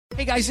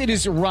Hey guys, it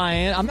is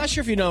Ryan. I'm not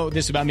sure if you know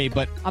this about me,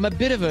 but I'm a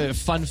bit of a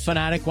fun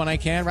fanatic when I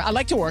can. I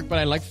like to work, but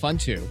I like fun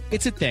too.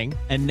 It's a thing.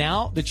 And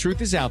now the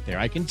truth is out there.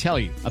 I can tell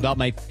you about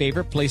my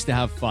favorite place to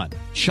have fun.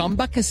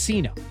 Chumba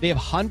Casino. They have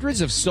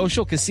hundreds of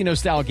social casino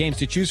style games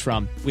to choose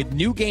from with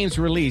new games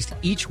released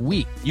each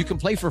week. You can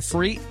play for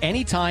free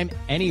anytime,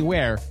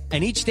 anywhere.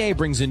 And each day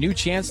brings a new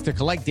chance to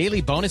collect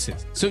daily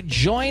bonuses. So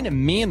join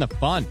me in the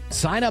fun.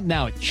 Sign up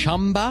now at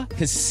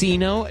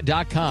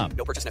ChumbaCasino.com.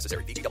 No purchase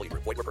necessary. VGW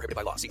Group. Void where prohibited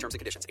by law. See terms and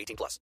conditions.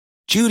 18+.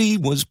 Judy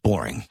was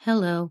boring.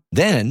 Hello.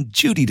 Then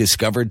Judy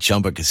discovered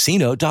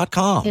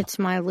ChumbaCasino.com. It's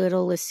my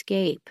little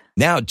escape.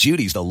 Now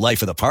Judy's the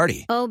life of the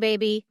party. Oh,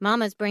 baby,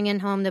 mama's bringing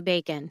home the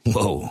bacon.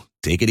 Whoa,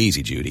 take it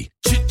easy, Judy.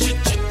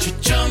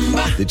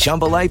 The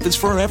Chumba life is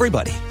for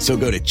everybody. So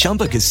go to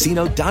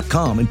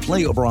ChumbaCasino.com and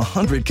play over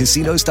 100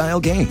 casino-style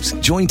games.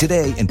 Join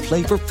today and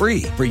play for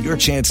free for your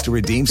chance to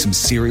redeem some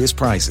serious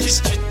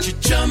prizes.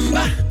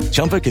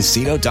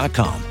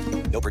 ChumbaCasino.com.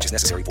 No purchase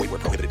necessary. Void where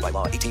prohibited by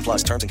law.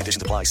 18+. Terms and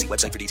conditions apply. See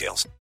website for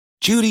details.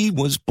 Judy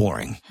was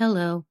boring.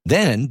 Hello.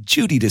 Then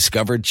Judy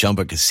discovered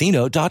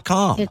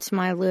ChumbaCasino.com. It's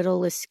my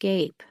little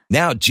escape.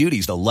 Now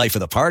Judy's the life of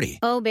the party.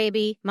 Oh,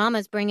 baby,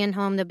 mama's bringing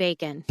home the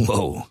bacon.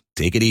 Whoa,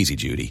 take it easy,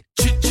 Judy.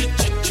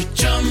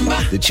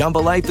 The Chumba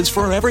life is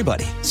for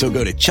everybody. So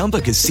go to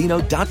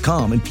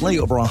ChumbaCasino.com and play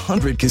over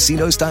 100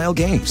 casino-style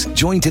games.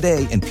 Join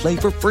today and play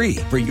for free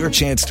for your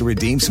chance to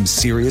redeem some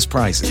serious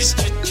prizes.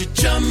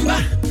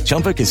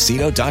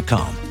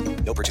 ChumbaCasino.com.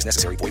 No purchase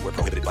necessary. Void where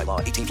prohibited by law.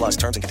 18+.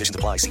 Terms and conditions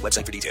apply. See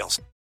website for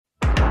details.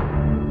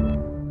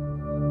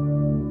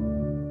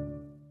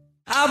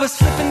 I was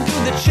flipping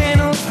through the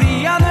channels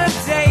the other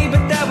day,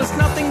 but there was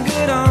nothing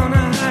good on.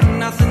 I had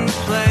nothing to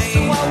play.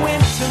 So I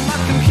went to my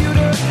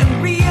computer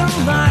and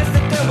realized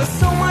that there was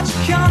so much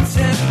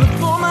content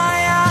before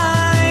my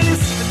eyes.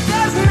 But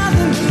there's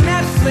nothing but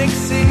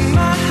Netflix in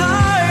my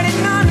heart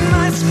and on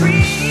my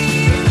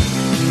screen.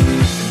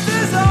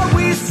 There's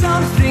always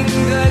something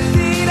good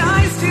that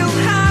I still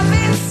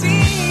haven't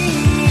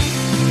seen.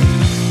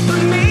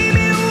 But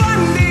maybe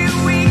one day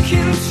we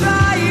can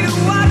try and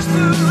watch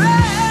the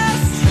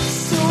rest.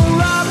 So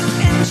Rob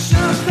and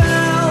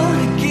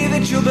Chappelle, give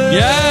it your best.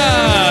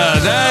 Yeah,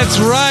 that's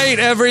right,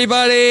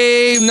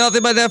 everybody.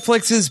 Nothing But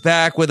Netflix is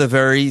back with a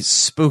very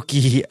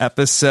spooky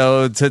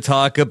episode to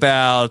talk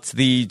about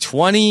the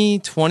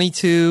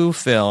 2022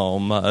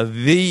 film,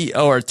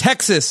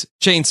 Texas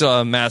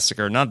Chainsaw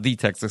Massacre. Not the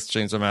Texas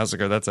Chainsaw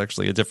Massacre. That's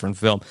actually a different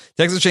film.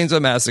 Texas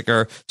Chainsaw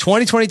Massacre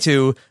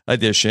 2022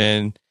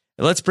 edition.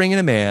 Let's bring in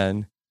a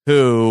man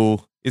who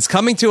is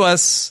coming to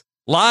us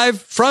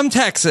live from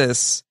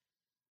Texas,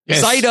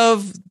 site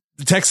of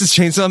the Texas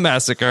Chainsaw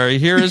Massacre.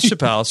 Here is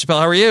Chappelle. Chappelle,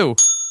 how are you?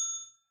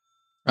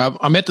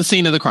 I'm at the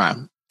scene of the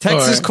crime.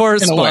 Texas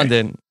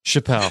correspondent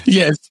Chappelle.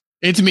 Yes,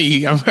 it's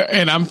me.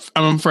 I'm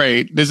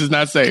afraid this is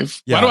not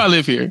safe. Yeah. Why do I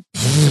live here?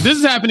 If this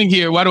is happening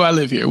here, why do I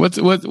live here? What's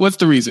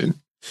the reason?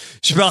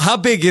 Chappelle, how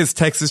big is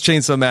Texas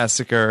Chainsaw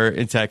Massacre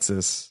in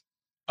Texas?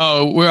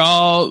 Oh, we're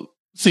all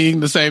seeing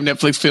the same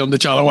Netflix film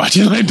that y'all are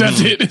watching. Like, that's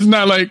it. It's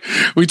not like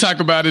we talk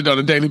about it on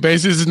a daily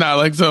basis. It's not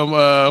like some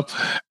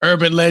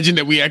urban legend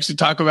that we actually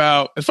talk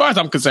about. As far as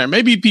I'm concerned,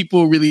 maybe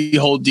people really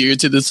hold dear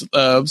to this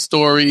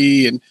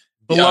story and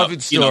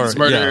beloved story, this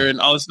murder and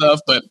all this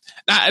stuff. But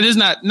it is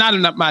not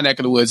in my neck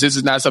of the woods. This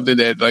is not something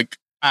that like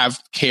I've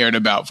cared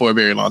about for a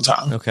very long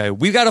time. Okay,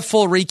 we've got a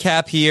full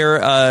recap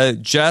here.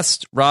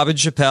 Just Robin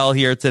Chappelle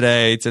here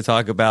today to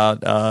talk about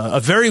a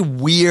very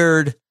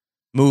weird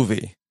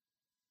movie.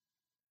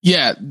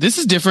 Yeah, this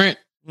is different.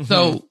 Mm-hmm.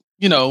 So,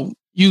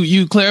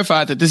 you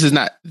clarified that this is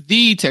not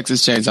the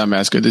Texas Chainsaw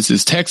Massacre. This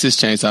is Texas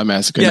Chainsaw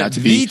Massacre. Yeah, not to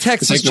be the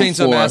Texas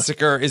Chainsaw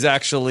Massacre is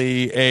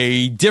actually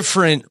a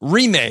different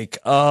remake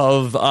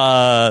of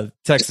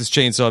Texas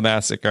Chainsaw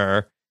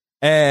Massacre.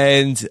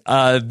 And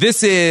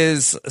this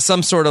is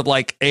some sort of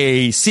like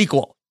a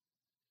sequel.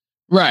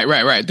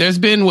 Right. There's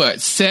been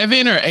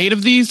 7 or 8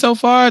 of these so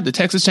far. The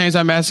Texas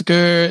Chainsaw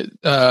Massacre,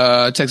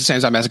 Texas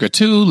Chainsaw Massacre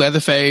 2,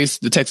 Leatherface,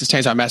 the Texas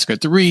Chainsaw Massacre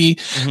 3,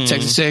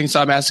 Texas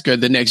Chainsaw Massacre,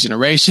 The Next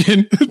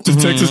Generation, the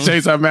Texas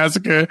Chainsaw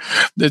Massacre,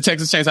 the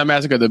Texas Chainsaw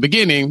Massacre, The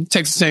Beginning,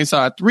 Texas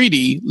Chainsaw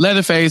 3D,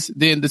 Leatherface,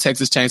 then the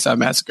Texas Chainsaw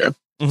Massacre.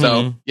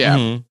 So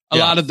a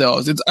lot of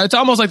those. It's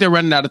almost like they're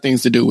running out of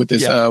things to do with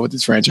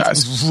this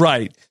franchise.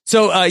 Right.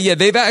 So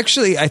they've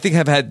actually, I think,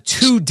 have had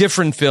 2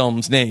 different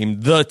films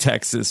named The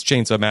Texas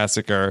Chainsaw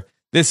Massacre.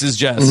 This is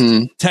just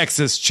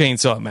Texas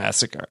Chainsaw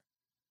Massacre.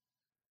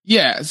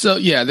 Yeah. So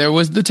there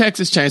was the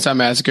Texas Chainsaw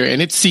Massacre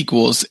and its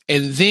sequels,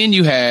 and then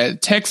you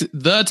had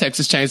the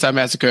Texas Chainsaw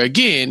Massacre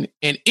again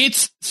and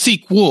its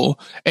sequel,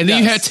 and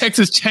then you had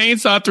Texas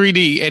Chainsaw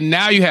 3D, and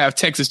now you have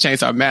Texas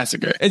Chainsaw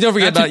Massacre. And don't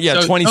forget about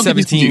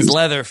 2017's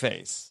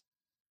Leatherface.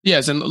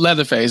 Yes, and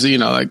Leatherface,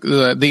 like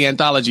the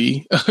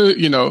anthology,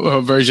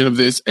 version of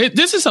this.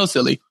 This is so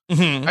silly.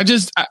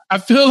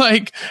 I feel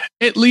like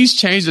at least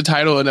change the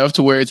title enough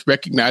to where it's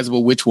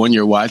recognizable which one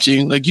you're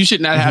watching. Like, you should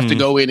not have to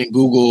go in and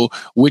Google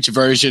which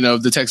version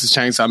of the Texas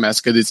Chainsaw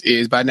Massacre this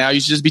is. By now, you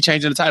should just be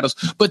changing the titles.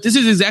 But this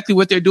is exactly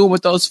what they're doing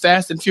with those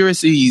Fast and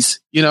Furiouses.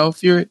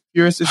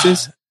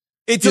 Furiouses.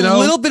 It's a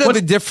little bit of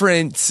a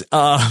different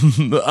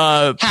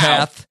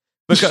path.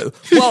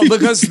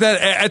 Because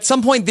that at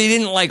some point they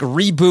didn't like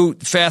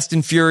reboot Fast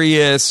and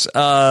Furious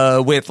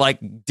with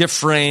like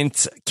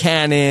different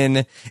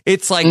canon.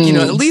 It's like, you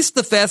know, at least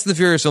the Fast and the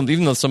Furious films,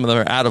 even though some of them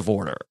are out of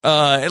order,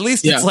 at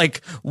least it's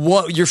like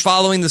what you're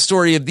following the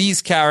story of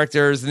these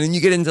characters. And then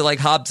you get into like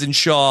Hobbs and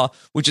Shaw,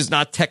 which is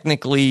not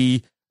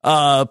technically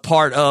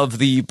part of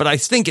the, but I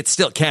think it's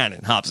still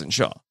canon, Hobbs and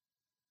Shaw.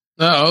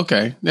 Oh,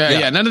 okay.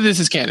 Yeah. None of this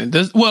is canon.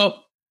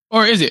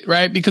 Or is it,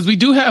 right? Because we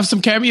do have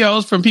some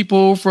cameos from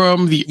people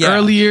from the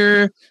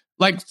earlier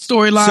like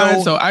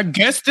storyline. So I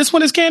guess this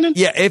one is canon.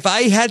 Yeah, if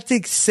I had to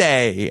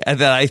say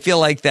that, I feel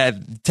like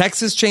that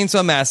Texas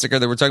Chainsaw Massacre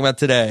that we're talking about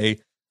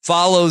today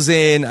follows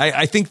in.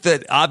 I think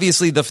that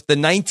obviously the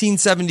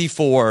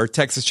 1974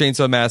 Texas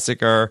Chainsaw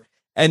Massacre,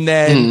 and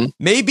then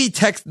maybe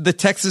the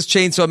Texas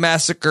Chainsaw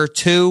Massacre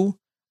 2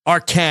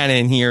 are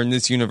canon here in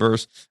this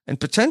universe, and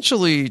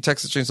potentially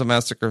Texas Chainsaw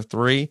Massacre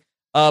 3.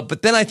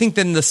 But then I think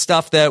the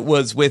stuff that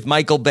was with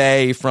Michael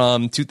Bay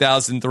from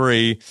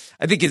 2003,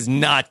 I think is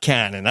not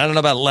canon. I don't know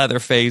about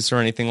Leatherface or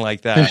anything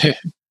like that.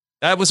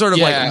 That was sort of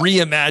like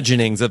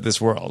reimaginings of this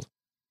world.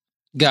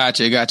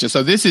 Gotcha.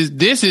 So this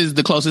is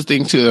the closest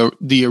thing to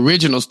the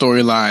original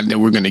storyline that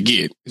we're going to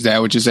get. Is that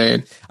what you're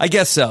saying? I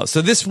guess so.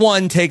 So this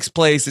one takes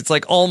place, it's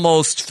like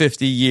almost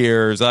 50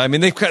 years. I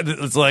mean,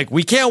 it's like,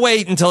 we can't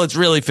wait until it's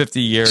really 50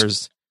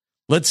 years.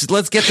 Let's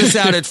get this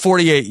out at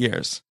 48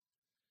 years.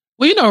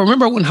 Well, you know,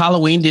 remember when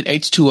Halloween did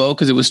H2O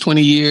because it was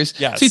 20 years?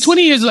 Yes. See,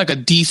 20 years is like a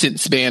decent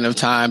span of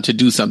time to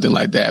do something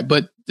like that.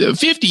 But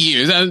 50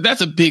 years,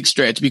 that's a big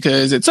stretch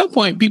because at some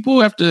point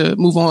people have to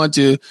move on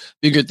to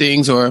bigger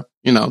things or,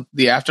 you know,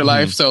 the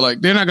afterlife. So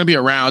like they're not going to be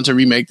around to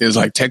remake this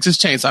like Texas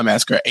Chainsaw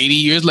Massacre 80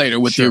 years later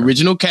with the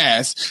original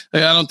cast.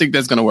 I don't think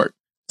that's going to work.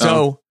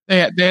 So they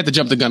had to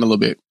jump the gun a little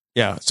bit.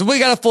 Yeah. So we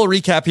got a full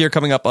recap here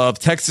coming up of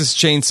Texas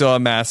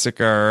Chainsaw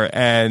Massacre,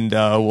 and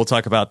we'll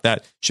talk about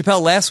that.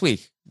 Chappelle, last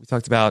week we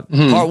talked about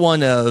part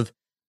one of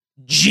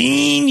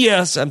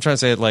Genius. I'm trying to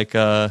say it like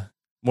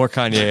more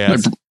Kanye.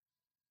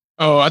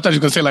 I thought you were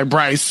going to say like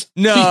Bryce.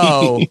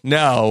 No.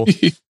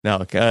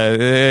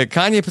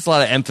 Kanye puts a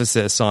lot of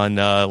emphasis on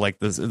like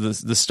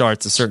the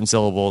starts of certain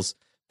syllables.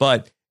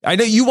 But I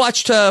know you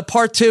watched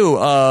part two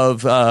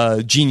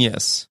of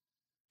Genius.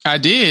 I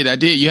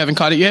did. You haven't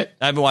caught it yet?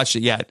 I haven't watched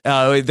it yet.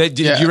 Did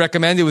you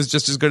recommend it was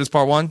just as good as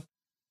part one?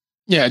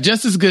 Yeah,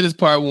 just as good as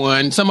part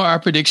one. Some of our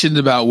predictions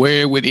about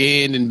where it would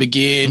end and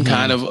begin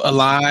kind of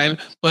align.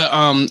 But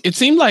it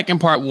seemed like in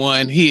part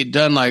one, he had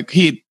done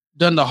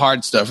the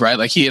hard stuff, right?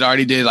 Like he had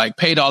already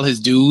paid all his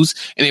dues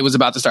and it was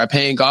about to start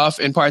paying off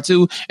in part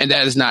two. And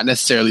that is not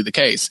necessarily the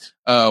case.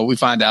 We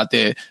find out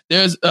that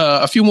there's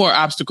a few more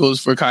obstacles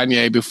for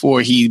Kanye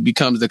before he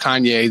becomes the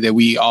Kanye that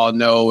we all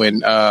know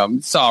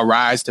and saw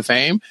rise to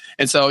fame.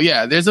 And so,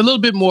 yeah, there's a little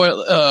bit more,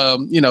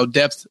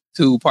 depth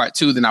to part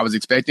two than I was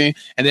expecting.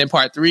 And then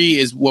part three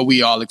is what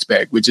we all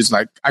expect, which is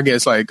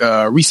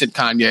recent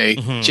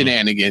Kanye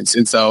shenanigans.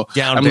 And so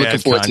I'm looking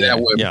forward to that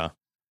one.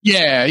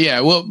 Yeah.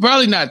 Well,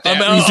 probably not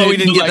that. We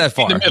didn't get that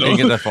far.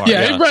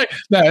 Right.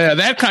 No,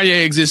 that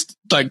Kanye exists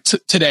like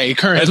today,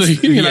 currently.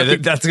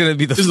 That's going to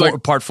be the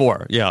part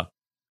four. Yeah.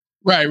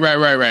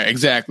 Right.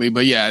 Exactly.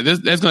 But yeah,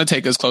 that's going to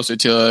take us closer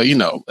to,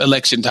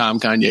 election time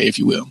Kanye, if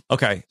you will.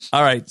 Okay.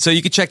 All right. So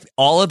you can check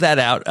all of that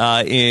out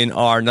in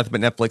our Nothing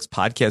But Netflix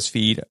podcast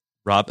feed.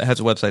 Rob has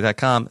a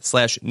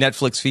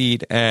website.com/Netflix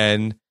feed,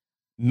 and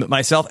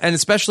myself and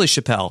especially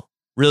Chappelle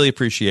really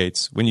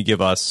appreciates when you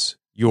give us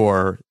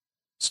your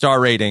star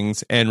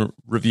ratings and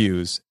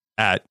reviews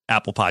at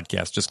Apple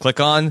Podcasts. Just click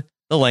on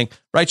the link.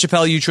 Right,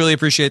 Chappelle? You truly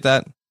appreciate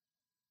that?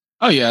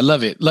 Oh, yeah. I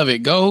love it.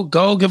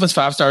 Go give us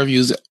 5-star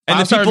reviews. And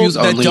the people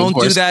that don't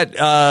do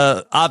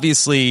that,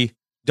 obviously,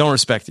 don't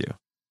respect you.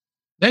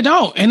 They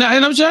don't. And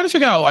I'm trying to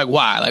figure out,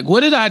 why?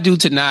 What did I do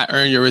to not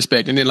earn your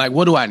respect? And then,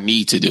 what do I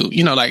need to do?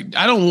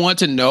 I don't want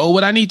to know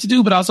what I need to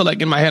do, but also,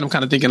 in my head, I'm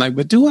kind of thinking,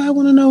 but do I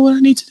want to know what I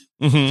need to do?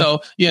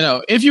 So,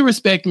 if you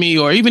respect me,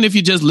 or even if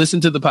you just listen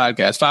to the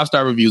podcast,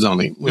 5-star reviews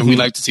only. We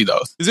like to see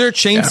those. Is there a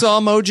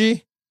chainsaw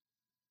emoji?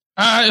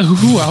 I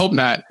hope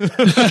not.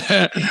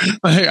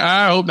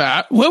 I hope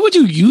not. What would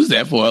you use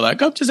that for?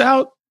 I'm just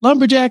out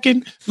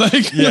lumberjacking.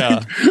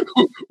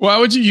 Why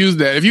would you use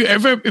that?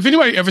 If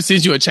anybody ever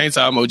sends you a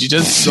chainsaw emoji,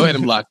 just go ahead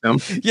and block them.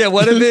 Yeah.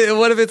 What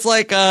if it's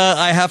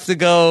I have to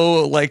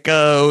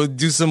go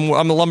do some.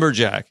 I'm a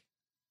lumberjack.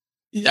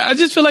 Yeah, I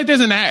just feel like there's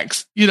an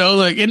axe,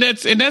 and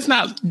that's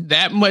not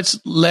that much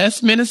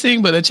less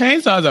menacing, but a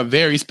chainsaw is a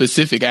very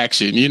specific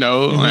action,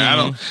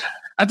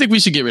 I think we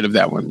should get rid of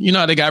that one.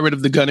 They got rid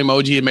of the gun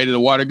emoji and made it a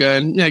water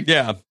gun. I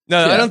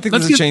don't think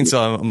there's a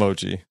chainsaw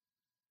emoji.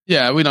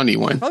 Yeah, we don't need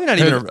one. Probably not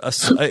even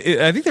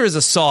I think there is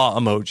a saw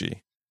emoji.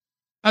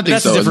 I think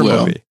that's a different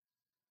movie.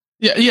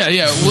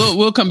 Yeah.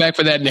 We'll come back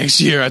for that next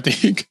year, I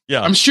think.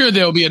 Yeah. I'm sure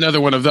there'll be another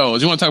one of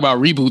those. You want to talk about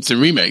reboots and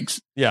remakes?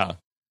 Yeah.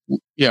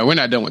 Yeah, we're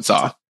not done with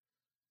Saw.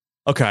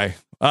 Okay.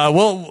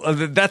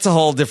 That's a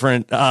whole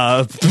different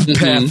path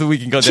that we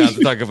can go down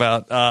to talk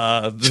about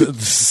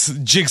the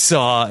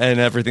Jigsaw and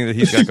everything that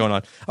he's got going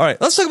on. All right,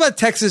 let's talk about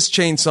Texas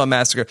Chainsaw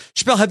Massacre.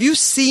 Chappelle, have you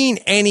seen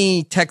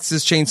any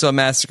Texas Chainsaw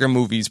Massacre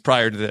movies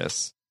prior to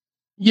this?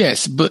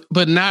 Yes, but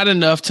not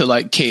enough to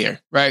like care,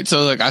 right?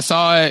 So like I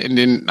saw it and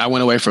then I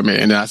went away from it,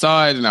 and then I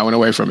saw it and I went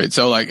away from it.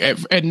 So like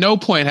at no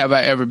point have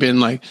I ever been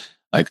like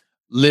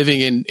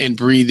living and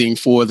breathing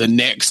for the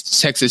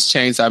next Texas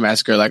Chainsaw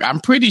Massacre. Like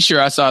I'm pretty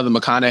sure I saw the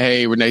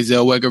McConaughey Renee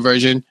Zellweger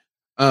version.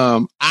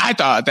 I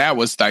thought that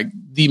was like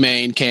the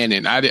main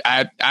canon.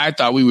 I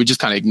thought we were just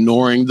kind of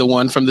ignoring the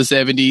one from the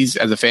 70s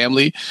as a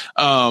family.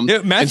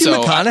 Matthew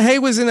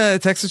McConaughey was in a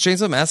Texas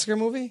Chainsaw Massacre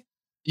movie?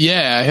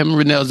 Yeah, him and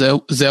Renee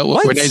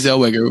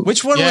Zellweger.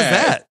 Which one was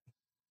that?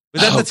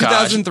 Was that the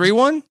 2003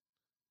 one?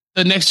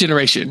 The Next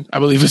Generation, I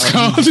believe it's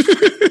called.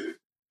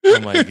 Oh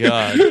my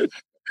God.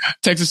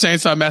 Texas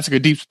Chainsaw Massacre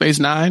Deep Space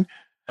Nine.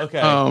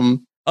 Okay.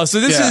 So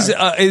this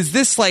is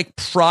this like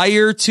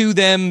prior to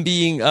them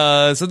being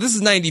so this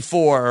is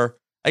 94.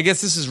 I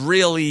guess this is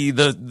really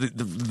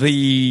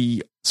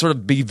the sort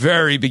of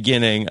very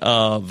beginning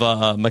of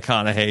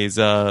McConaughey's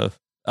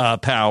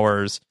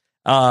powers.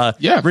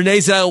 Renee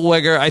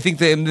Zellweger, I think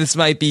this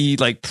might be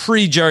like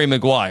pre Jerry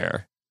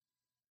Maguire.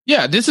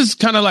 Yeah, this is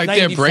kind of like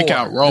 94. Their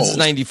breakout roles. This is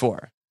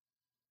 94.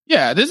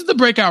 Yeah, this is the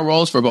breakout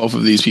roles for both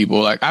of these people.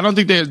 Like, I don't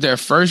think they're their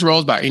first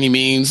roles by any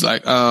means.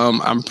 Like,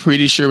 I'm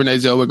pretty sure Renee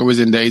Zellweger was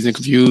in Dazed and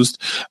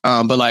Confused.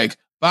 But like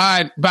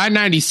by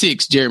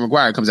 96, Jerry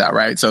Maguire comes out,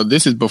 right? So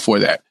this is before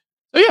that.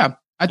 So yeah,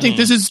 I think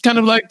this is kind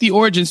of like the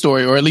origin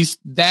story, or at least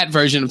that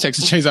version of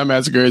Texas Chainsaw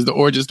Massacre is the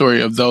origin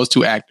story of those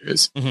two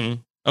actors. Mm-hmm.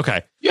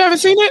 Okay. You haven't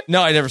seen it?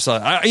 No, I never saw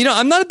it.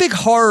 I'm not a big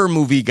horror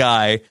movie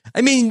guy.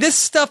 I mean, this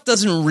stuff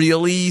doesn't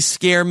really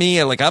scare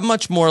me. I'm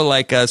much more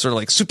like sort of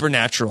like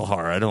supernatural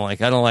horror. I don't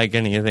like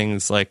any of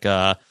things like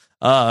the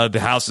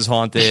house is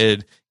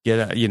haunted.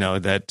 There's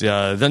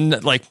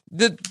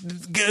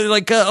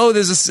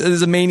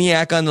a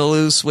maniac on the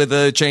loose with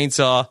a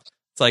chainsaw.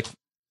 It's like,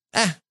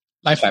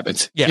 life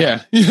happens.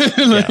 Yeah.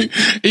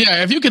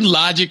 If you can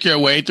logic your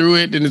way through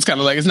it, then it's kind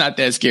of like, it's not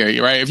that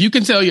scary, right? If you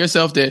can tell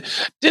yourself that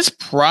this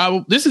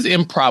is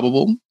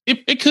improbable,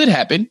 it could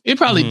happen. It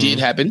probably did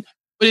happen,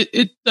 but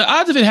the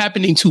odds of it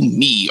happening to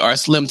me are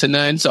slim to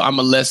none. So I'm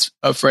less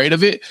afraid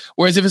of it.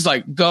 Whereas if it's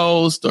like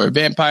ghosts or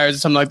vampires or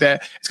something like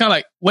that, it's kind of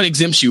like what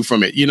exempts you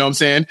from it. You know what I'm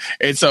saying?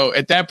 And so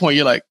at that point,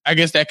 you're like, I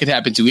guess that could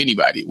happen to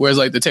anybody. Whereas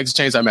like the Texas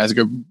Chainsaw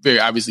Massacre, very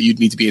obviously you'd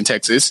need to be in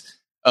Texas.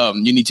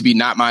 You need to be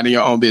not minding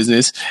your own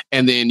business.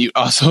 And then you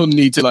also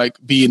need to like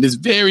be in this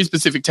very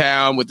specific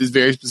town with this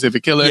very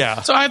specific killer.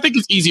 Yeah. So I think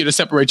it's easier to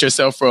separate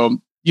yourself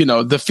from,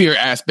 the fear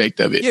aspect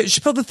of it. Yeah,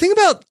 Chappelle, the thing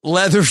about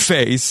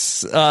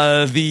Leatherface,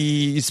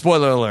 the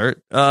spoiler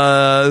alert,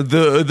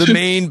 the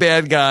main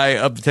bad guy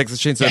of the Texas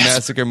Chainsaw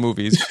Massacre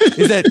movies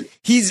is that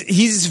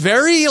he's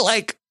very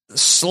like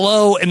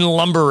slow and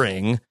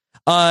lumbering.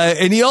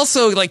 And he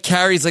also like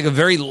carries like a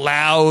very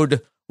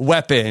loud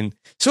weapon.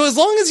 So as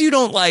long as you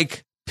don't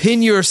like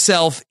pin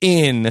yourself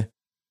in,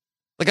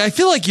 like I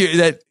feel like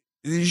that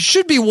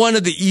should be one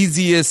of the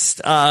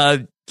easiest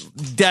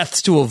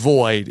deaths to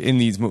avoid in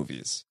these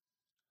movies.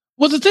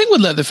 Well, the thing with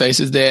Leatherface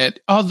is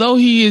that although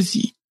he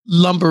is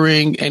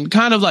lumbering and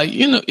kind of like,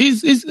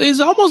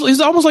 he's almost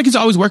like he's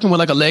always working with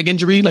like a leg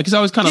injury, like he's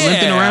always kind of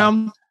limping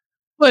around.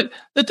 But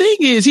the thing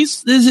is,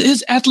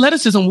 his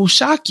athleticism will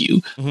shock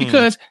you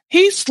because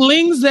he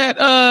slings that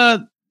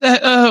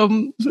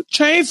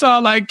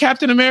chainsaw like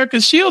Captain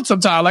America's shield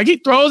sometimes. Like he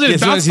throws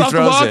it, bounces off the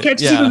wall,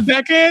 catches it in the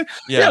backhand.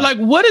 Yeah, like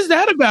what is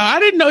that about?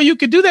 I didn't know you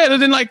could do that.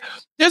 And then like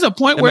there's a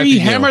point where he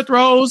hammer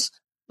throws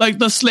like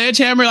the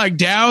sledgehammer like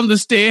down the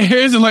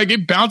stairs and like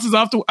it bounces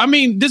off the. I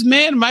mean, this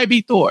man might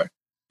be Thor.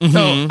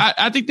 So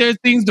I think there's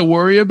things to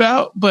worry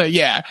about. But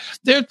yeah,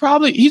 he's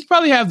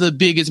probably have the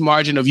biggest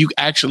margin of you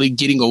actually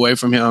getting away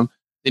from him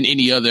than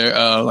any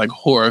other like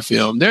horror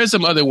film. There's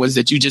some other ones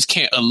that you just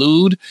can't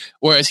elude,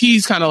 whereas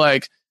he's kind of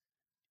like.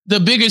 The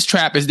biggest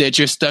trap is that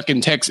you're stuck in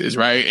Texas,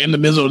 right? In the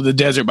middle of the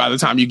desert by the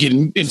time you get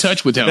in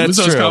touch with him. That's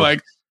so it's true. kind of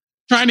like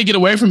trying to get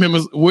away from him.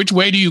 Which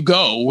way do you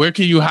go? Where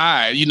can you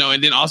hide?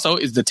 And then also,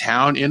 is the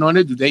town in on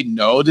it? Do they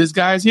know this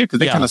guy's here? Because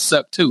they kind of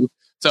suck too.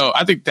 So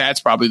I think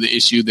that's probably the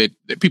issue that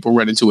people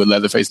run into with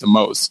Leatherface the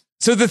most.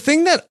 So the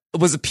thing that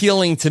was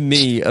appealing to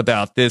me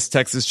about this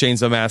Texas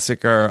Chainsaw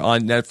Massacre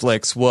on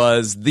Netflix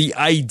was the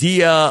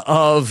idea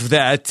of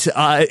that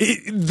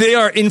they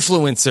are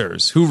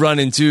influencers who run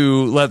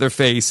into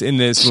Leatherface in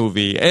this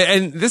movie.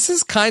 And this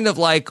is kind of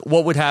like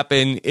what would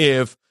happen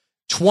if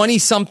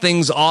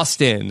 20-somethings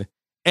Austin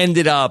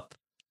ended up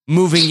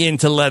moving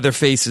into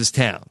Leatherface's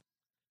town.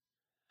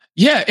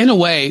 Yeah, in a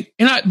way.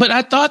 But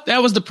I thought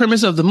that was the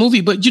premise of the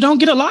movie, but you don't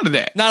get a lot of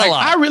that. Not a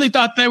lot. I really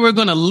thought they were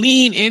going to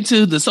lean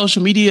into the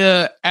social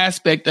media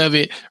aspect of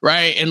it,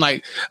 right? And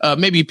like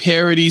maybe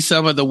parody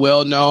some of the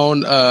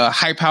well-known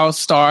Hype House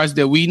stars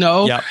that we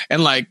know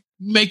and like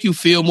make you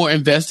feel more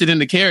invested in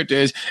the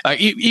characters. Like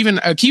even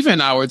Akiva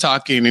and I were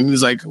talking, and he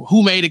was like,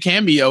 "Who made a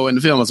cameo in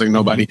the film?" I was like,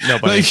 "Nobody."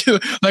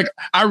 Like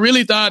I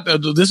really thought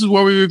that this is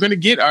where we were going to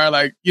get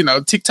our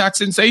TikTok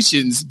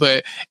sensations,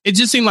 but it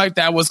just seemed like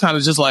that was kind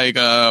of just like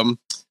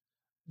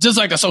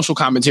a social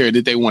commentary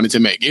that they wanted to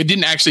make. It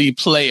didn't actually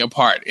play a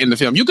part in the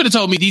film. You could have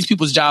told me these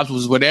people's jobs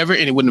was whatever,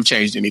 and it wouldn't have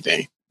changed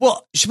anything.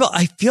 Well, Chappelle,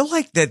 I feel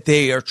like that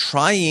they are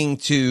trying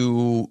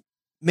to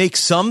make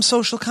some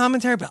social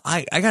commentary, but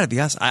I gotta be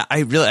honest,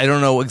 I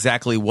don't know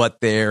exactly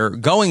what they're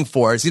going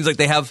for. It seems like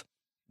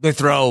they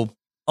throw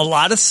a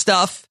lot of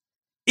stuff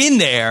in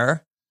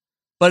there,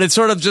 but it's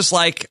sort of just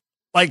like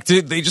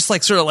they just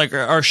sort of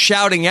are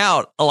shouting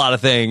out a lot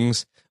of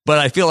things. But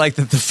I feel like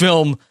that the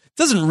film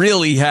doesn't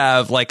really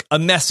have like a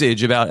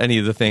message about any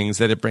of the things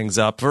that it brings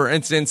up. For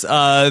instance,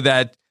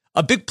 that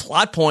a big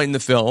plot point in the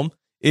film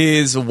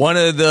is one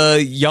of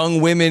the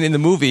young women in the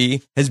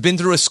movie has been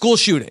through a school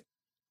shooting.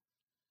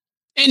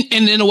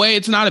 And in a way,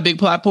 it's not a big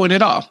plot point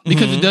at all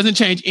because it doesn't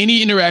change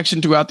any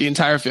interaction throughout the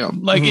entire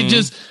film. Like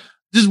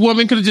this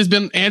woman could have just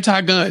been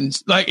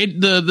anti-guns. Like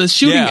the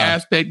shooting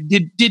aspect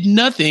did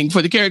nothing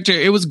for the character.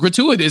 It was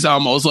gratuitous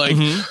almost.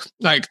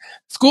 Like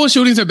school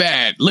shootings are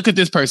bad. Look at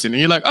this person, and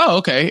you're like, oh,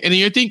 okay. And then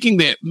you're thinking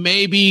that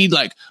maybe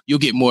like you'll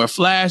get more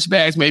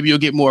flashbacks, maybe you'll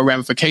get more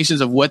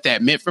ramifications of what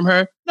that meant from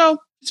her. No.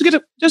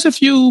 Just a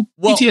few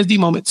PTSD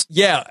moments.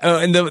 Yeah.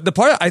 And the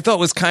part I thought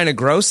was kind of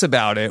gross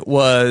about it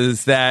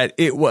was that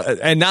it was,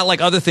 and not like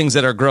other things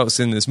that are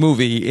gross in this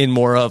movie in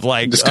more of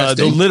like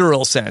the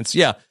literal sense.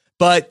 Yeah.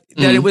 But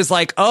that it was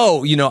like,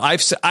 oh,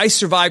 I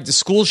survived a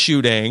school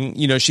shooting.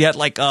 She had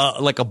like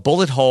a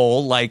bullet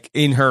hole like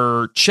in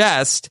her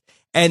chest.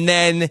 And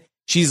then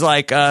she's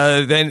like,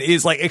 then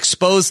is like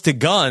exposed to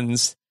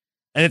guns.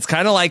 And it's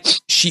kind of like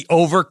she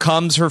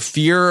overcomes her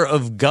fear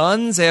of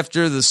guns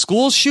after the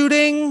school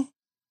shooting.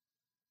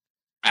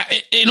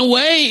 In a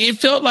way, it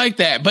felt like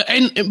that. But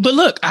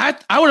look,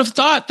 I would have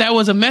thought that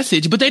was a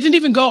message, but they didn't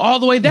even go all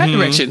the way that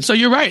direction. So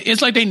you're right.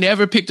 It's like they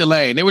never picked a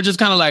lane. They were just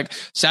kind of like,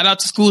 shout out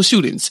to school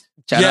shootings.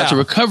 Shout out to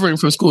recovering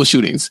from school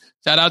shootings.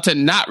 Shout out to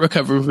not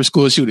recovering from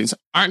school shootings.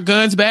 Aren't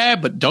guns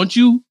bad? But don't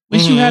you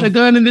wish you had a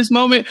gun in this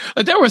moment?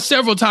 Like there were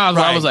several times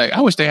where I was like,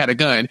 I wish they had a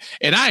gun.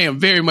 And I am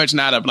very much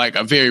not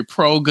a very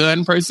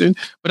pro-gun person,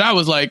 but I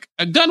was like,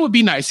 a gun would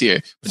be nice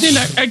here. But then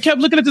I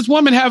kept looking at this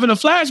woman having a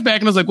flashback,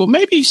 and I was like, well,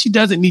 maybe she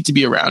doesn't need to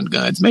be around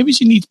guns. Maybe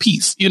she needs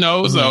peace, So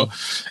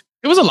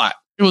it was a lot.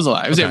 It was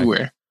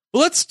everywhere.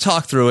 Well, let's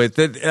talk through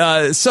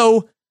it.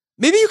 So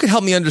maybe you could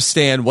help me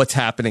understand what's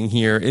happening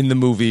here in the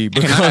movie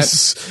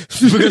because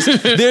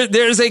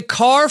there's a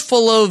car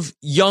full of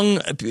young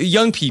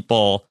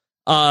people.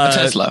 A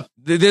Tesla.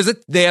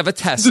 They have a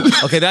Tesla.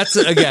 Okay, that's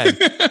again.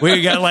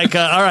 We got like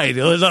all right.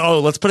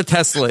 Let's put a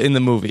Tesla in the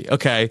movie.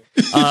 Okay,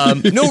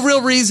 no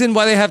real reason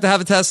why they have to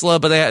have a Tesla,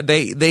 but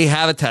they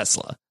have a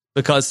Tesla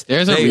because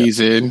there's a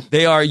reason.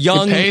 They are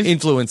young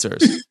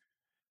influencers.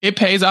 It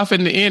pays off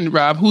in the end,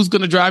 Rob. Who's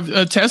going to drive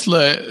a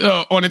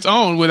Tesla on its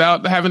own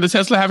without having the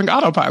Tesla having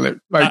autopilot?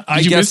 Like,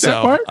 I guess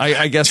so.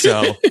 I guess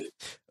so.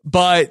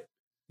 But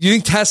you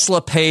think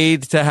Tesla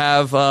paid to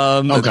have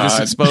this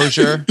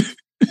exposure?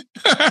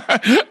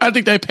 I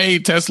think they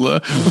paid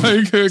Tesla.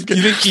 You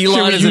think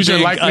Elon is a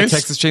big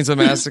Texas Chainsaw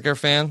Massacre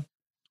fan?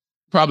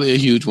 Probably a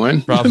huge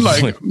one.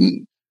 Probably.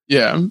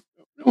 Yeah.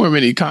 There weren't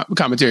many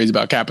commentaries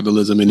about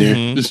capitalism in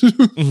there.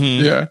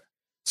 Yeah.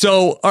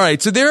 So, all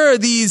right. So there are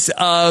these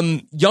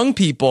young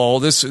people.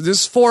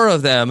 There's 4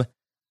 of them.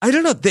 I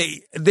don't know.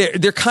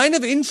 They're kind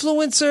of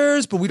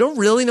influencers, but we don't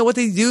really know what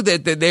they do.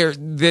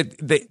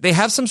 They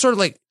have some sort of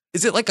like,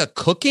 is it like a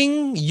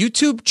cooking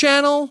YouTube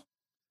channel?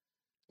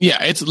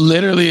 Yeah, it's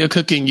literally a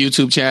cooking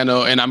YouTube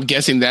channel, and I'm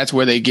guessing that's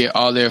where they get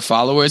all their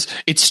followers.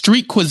 It's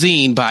Street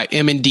Cuisine by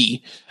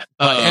M&D.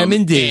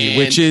 M&D,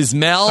 which is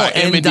Mel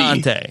and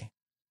Dante.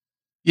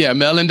 Yeah,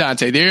 Mel and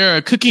Dante. They're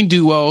a cooking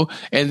duo,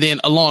 and then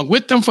along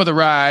with them for the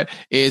ride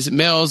is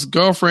Mel's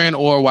girlfriend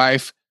or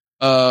wife,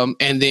 and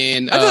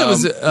then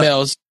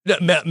Mel's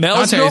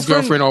Dante's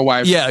girlfriend or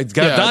wife. Yeah, it's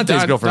got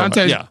Dante's girlfriend.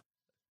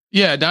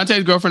 Yeah,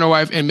 Dante's girlfriend or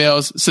wife, and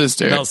Mel's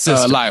sister.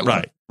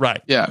 Lila.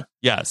 Right. Yeah.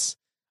 Yes.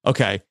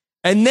 Okay.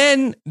 And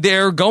then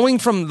they're going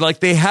from like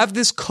they have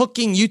this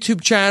cooking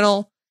YouTube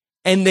channel,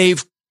 and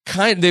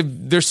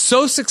they're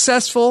so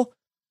successful.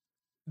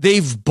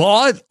 They've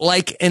bought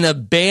like an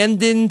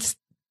abandoned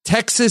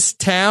Texas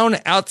town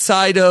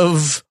outside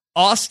of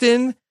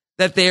Austin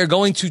that they are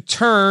going to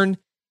turn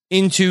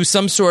into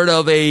some sort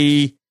of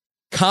a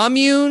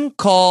commune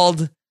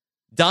called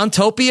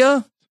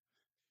Dontopia.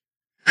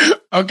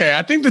 Okay,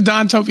 I think the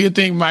Dontopia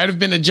thing might have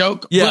been a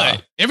joke,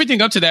 but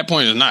everything up to that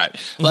point is not.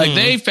 Like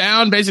they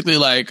found basically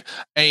like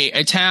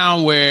a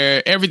town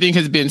where everything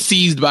has been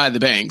seized by the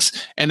banks,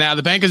 and now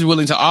the bank is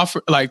willing to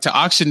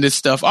auction this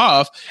stuff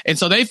off, and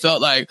so they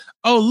felt like,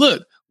 oh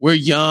look, we're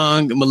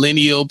young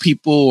millennial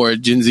people or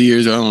Gen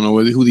Zers, or I don't know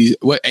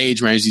what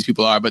age range these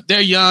people are, but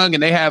they're young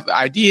and they have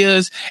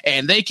ideas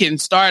and they can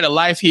start a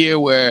life here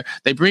where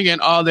they bring in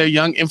all their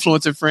young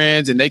influencer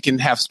friends and they can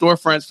have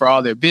storefronts for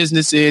all their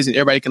businesses and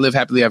everybody can live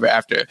happily ever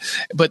after.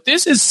 But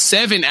this is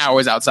 7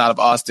 hours outside of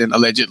Austin,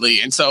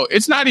 allegedly. And so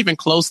it's not even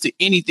close to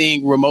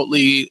anything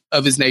remotely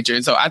of its nature.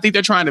 And so I think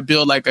they're trying to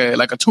build like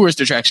a tourist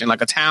attraction,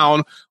 like a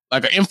town,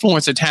 like an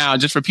influencer town,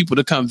 just for people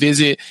to come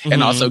visit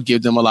and also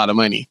give them a lot of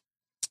money.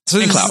 So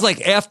this is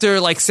like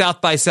after like South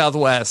by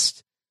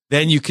Southwest,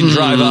 then you can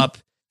drive up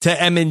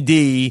to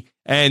M&D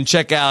and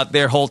check out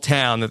their whole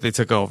town that they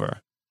took over.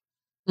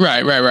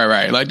 Right.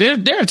 Like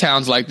there are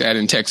towns like that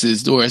in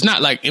Texas where it's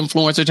not like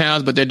influencer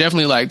towns, but they're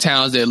definitely like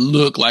towns that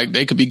look like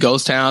they could be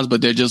ghost towns,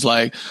 but they're just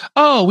like,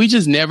 oh, we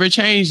just never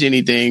changed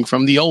anything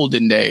from the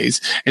olden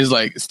days. And it's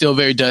like still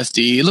very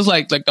dusty. It looks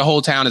like the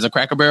whole town is a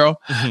Cracker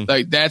Barrel.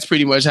 Like that's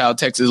pretty much how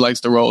Texas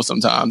likes to roll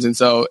sometimes. And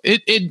so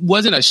it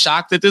wasn't a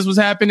shock that this was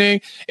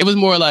happening. It was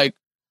more like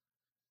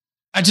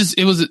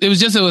it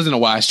wasn't a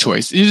wise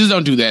choice. You just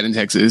don't do that in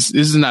Texas.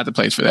 This is not the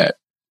place for that.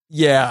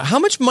 Yeah. How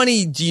much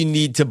money do you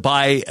need to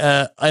buy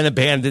an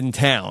abandoned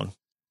town?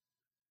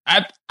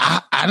 I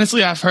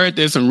honestly, I've heard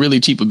there's some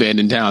really cheap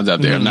abandoned towns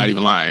out there. I'm not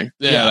even lying.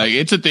 Yeah, like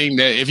it's a thing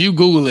that if you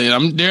Google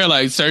it, there are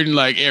like certain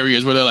like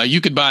areas where they're like,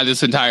 you could buy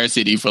this entire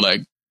city for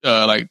like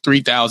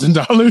 $3,000.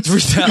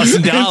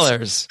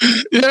 $3,000.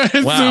 Yeah,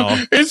 wow.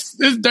 So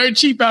it's dirt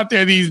cheap out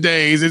there these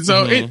days, and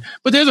so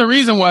but there's a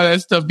reason why that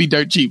stuff be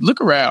dirt cheap.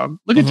 Look around,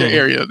 look at your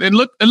area, and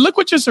look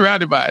what you're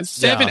surrounded by.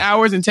 7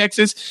 hours in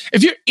Texas.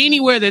 If you're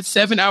anywhere that's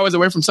 7 hours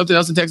away from something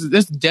else in Texas,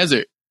 it's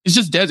desert. It's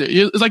just desert.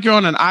 It's like you're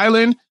on an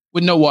island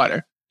with no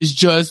water. It's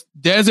just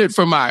desert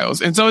for miles,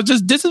 and so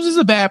this is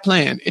a bad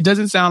plan. It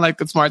doesn't sound like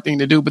a smart thing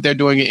to do, but they're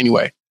doing it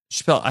anyway.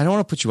 Chappelle, I don't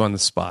want to put you on the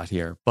spot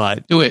here,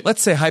 but do it.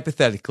 Let's say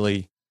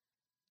hypothetically,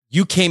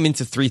 you came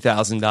into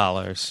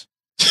 $3,000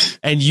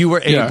 and you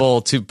were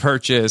able to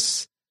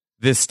purchase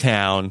this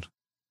town.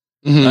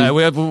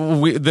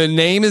 The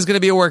name is going to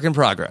be a work in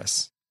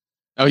progress.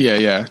 Oh,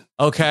 yeah.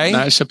 Okay.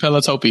 Not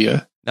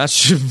Chappellatopia. Not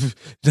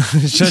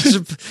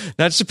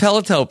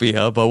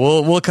Chappellatopia, but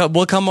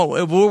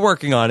we're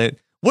working on it.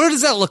 What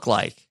does that look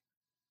like?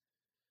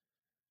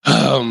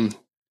 I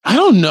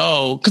don't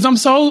know, because I'm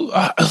so...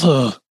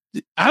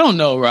 I don't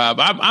know,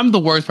 Rob. I'm the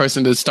worst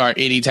person to start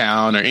any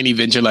town or any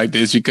venture like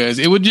this because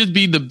it would just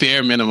be the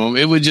bare minimum.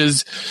 It would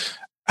just,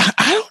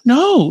 I don't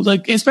know,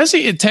 like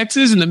especially in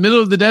Texas in the middle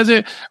of the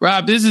desert.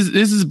 Rob, this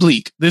is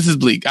bleak. This is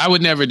bleak. I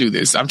would never do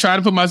this. I'm trying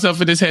to put myself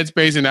in this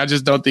headspace, and I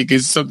just don't think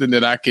it's something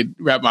that I could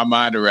wrap my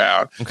mind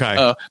around.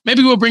 Okay,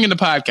 maybe we'll bring in the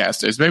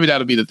podcasters. Maybe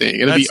that'll be the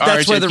thing.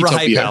 That's where the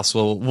Hype House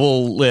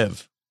will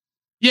live.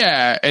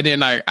 Yeah, and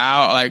then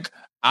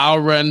I'll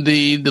run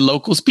the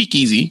local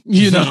speakeasy,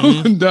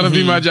 that'll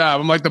be my job.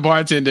 I'm like the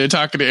bartender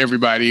talking to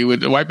everybody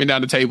with wiping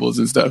down the tables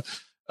and stuff.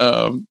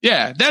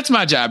 That's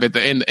my job in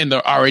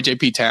the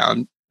RHAP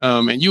town.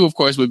 And you, of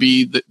course, would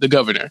be the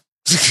governor.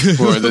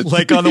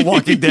 Like on The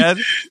Walking Dead?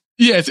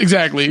 Yes,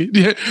 exactly.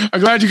 Yeah. I'm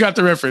glad you got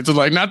the reference. It's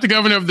like not the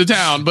governor of the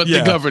town, but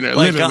the governor.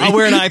 Like I'll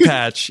wear an eye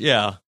patch.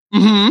 Yeah.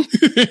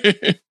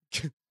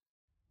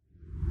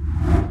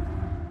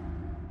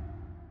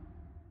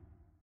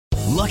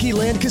 Lucky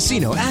Land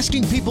Casino,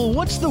 asking people,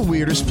 what's the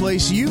weirdest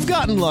place you've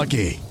gotten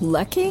lucky?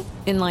 Lucky?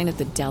 In line at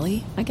the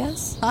deli, I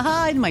guess?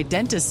 Aha, in my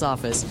dentist's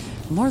office.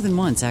 More than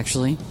once,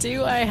 actually.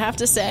 Do I have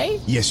to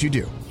say? Yes, you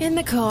do. In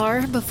the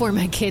car before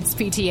my kids'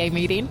 PTA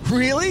meeting.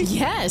 Really?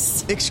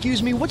 Yes.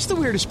 Excuse me, what's the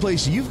weirdest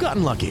place you've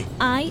gotten lucky?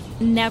 I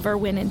never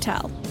win and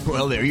tell.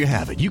 Well, there you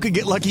have it. You can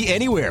get lucky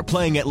anywhere,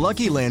 playing at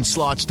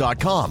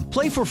LuckyLandSlots.com.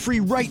 Play for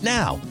free right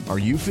now. Are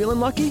you feeling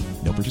lucky?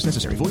 No purchase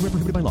necessary. Void where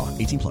prohibited by law.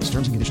 18+.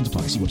 Terms and conditions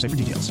apply. See website for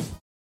details.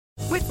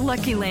 With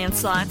Lucky Land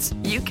Slots,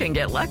 you can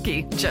get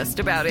lucky just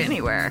about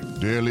anywhere.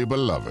 Dearly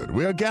beloved,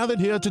 we are gathered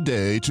here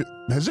today to...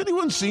 Has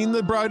anyone seen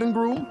the bride and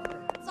groom?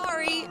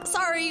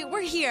 Sorry,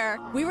 we're here.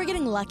 We were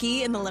getting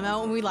lucky in the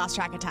limo and we lost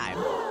track of time.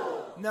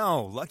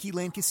 No, Lucky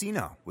Land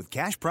Casino, with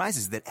cash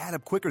prizes that add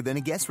up quicker than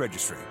a guest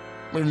registry.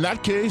 In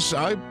that case,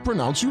 I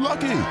pronounce you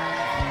lucky.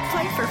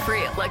 Play for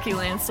free at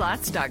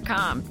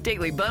LuckyLandSlots.com.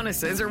 Daily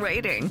bonuses are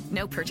waiting.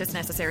 No purchase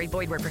necessary.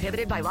 Void where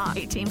prohibited by law.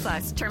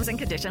 18+. Terms and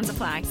conditions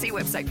apply. See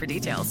website for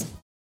details.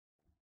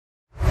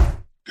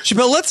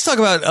 Chappelle, let's talk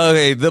about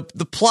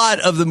the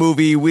plot of the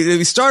movie.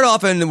 We start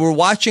off and we're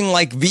watching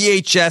like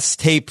VHS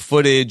tape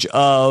footage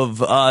of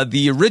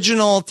the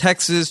original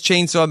Texas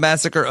Chainsaw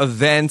Massacre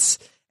events.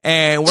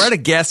 And we're at a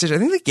gas station. I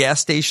think the gas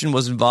station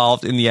was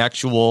involved in the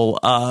actual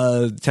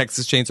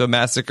Texas Chainsaw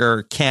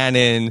Massacre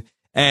canon.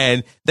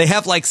 And they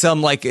have like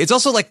some it's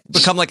also like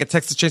become like a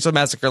Texas Chainsaw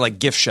Massacre like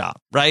gift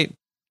shop, right?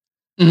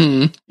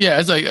 Mm-hmm. Yeah,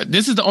 it's like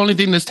this is the only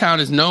thing this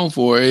town is known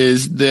for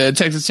is the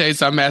Texas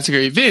Chainsaw Massacre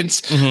events.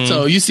 Mm-hmm.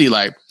 So you see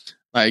like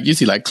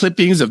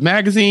clippings of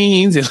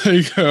magazines and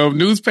like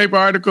newspaper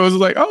articles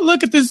like, oh,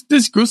 look at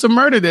this gruesome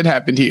murder that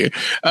happened here.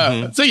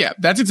 So yeah,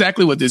 that's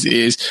exactly what this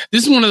is.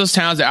 This is one of those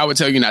towns that I would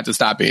tell you not to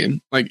stop in.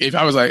 Like if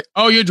I was like,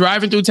 oh, you're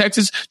driving through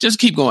Texas, just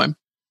keep going.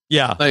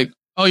 Yeah. Like,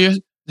 oh,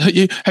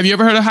 Have you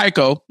ever heard of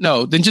Heiko?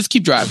 No, then just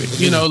keep driving.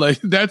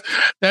 Like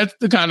that's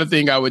the kind of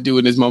thing I would do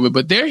in this moment.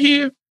 But they're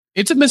here.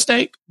 It's a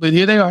mistake, but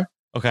here they are.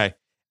 Okay.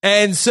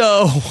 And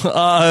so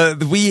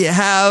we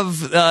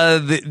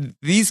have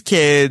these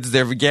kids.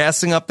 They're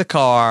gassing up the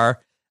car.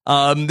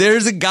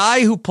 There's a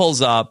guy who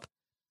pulls up,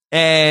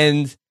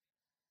 and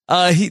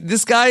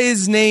this guy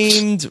is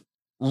named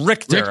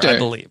Richter, I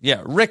believe.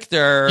 Yeah,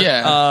 Richter.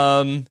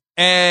 Yeah.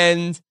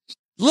 And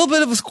a little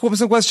bit of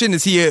some question: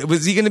 was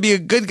he going to be a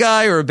good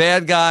guy or a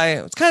bad guy?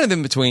 It's kind of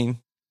in between.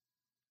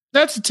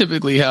 That's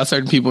typically how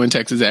certain people in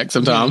Texas act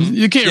sometimes.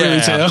 You can't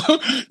really tell.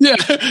 Yeah.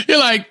 You're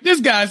like,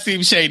 this guy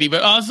seems shady,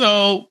 but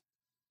also,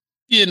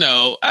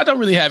 I don't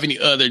really have any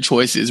other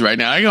choices right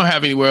now. I don't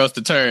have anywhere else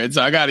to turn,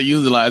 so I got to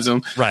utilize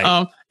him.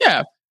 Right.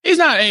 Yeah. He's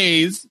not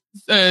a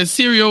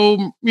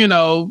serial,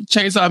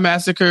 chainsaw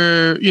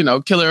massacre,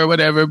 killer or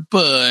whatever,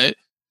 but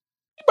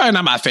he's probably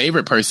not my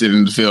favorite person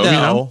in the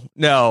film.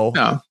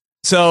 No.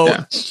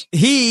 So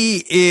he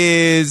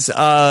has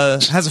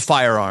a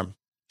firearm,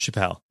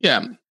 Chappelle.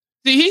 Yeah.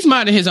 See, he's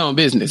minding his own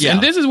business. Yeah.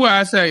 And this is where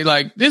I say,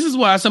 this is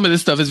why some of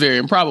this stuff is very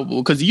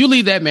improbable, because you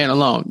leave that man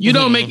alone. You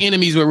don't make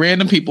enemies with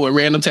random people in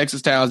random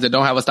Texas towns that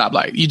don't have a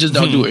stoplight. You just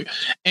don't do it.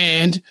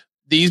 And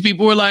these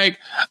people were like,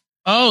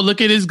 oh, look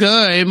at his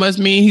gun. It must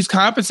mean he's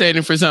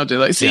compensating for something.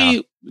 Like,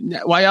 see,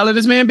 why y'all in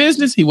this man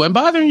business? He wasn't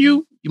bothering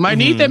you. You might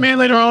need that man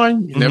later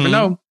on. You never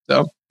know.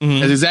 So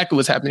that's exactly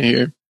what's happening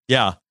here.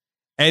 Yeah.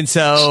 And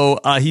so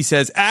he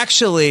says,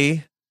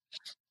 actually,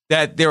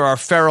 that there are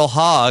feral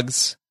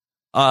hogs.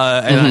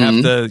 And I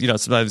have to,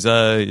 sometimes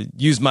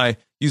use my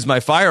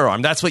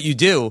firearm. That's what you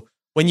do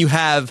when you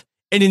have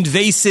an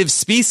invasive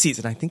species.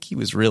 And I think he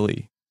was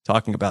really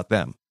talking about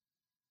them.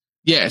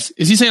 Yes.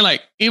 Is he saying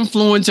like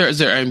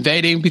influencers are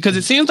invading? Because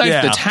it seems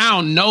like the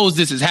town knows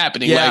this is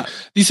happening. Yeah. Like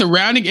the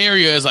surrounding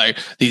areas, like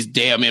these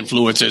damn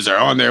influencers are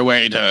on their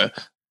way to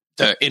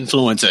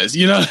influence us.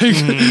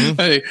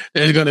 Like,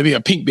 there's going to be a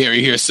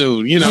pinkberry here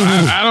soon.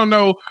 I don't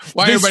know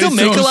why they everybody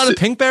still make a lot of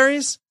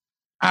pinkberries.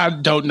 I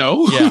don't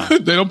know. Yeah.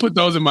 They don't put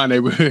those in my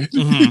neighborhood.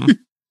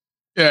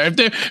 Yeah,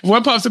 if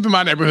one pops up in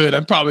my neighborhood,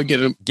 I'd probably be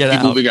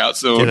moving out.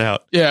 So get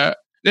out. Yeah,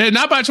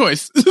 not by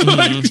choice.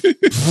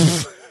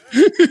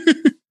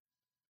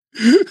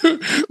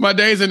 My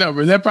days are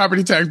numbered. That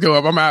property tax go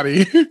up, I'm out of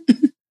here.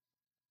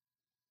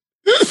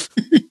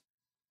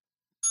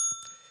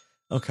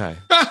 Okay.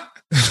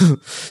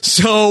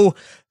 So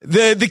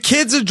the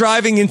kids are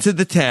driving into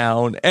the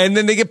town, and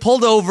then they get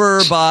pulled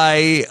over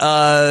by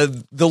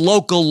the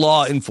local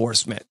law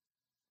enforcement,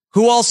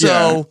 who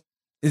also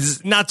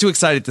is not too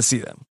excited to see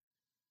them.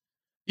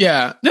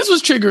 Yeah, this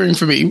was triggering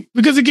for me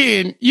because,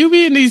 again, you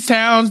be in these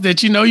towns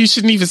that you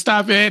shouldn't even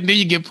stop at, and then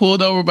you get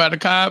pulled over by the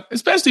cop,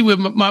 especially with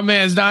my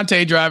man's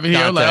Dante driving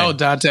here. I'm like, oh,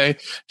 Dante,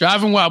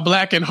 driving while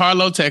black in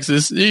Harlow,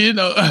 Texas.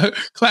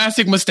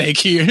 Classic mistake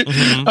here.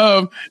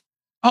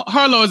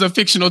 Harlow is a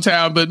fictional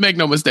town, but make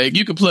no mistake,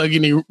 you can plug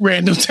any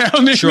random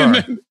town in. Sure.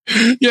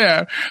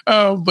 Yeah.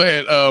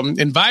 But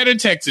Invita,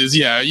 Texas,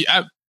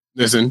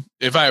 listen,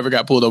 if I ever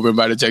got pulled over in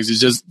Invita,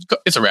 Texas,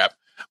 it's a wrap.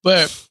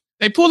 But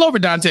they pull over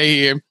Dante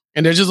here,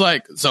 and they're just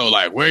like, so,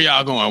 like, where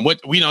y'all going? What,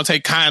 we don't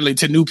take kindly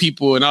to new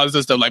people and all this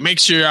other stuff. Like, make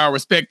sure y'all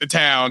respect the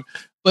town.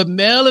 But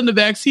Mel in the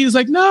backseat is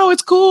like, no,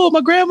 it's cool.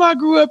 My grandma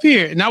grew up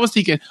here. And I was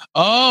thinking,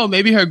 oh,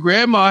 maybe her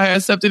grandma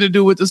has something to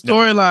do with the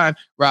storyline.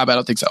 Rob, I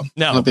don't think so.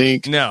 No. I don't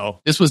think. No.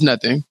 This was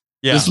nothing.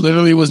 Yeah. This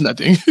literally was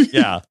nothing.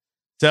 Yeah.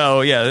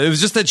 So, it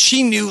was just that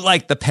she knew,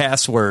 like, the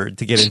password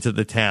to get into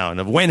the town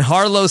of when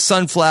Harlow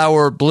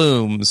sunflower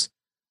blooms,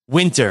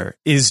 winter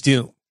is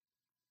doomed.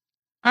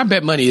 I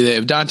bet money that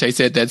if Dante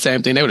said that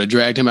same thing, they would have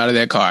dragged him out of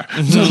that car.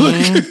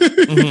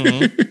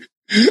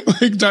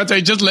 Like,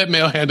 Dante, just let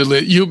Mel handle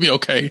it. You'll be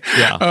okay.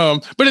 Yeah.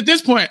 But at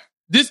this point,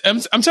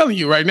 I'm telling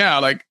you right now,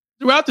 like,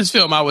 throughout this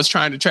film, I was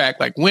trying to track,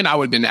 like, when I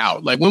would have been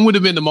out. Like, when would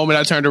have been the moment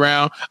I turned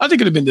around? I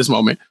think it would have been this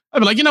moment. I'd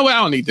be like, you know what?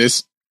 I don't need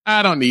this.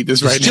 I don't need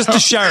this right now. Just the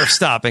sheriff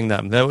stopping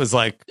them. That was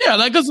like... Yeah,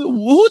 like,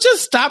 who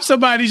just stops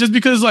somebody just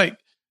because, like,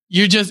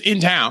 you're just in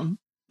town?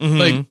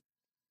 Like,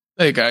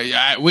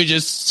 we're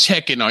just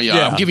checking on y'all.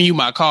 Yeah. I'm giving you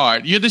my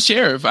card. You're the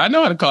sheriff. I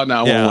know how to call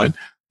 911.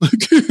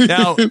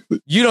 Now,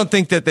 you don't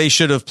think that they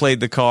should have played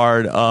the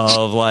card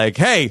of like,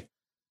 hey,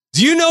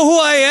 do you know who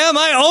I am?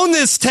 I own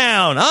this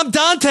town. I'm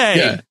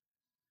Dante.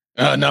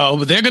 Yeah. No,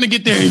 but they're going to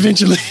get there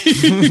eventually.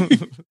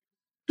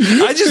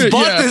 I just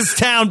bought this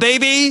town,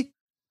 baby.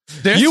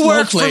 You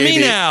work for me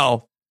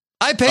now.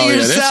 I pay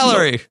your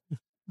salary.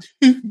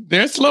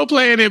 They're slow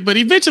playing it, but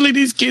eventually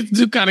these kids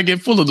do kind of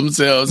get full of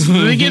themselves.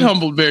 They get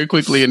humbled very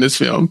quickly in this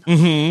film.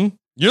 Mm-hmm.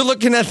 You're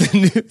looking at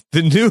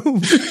the new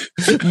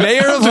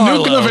mayor of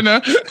Harlow. New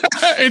governor.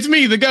 It's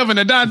me, the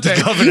governor, Dante.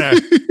 The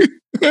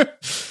governor.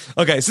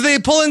 Okay, so they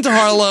pull into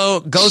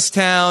Harlow, ghost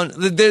town.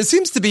 There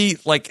seems to be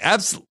like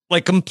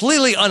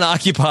completely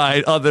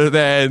unoccupied, other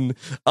than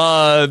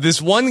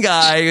this one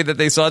guy that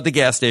they saw at the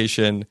gas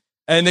station,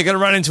 and they're gonna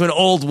run into an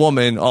old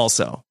woman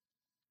also.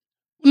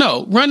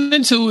 No, run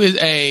into is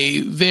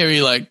a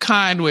very like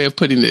kind way of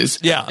putting this.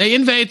 Yeah, they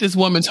invade this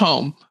woman's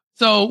home.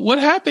 So what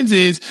happens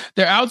is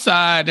they're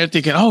outside. They're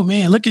thinking, oh,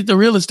 man, look at the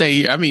real estate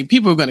here. I mean,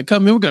 people are going to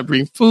come in. We're going to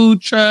bring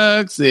food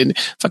trucks and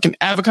fucking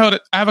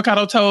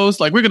avocado toast.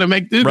 Like, we're going to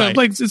make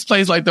this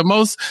place like the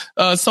most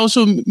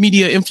social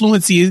media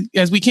influency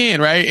as we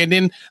can, right? And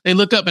then they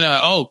look up and they're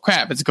like, oh,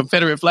 crap, it's a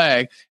Confederate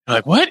flag. They're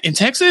like, what? In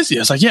Texas? Yeah,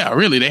 it's like, yeah,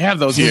 really? They have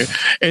those here.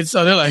 And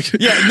so they're like...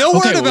 Yeah, no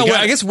word about where.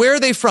 I guess, where are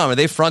they from? Are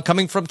they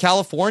coming from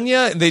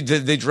California? They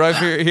drive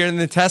here in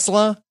the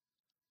Tesla?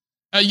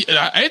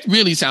 It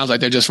really sounds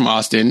like they're just from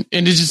Austin,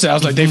 and it just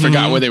sounds like they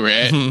forgot where they were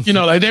at. You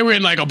know, like they were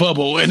in like a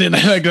bubble, and then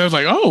I was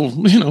like, oh,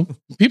 you know,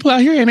 people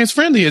out here ain't as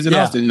friendly as in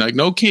Austin. Like,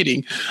 no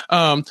kidding.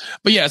 But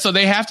yeah, so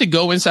they have to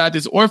go inside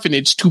this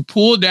orphanage to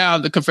pull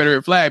down the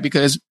Confederate flag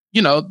because,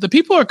 you know, the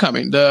people are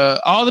coming.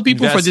 All the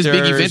people for this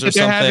big event that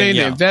they're having,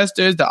 the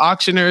investors, the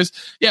auctioneers.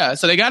 Yeah,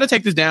 so they got to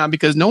take this down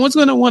because no one's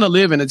going to want to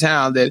live in a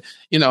town that,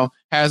 you know,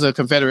 has a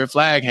Confederate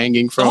flag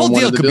hanging from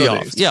one of the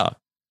buildings.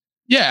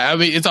 Yeah, I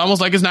mean, it's almost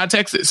like it's not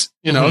Texas,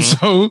 you know?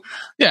 So,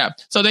 yeah.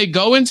 So they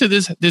go into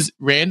this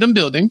random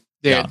building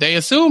that they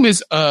assume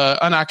is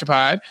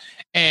unoccupied,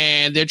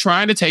 and they're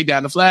trying to take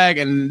down the flag.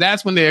 And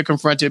that's when they're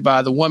confronted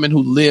by the woman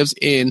who lives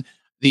in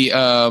the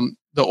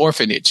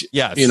orphanage,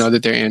 you know,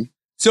 that they're in.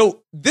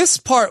 So this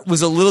part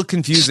was a little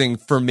confusing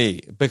for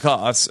me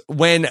because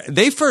when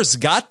they first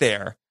got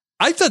there,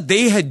 I thought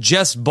they had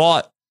just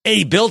bought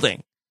a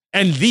building,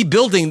 and the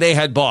building they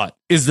had bought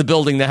is the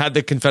building that had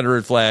the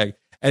Confederate flag.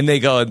 And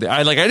they go,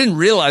 I didn't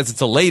realize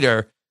until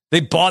later they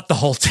bought the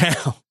whole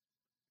town.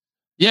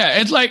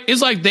 Yeah, it's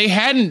like they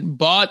hadn't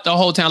bought the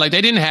whole town. Like,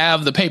 they didn't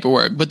have the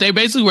paperwork, but they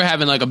basically were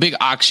having like a big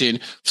auction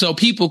so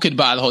people could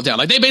buy the whole town.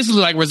 Like, they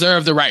basically like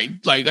reserved the right.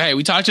 Like, hey,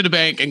 we talked to the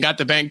bank and got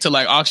the bank to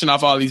like auction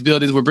off all these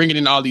buildings. We're bringing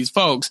in all these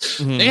folks.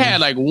 They had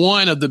like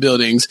one of the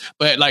buildings,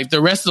 but like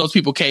the rest of those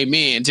people came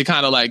in to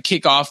kind of like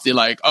kick off the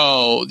like,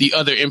 oh, the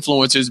other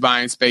influencers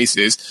buying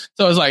spaces.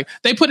 So it's like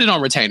they put it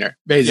on retainer,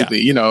 basically.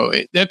 You know,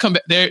 they'll come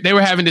back. They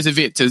were having this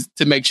event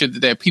to make sure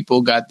that their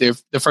people got their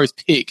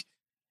first pick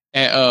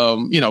at,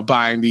 you know,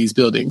 buying these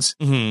buildings.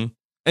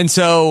 And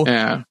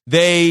so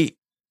they,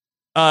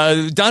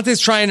 Dante's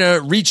trying to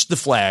reach the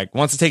flag,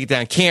 wants to take it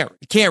down,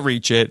 can't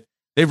reach it.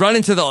 They run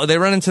into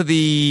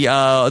the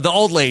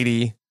old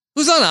lady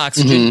who's on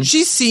oxygen.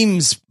 She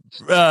seems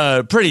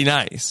pretty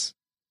nice.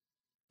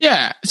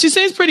 Yeah, she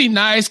seems pretty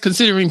nice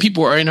considering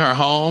people are in her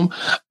home,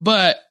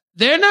 but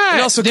they're not.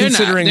 And also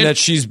considering that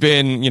she's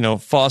been, you know,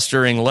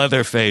 fostering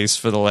Leatherface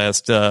for the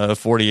last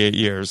 48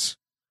 years.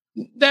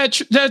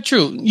 That's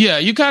true. Yeah,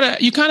 you kind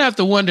of have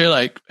to wonder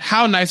like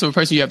how nice of a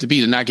person you have to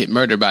be to not get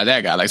murdered by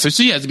that guy. Like, so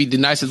she has to be the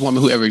nicest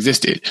woman who ever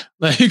existed.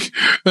 Like,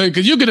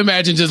 because you could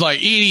imagine just like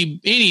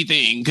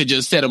anything could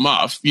just set him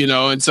off, you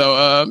know. And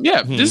so,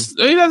 this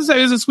he doesn't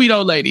say is a sweet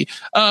old lady.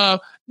 Not,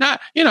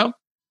 you know,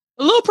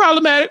 a little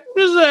problematic.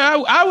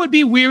 I would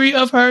be weary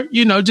of her,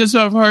 you know, just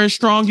of her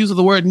strong use of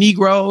the word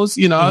Negroes.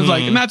 You know, I was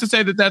like, not to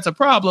say that that's a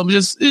problem,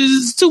 just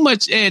it's too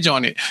much edge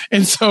on it.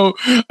 And so,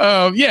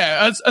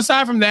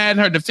 aside from that and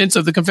her defense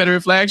of the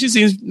Confederate flag, she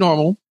seems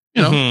normal.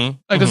 You know,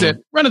 like I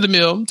said, run of the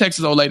mill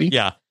Texas old lady.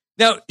 Yeah.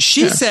 Now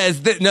she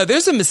says that no,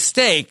 there's a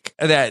mistake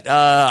that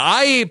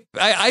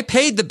I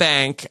paid the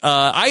bank.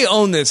 I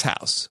own this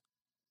house.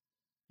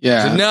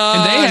 Yeah. So,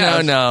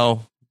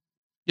 no.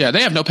 Yeah,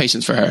 they have no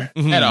patience for her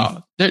at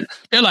all.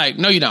 They're like,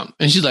 no, you don't.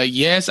 And she's like,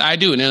 yes, I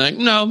do. And they're like,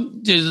 no.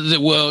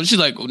 Well, she's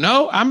like,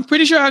 no, I'm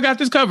pretty sure I got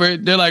this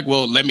covered. They're like,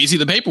 well, let me see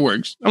the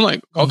paperwork. I'm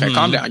like, okay,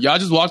 calm down. Y'all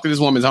just walked to this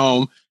woman's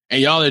home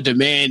and y'all are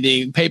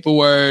demanding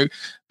paperwork.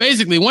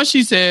 Basically, once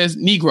she says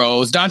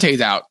Negroes,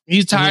 Dante's out.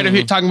 He's tired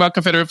of talking about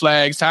Confederate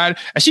flags, tired.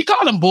 And she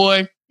called him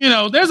boy. You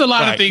know, there's a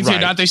lot of things here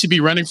Dante should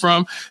be running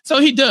from. So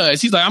he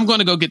does. He's like, I'm going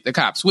to go get the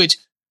cops, which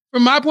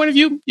from my point of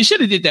view, you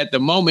should have did that the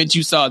moment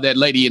you saw that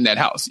lady in that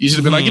house. You should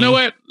have been like, you know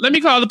what? Let me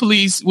call the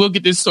police. We'll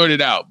get this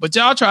sorted out. But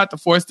y'all tried to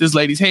force this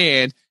lady's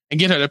hand and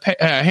get her to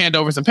hand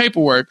over some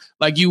paperwork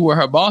like you were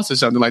her boss or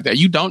something like that.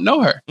 You don't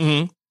know her.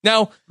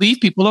 Now, leave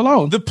people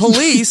alone. The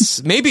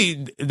police,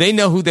 maybe they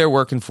know who they're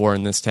working for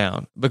in this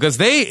town because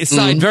they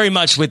side very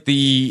much with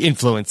the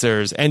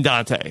influencers and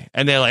Dante.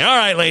 And they're like, all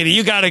right, lady,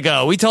 you got to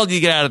go. We told you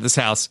to get out of this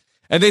house.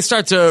 And they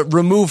start to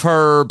remove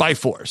her by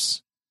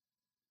force.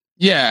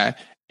 Yeah.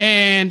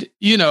 And,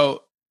 you know,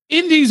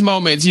 in these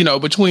moments, you know,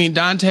 between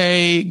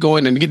Dante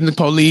going and getting the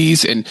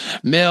police and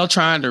Mel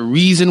trying to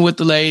reason with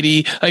the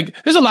lady,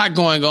 like there's a lot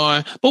going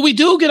on. But we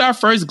do get our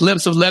first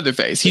glimpse of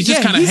Leatherface. He's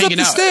just kind of hanging up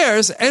the out.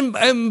 Stairs.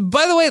 And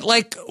by the way,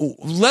 like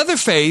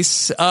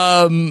Leatherface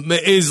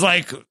is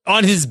like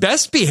on his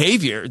best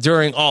behavior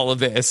during all of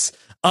this.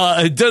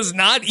 Does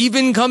not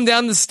even come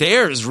down the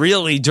stairs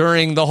really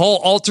during the whole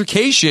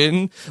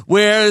altercation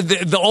where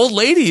the old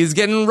lady is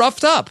getting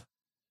roughed up.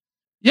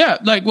 Yeah,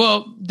 like,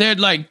 well, they're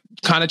like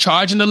kind of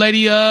charging the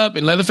lady up,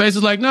 and Leatherface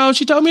is like, no,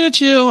 she told me to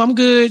chill. I'm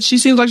good. She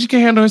seems like she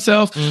can handle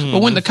herself.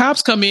 But when the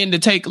cops come in to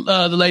take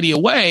the lady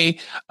away,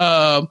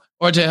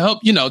 or to help,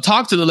 you know,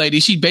 talk to the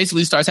lady, she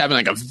basically starts having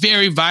like a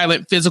very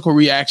violent physical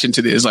reaction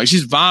to this. Like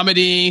she's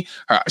vomiting,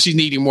 she's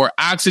needing more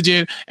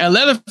oxygen, and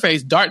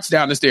Leatherface darts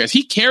down the stairs.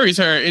 He carries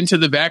her into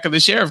the back of the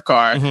sheriff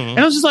car. And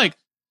I was just like,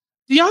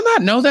 do y'all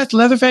not know that's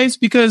Leatherface?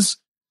 Because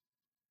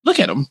look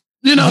at him.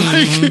 You know,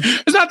 like,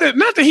 it's not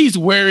that he's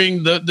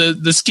wearing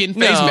the skin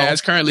face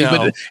mask currently,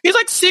 but he's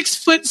like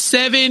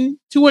 6'7",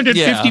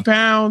 250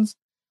 pounds.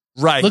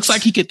 Right. Looks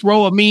like he could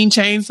throw a mean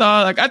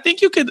chainsaw. Like, I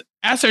think you could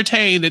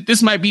ascertain that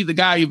this might be the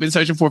guy you've been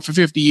searching for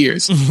 50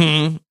 years.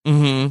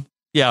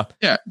 Yeah.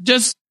 Yeah.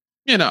 Just,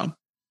 you know.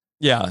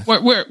 Yeah.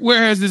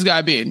 Where has this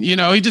guy been? You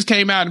know, he just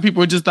came out and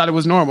people just thought it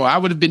was normal. I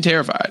would have been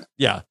terrified.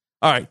 Yeah.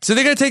 All right. So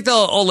they're going to take the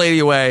old lady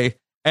away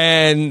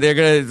and they're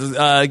going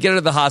to get her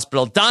to the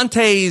hospital.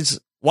 Dante's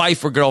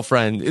wife or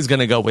girlfriend is going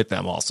to go with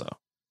them also.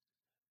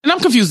 And I'm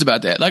confused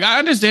about that. Like, I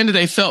understand that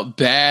they felt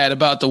bad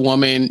about the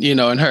woman, you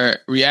know, and her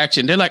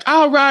reaction. They're like,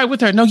 I'll ride with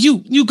her. No,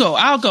 you go.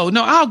 I'll go.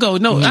 No, I'll go.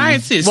 No, I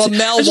insist. Well,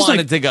 Mel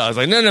wanted to go. I was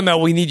like, no, Mel,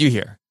 we need you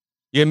here.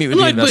 You got to meet with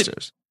the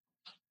investors.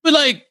 But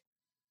like,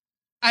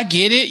 I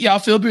get it. Y'all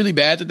feel really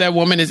bad that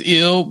woman is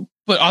ill.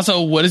 But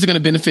also, what is it going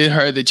to benefit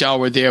her that y'all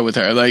were there with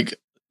her? Like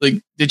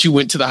that you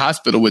went to the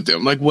hospital with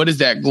them. Like, what is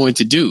that going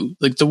to do?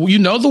 Like, the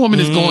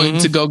woman is going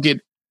to go get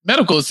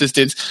medical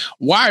assistance.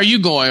 Why are you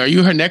going? Are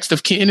you her next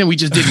of kin and we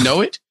just didn't know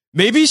it?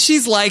 Maybe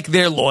she's like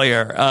their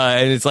lawyer.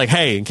 And it's like,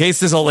 hey, in case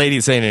this old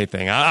lady's saying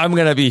anything, I'm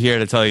going to be here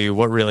to tell you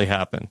what really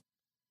happened.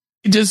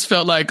 It just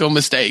felt like a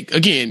mistake.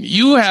 Again,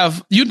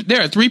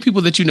 there are 3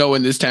 people that you know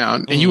in this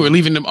town and you were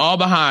leaving them all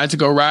behind to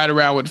go ride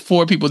around with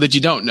 4 people that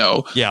you don't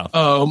know. Yeah.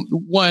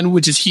 1,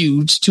 which is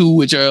huge. 2,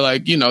 which are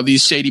like, you know,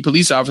 these shady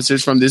police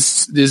officers from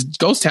this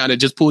ghost town that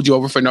just pulled you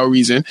over for no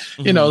reason.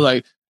 You know,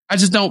 like, I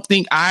just don't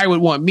think I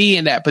would want me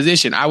in that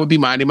position. I would be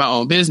minding my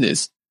own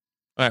business.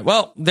 All right.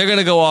 Well, they're going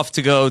to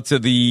go to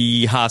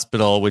the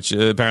hospital, which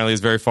apparently is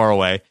very far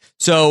away.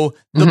 So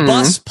the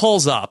bus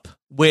pulls up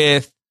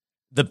with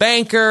the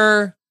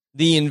banker,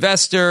 the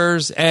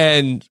investors,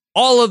 and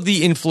all of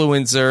the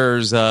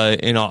influencers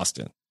in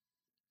Austin.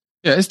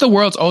 Yeah, it's the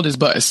world's oldest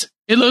bus.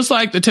 It looks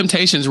like the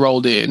Temptations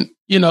rolled in.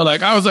 You know,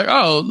 like, I was like,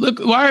 oh, look,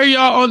 why are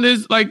y'all on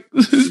this, like,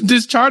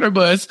 this charter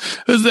bus?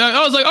 I was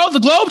like, oh, the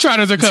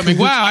Globetrotters are coming.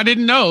 Wow, I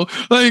didn't know.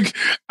 Like,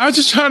 I was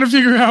just trying to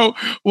figure out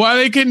why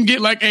they couldn't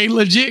get, like, a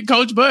legit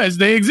coach bus.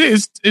 They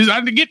exist.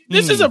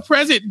 This is a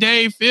present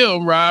day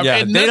film, Rob. Yeah,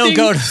 and they don't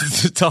go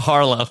to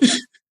Harlow.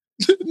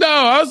 No,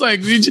 I was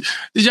like, did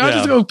y'all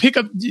just go pick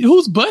up,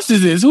 whose bus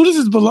is this? Who does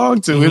this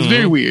belong to? It's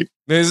very weird.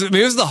 It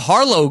was the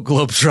Harlow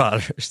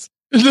Globetrotters.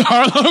 The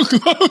Harlow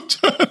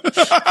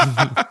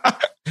Globetrotters.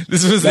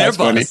 This was their bus.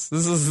 Funny. This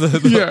is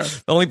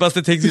the only bus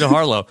that takes you to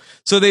Harlow.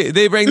 So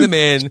they bring them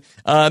in.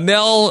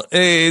 Mel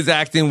is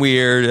acting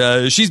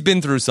weird. She's been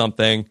through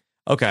something.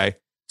 Okay.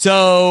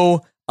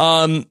 So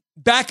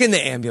back in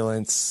the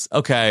ambulance.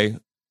 Okay.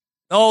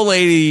 Old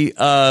lady,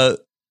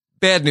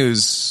 bad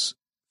news,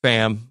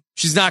 fam.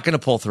 She's not going to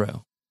pull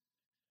through.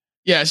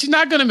 Yeah, she's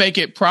not going to make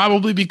it,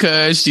 probably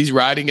because she's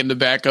riding in the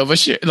back of of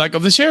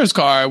the sheriff's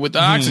car with the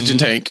oxygen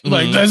tank.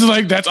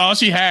 That's all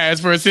she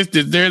has for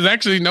assistance. There's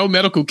actually no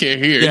medical care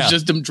here. Yeah. It's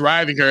just them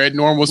driving her at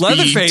normal speed.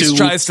 Leatherface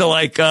tries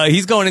to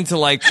he's going into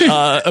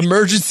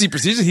emergency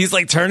procedures. He's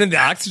like turning the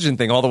oxygen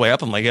thing all the way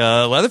up. I'm like,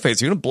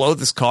 Leatherface, you're going to blow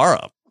this car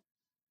up.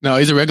 No,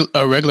 he's a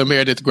regular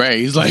Meredith Grey.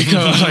 He's like,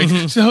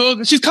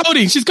 so she's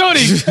coding.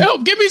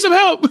 Help! Give me some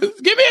help!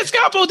 Give me a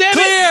scalpel, damn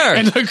it!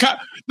 And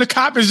the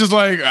cop is just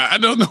like, I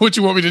don't know what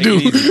you want me to do.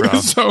 Easy,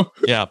 bro. So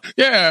yeah.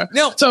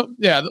 No,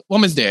 the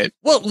woman's dead.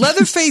 Well,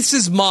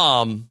 Leatherface's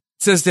mom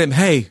says to him,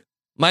 "Hey,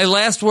 my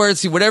last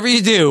words: whatever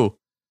you do,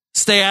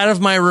 stay out of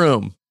my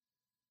room."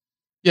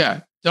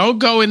 Yeah, don't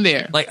go in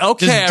there. Like,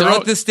 okay, I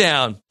wrote this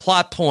down.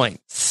 Plot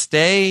point: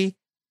 stay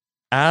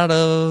out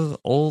of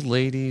old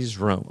lady's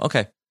room.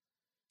 Okay.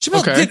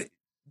 Jamil,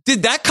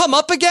 did that come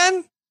up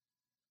again?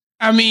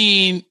 I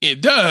mean, it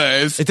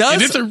does. It does?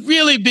 And it's a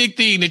really big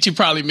thing that you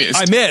probably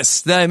missed. I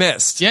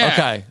missed. Yeah.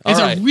 Okay. It's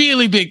a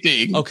really big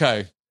thing.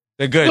 Okay.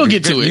 They're good. We'll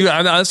get to it.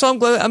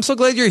 I'm so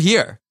glad you're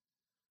here.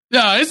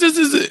 No, it's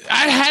just,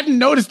 I hadn't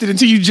noticed it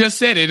until you just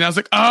said it. And I was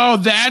like, oh,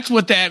 that's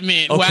what that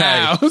meant. Okay.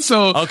 Wow.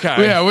 So,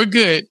 yeah, we're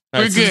good.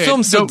 We're good. The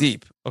film's so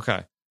deep.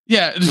 Okay.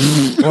 Yeah.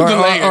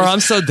 or I'm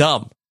so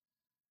dumb.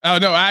 Oh,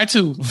 no, I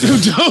too. Too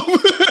dumb.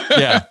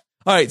 Yeah.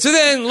 All right, so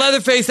then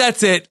Leatherface,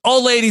 that's it.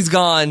 Old lady's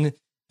gone.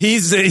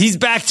 He's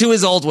back to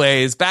his old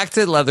ways, back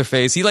to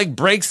Leatherface. He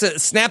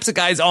snaps a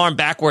guy's arm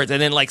backwards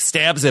and then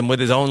stabs him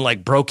with his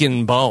own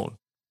broken bone.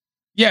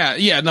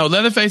 Yeah, no,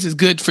 Leatherface is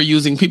good for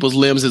using people's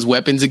limbs as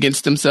weapons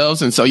against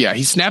themselves. And so, yeah,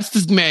 he snaps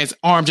this man's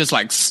arm just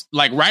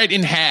right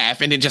in half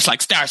and then just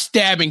starts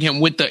stabbing him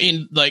with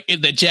in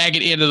the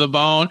jagged end of the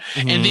bone.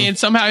 Mm-hmm. And then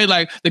somehow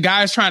the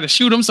guy's trying to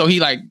shoot him. So he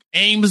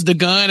aims the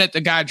gun at the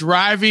guy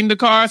driving the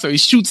car. So he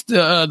shoots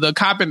the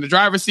cop in the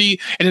driver's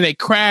seat and then they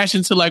crash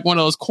into one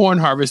of those corn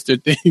harvester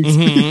things.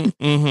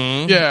 Mm-hmm,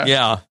 mm-hmm.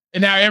 Yeah.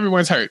 And now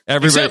everyone's hurt.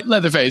 Except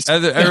Leatherface.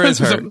 Everyone's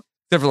hurt.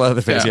 Except for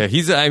Leatherface, yeah.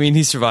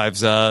 He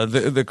survives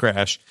the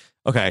crash.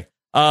 Okay.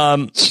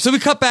 So we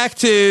cut back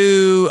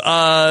to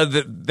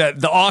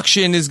the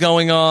auction is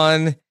going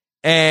on,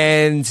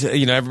 and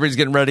everybody's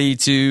getting ready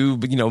to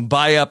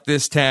buy up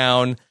this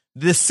town.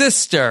 The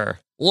sister,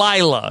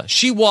 Lila,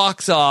 she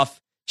walks off.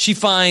 She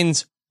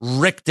finds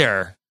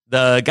Richter,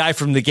 the guy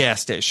from the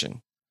gas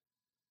station.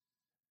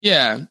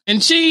 Yeah.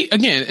 And she,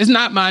 again, is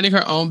not minding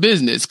her own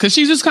business because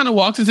she just kind of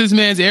walks into this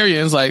man's area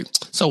and is like,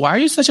 so why are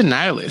you such a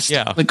nihilist?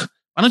 Yeah. Like,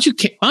 why don't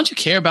you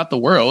care about the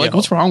world? Like,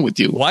 what's wrong with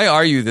you? Why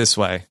are you this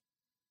way?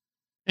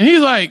 And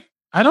he's like,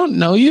 I don't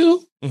know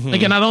you. Mm-hmm.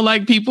 Like, and I don't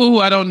like people who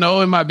I don't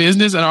know in my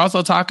business and are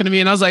also talking to me.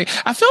 And I was like,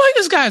 I feel like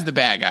this guy's the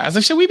bad guy. I was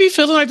like, should we be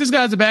feeling like this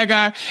guy's the bad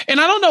guy? And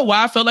I don't know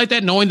why I felt like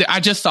that, knowing that I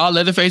just saw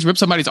Leatherface rip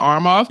somebody's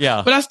arm off.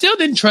 Yeah. But I still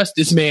didn't trust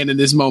this man in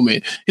this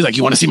moment. He's like,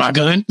 you want to see my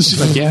gun?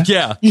 She's like, yeah.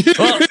 Yeah.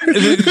 Well,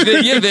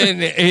 then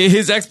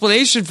his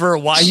explanation for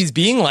why he's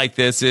being like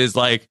this is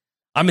like,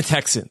 I'm a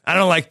Texan. I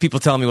don't like people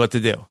telling me what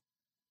to do.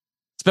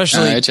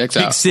 Especially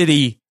big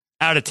city,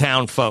 out of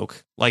town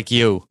folk like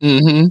you.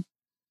 Mm-hmm.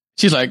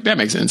 She's like, that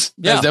makes sense.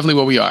 That's Yeah. definitely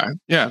what we are.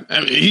 Yeah.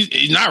 I mean,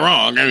 he's not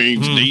wrong. I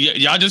mean,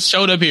 y'all just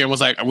showed up here and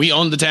was like, we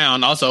own the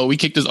town. Also, we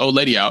kicked this old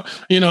lady out,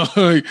 you know?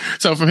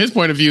 So from his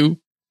point of view,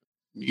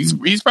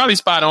 he's probably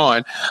spot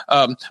on.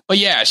 But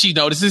yeah, she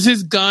notices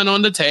his gun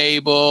on the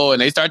table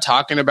and they start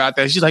talking about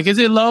that. She's like, is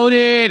it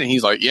loaded? And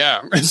he's like,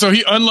 yeah. And so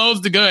he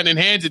unloads the gun and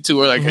hands it to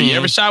her. Like, have you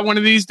ever shot one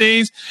of these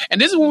things? And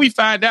this is when we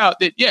find out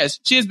that, yes,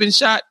 she has been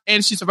shot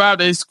and she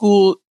survived a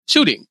school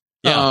shooting.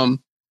 Yeah.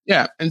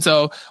 Yeah. And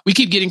so we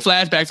keep getting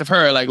flashbacks of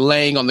her like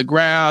laying on the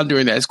ground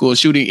during that school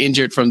shooting,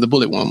 injured from the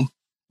bullet wound.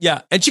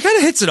 Yeah. And she kind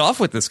of hits it off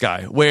with this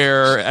guy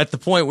where at the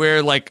point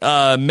where like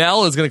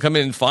Mel is going to come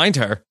in and find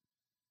her.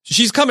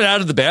 She's coming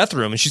out of the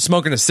bathroom and she's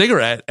smoking a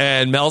cigarette.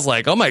 And Mel's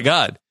like, oh, my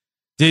God,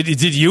 did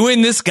you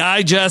and this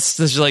guy just?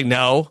 And she's like,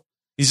 no,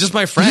 he's just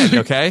my friend.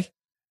 OK,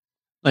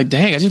 like,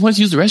 dang, I just want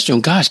to use the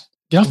restroom. Gosh,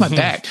 get off my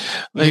back.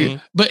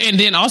 Like,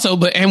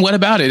 and what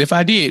about it if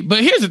I did?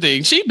 But here's the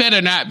thing. She better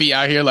not be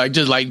out here like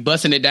just like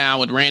busting it down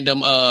with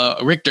random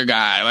Richter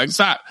guy. Like,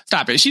 stop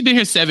it. She's been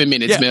here 7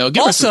 minutes, Mel.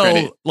 Give her some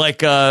credit.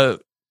 Like,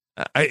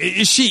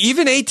 is she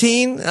even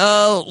 18?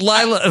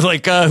 Lila,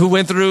 like, who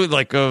went through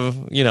like,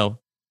 you know.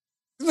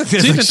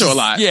 She's been through a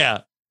lot.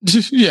 Yeah.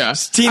 Yeah.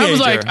 Teenager. I was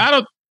like,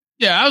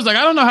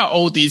 I don't know how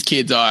old these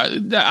kids are.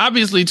 They're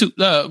obviously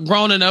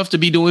grown enough to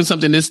be doing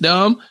something this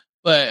dumb.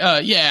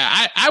 But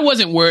yeah, I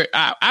wasn't worried.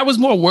 I was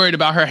more worried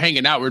about her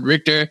hanging out with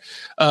Richter.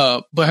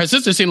 But her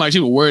sister seemed like she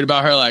was worried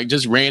about her like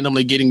just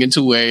randomly getting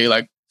into a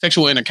like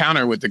sexual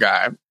encounter with the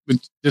guy.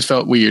 It just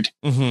felt weird.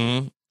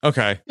 Mm-hmm.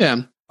 Okay.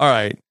 Yeah. All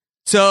right.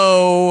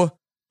 So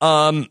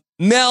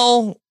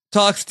Mel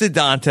talks to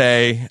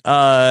Dante.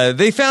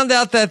 They found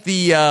out that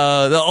the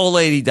old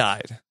lady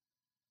died.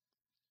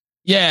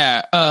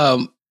 Yeah.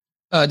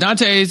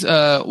 Dante's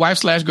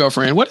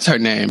wife/girlfriend. What is her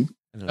name?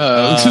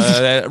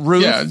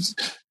 Ruth. Yeah.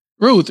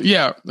 Ruth.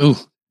 Yeah. Ooh.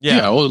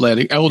 Yeah. Old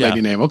lady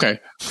name. Okay.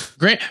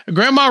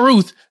 Grandma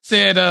Ruth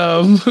said,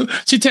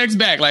 she texts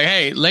back like,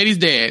 hey, lady's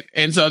dead.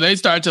 And so they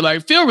start to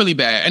like feel really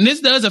bad. And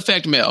this does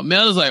affect Mel.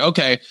 Mel is like,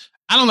 okay,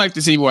 I don't like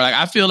this anymore. Like,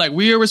 I feel like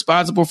we are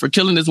responsible for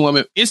killing this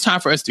woman. It's time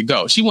for us to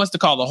go. She wants to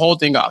call the whole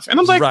thing off. And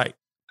I'm like, right.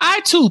 I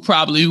too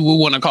probably would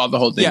want to call the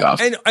whole thing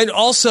off. And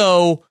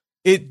also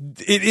it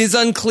is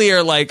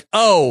unclear, like,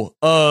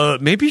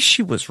 maybe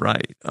she was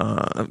right.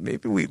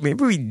 Maybe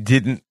we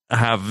didn't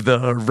have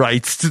the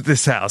rights to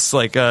this house.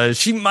 Like,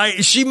 she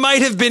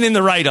might have been in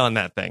the right on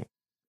that thing.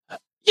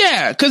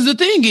 Yeah, because the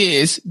thing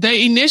is,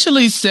 they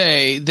initially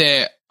say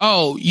that,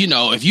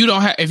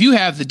 if you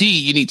have the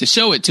deed, you need to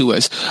show it to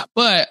us.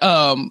 But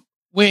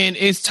when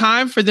it's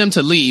time for them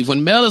to leave,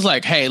 when Mel is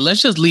like, hey,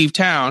 let's just leave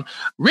town,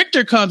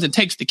 Richter comes and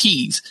takes the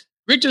keys.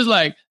 Richter's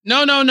like,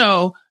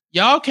 no.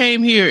 Y'all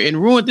came here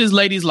and ruined this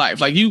lady's life.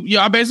 Like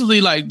y'all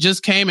basically like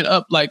just came and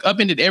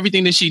upended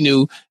everything that she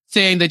knew,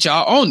 saying that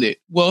y'all owned it.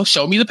 Well,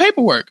 show me the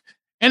paperwork.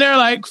 And they're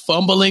like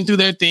fumbling through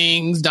their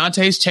things.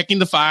 Dante's checking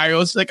the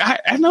files. Like,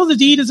 I know the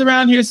deed is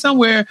around here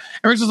somewhere.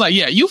 And Richter's like,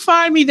 yeah, you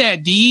find me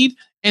that deed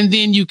and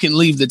then you can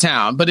leave the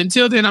town. But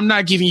until then, I'm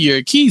not giving you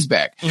your keys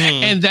back. Mm.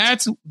 And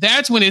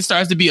that's when it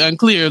starts to be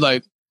unclear.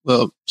 Like,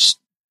 well,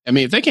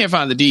 if they can't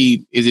find the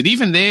deed, is it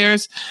even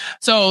theirs?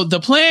 So the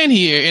plan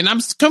here, and I'm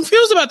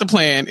confused about the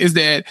plan, is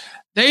that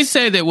they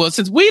say that, well,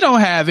 since we don't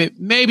have it,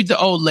 maybe the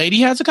old lady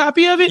has a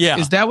copy of it. Yeah.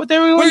 Is that what they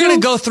were going to do? We're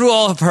going to go through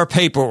all of her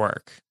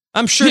paperwork.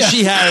 I'm sure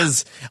she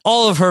has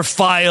all of her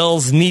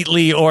files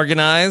neatly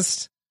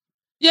organized.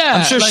 Yeah.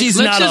 I'm sure she's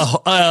not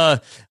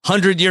a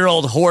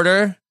 100-year-old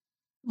hoarder.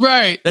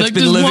 Right. That's like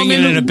been living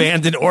in an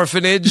abandoned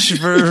orphanage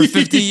for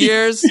 50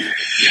 years.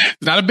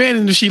 Not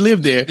abandoned if she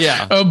lived there.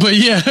 Yeah.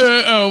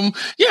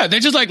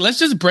 They're just like, let's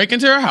just break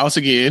into her house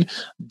again,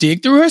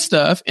 dig through her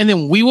stuff, and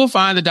then we will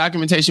find the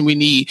documentation we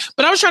need.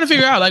 But I was trying to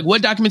figure out, like,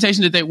 what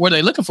documentation were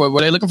they looking for?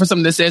 Were they looking for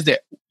something that says that,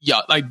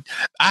 I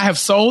have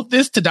sold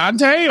this to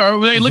Dante? Or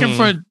were they looking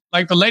for,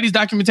 like, the lady's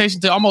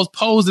documentation to almost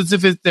pose as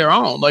if it's their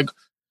own? Like,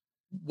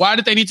 why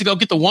did they need to go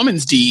get the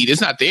woman's deed?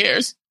 It's not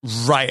theirs.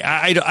 Right.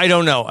 I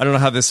don't know. I don't know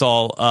how this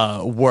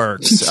all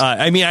works.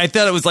 I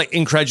thought it was like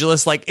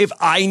incredulous. Like if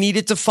I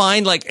needed to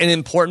find like an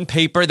important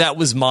paper that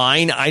was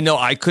mine, I know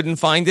I couldn't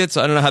find it.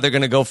 So I don't know how they're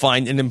going to go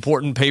find an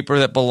important paper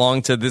that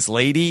belonged to this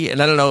lady.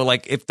 And I don't know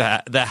like if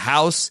the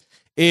house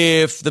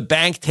if the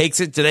bank takes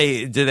it, do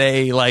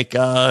they like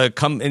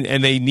come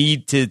and they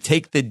need to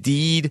take the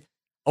deed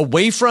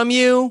away from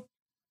you?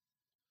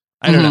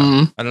 I don't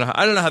know. I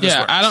don't know how this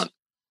works.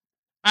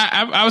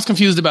 I was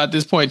confused about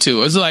this point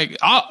too. It's like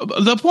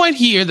the point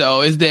here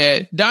though is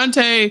that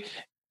Dante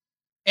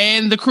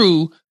and the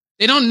crew,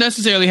 they don't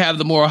necessarily have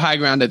the moral high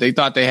ground that they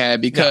thought they had,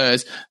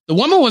 because the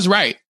woman was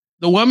right.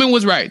 The woman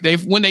was right.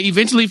 When they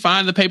eventually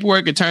find the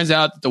paperwork, it turns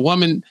out that the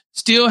woman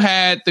still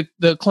had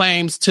the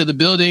claims to the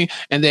building,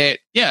 and that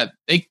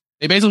they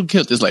basically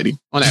killed this lady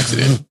on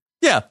accident.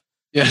 Yeah.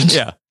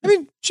 I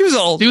mean, she was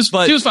old. She was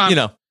fine. You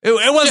know,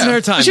 it wasn't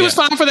her time. She was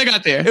fine before they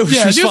got there.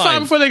 She was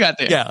fine before they got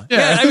there. Yeah.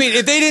 I mean,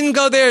 if they didn't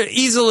go there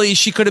easily,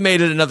 she could have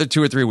made it another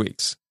 2 or 3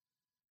 weeks.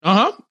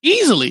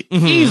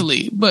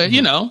 Easily. But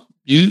you know,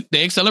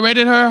 they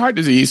accelerated her heart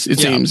disease, it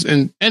seems,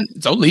 and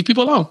so leave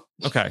people alone.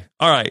 Okay.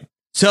 All right.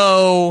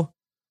 So,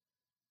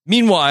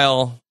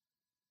 meanwhile,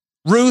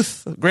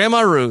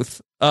 Grandma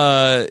Ruth,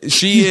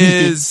 she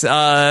is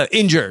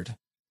injured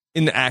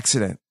in the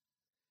accident.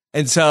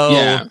 And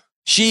so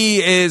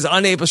she is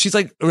unable, she's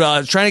like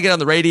trying to get on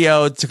the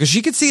radio because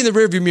she can see in the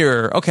rearview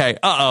mirror, okay,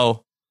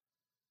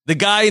 the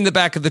guy in the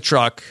back of the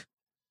truck,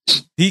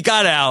 he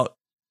got out,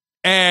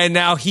 and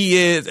now he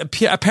is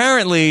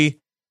apparently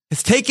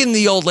has taken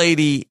the old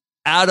lady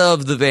out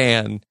of the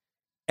van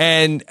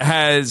and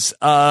has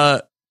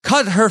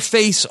cut her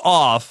face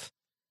off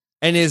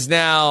and is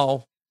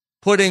now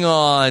putting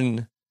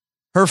on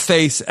her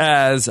face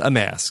as a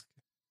mask.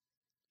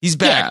 He's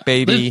back,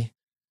 baby.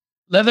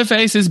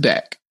 Leatherface is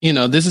back. You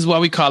know, this is why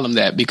we call him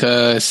that,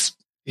 because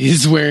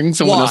he's wearing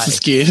someone else's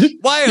skin.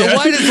 Why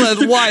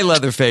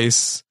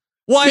Leatherface?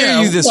 Why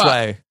are you this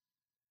way?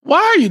 Why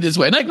are you this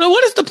way? Like,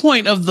 what is the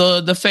point of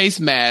the face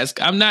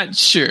mask? I'm not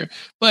sure.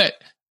 But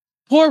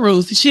poor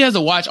Ruth, she has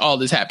to watch all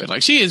this happen.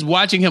 Like, she is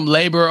watching him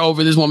labor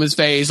over this woman's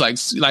face, like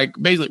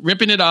basically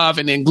ripping it off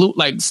and then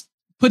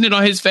putting it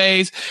on his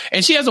face.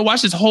 And she has to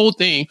watch this whole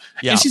thing.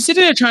 Yeah. And she's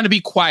sitting there trying to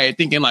be quiet,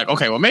 thinking like,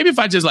 okay, well, maybe if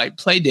I just like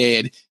play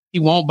dead, he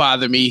won't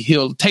bother me.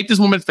 He'll take this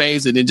woman's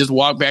face and then just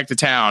walk back to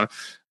town.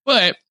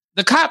 But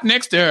the cop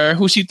next to her,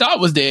 who she thought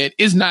was dead,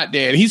 is not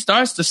dead. He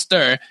starts to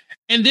stir.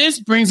 And this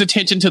brings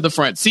attention to the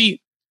front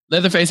seat.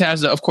 Leatherface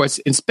has to, of course,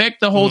 inspect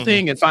the whole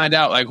thing and find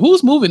out, like,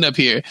 who's moving up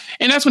here.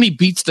 And that's when he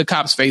beats the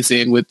cop's face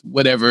in with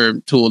whatever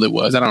tool it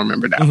was. I don't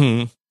remember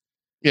now.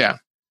 Yeah.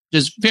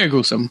 Just very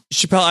gruesome.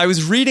 Chappelle, I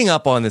was reading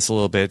up on this a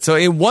little bit. So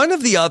in one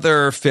of the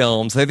other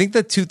films, I think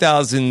the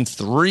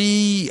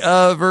 2003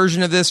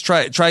 version of this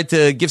tried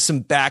to give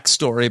some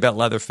backstory about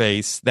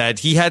Leatherface, that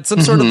he had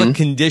some sort of a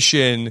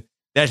condition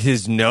that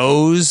his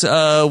nose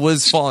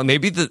was falling.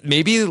 Maybe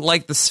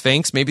like the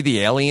Sphinx, maybe the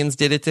aliens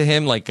did it to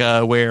him, like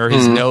where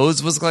his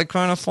nose was like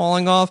kind of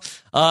falling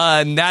off.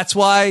 And that's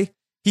why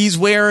he's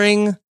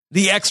wearing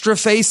the extra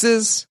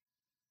faces.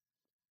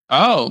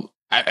 Oh,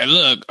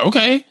 look,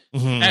 okay.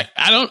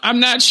 I'm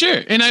not sure.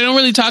 And I don't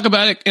really talk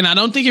about it. And I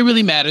don't think it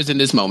really matters in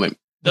this moment.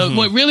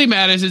 What really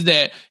matters is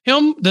that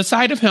the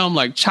sight of him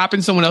like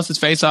chopping someone else's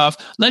face off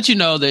lets you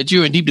know that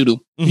you're in deep doo-doo.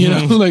 You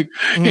know, like,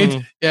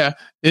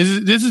 this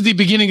is the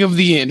beginning of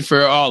the end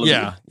for all of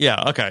you.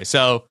 Yeah. Okay.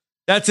 So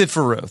that's it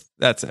for Ruth.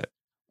 That's it.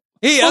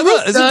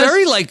 It's a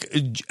very like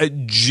a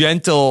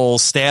gentle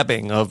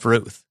stabbing of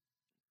Ruth.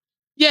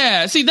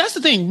 Yeah. See, that's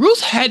the thing.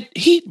 Ruth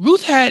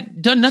had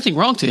done nothing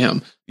wrong to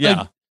him. Yeah.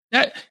 Like,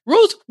 that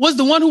Ruth was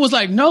the one who was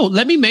like, no,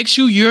 let me make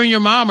sure you and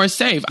your mom are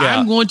safe. Yeah.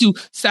 I'm going to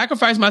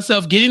sacrifice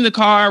myself, get in the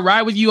car,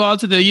 ride with you all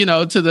to the,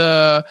 to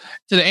the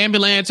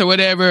ambulance or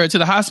whatever, to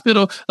the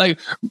hospital. Like,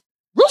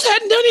 Ruth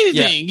hadn't done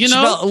anything,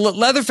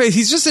 Leatherface,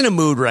 he's just in a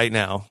mood right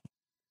now.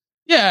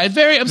 Yeah,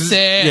 very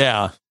upset.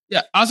 Yeah.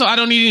 Also, I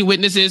don't need any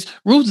witnesses.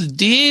 Ruth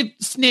did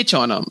snitch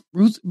on him.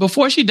 Ruth,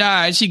 before she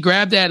died, she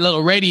grabbed that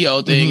little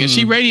radio thing and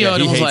she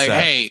radioed and was like,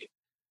 hey,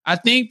 I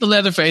think the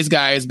Leatherface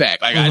guy is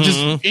back. Like,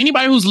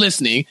 anybody who's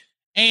listening,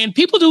 and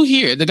people do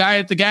hear, the guy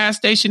at the gas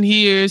station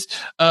hears.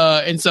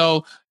 And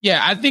so,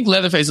 I think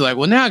Leatherface is like,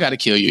 well, now I got to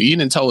kill you. You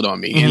didn't told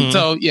on me. And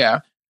so,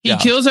 he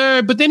kills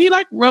her, but then he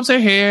like rubs her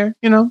hair,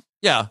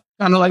 Yeah.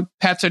 Kind of like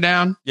pats her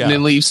down and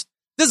then leaves.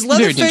 Does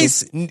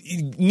Leatherface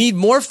need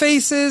more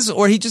faces,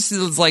 or he just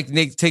like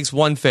takes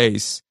one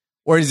face,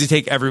 or does he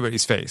take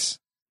everybody's face?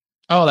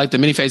 Oh, like the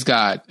many-faced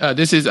god.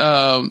 This is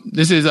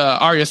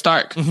Arya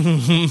Stark.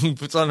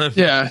 Puts on the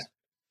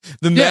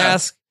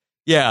mask.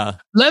 Yeah.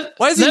 Why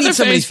does he need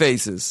so many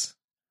faces?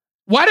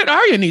 Why did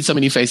Arya need so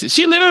many faces?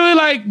 She literally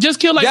like just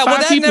killed like 5 people. Yeah,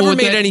 well, that never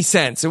made any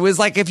sense. It was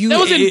like if you that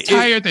was an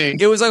entire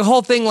thing. It was like a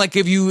whole thing. Like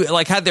if you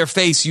like had their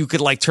face, you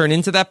could like turn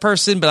into that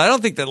person. But I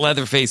don't think that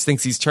Leatherface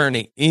thinks he's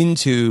turning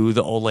into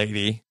the old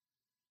lady.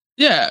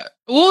 Yeah.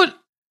 Well,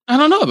 I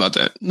don't know about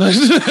that.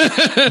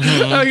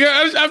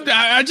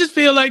 I just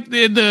feel like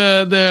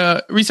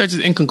the research is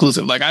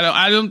inconclusive. Like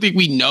I don't think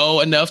we know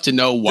enough to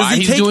know why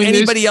he's doing this. Does he take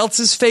anybody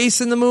else's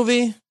face in the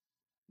movie?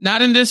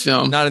 Not in this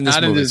film. Not in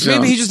this movie.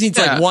 Maybe he just needs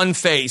like one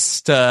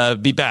face to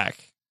be back.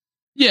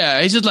 Yeah,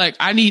 it's just like,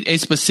 I need a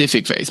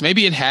specific face.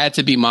 Maybe it had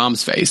to be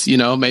Mom's face, you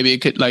know? Maybe it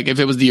could, like, if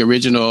it was the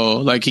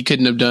original, like, he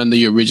couldn't have done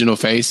the original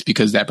face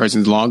because that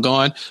person's long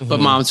gone. Mm-hmm. But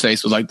Mom's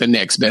face was, like, the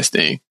next best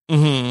thing.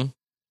 Mm-hmm.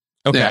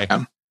 Okay.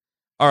 Yeah.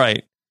 All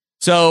right.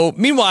 So,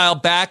 meanwhile,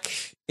 back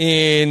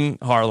in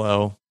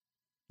Harlow,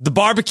 the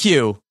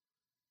barbecue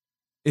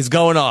is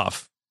going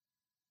off.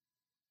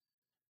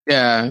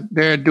 Yeah,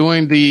 they're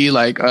doing the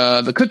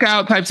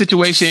cookout type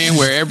situation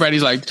where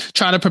everybody's like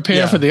trying to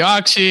prepare for the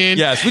auction.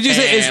 Yes. Would you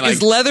say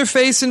is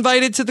Leatherface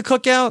invited to the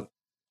cookout?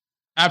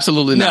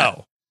 Absolutely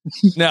not.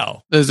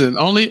 No. Listen,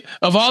 only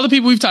of all the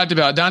people we've talked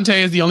about,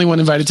 Dante is the only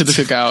one invited to the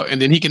cookout,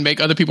 and then he can make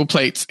other people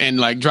plates and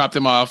like drop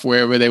them off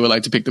wherever they would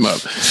like to pick them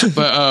up.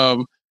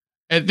 But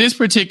at this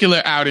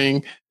particular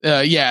outing,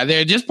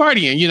 they're just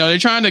partying. You know, they're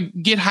trying to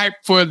get hype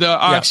for the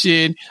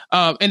auction,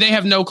 and they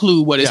have no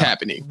clue what is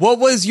happening. What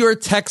was your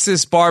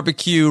Texas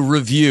barbecue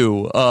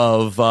review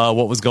of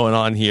what was going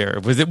on here?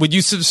 Would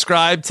you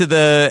subscribe to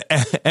the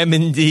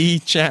M&D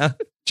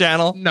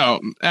channel? No,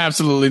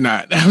 absolutely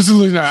not.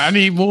 Absolutely not. I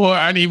need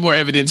more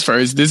evidence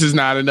first. This is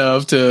not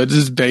enough to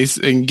just base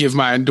and give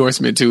my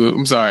endorsement to it.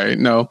 I'm sorry.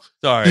 No.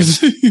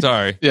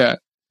 Sorry. Yeah.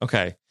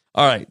 Okay.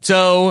 All right.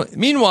 So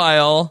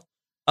meanwhile,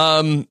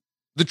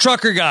 the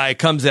trucker guy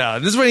comes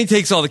out. This is when he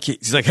takes all the keys.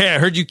 He's like, "Hey, I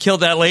heard you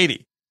killed that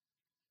lady."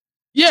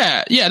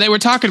 Yeah. They were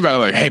talking about it,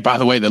 like, "Hey, by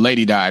the way, the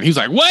lady died." He was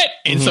like, "What?"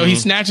 And so he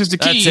snatches the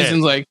keys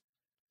and like,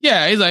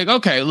 "Yeah." He's like,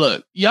 "Okay,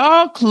 look,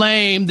 y'all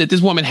claim that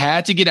this woman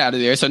had to get out of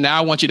there, so now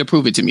I want you to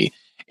prove it to me."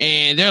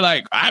 And they're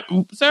like,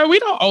 "Sir, we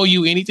don't owe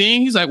you anything."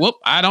 He's like, "Well,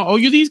 I don't owe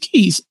you these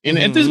keys." And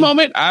at this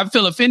moment, I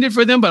feel offended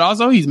for them, but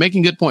also he's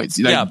making good points.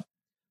 Like,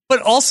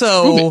 but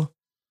also,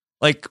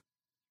 like,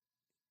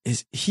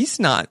 he's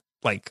not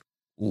like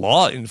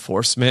law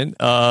enforcement.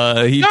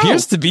 He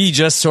appears to be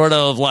just sort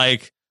of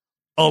like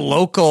a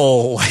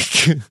local,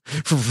 like,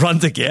 run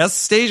the gas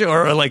station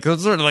or like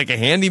sort of like a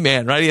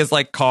handyman, right? He has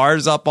like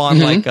cars up on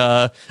like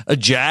a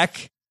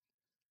jack.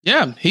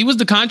 Yeah, he was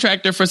the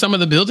contractor for some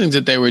of the buildings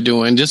that they were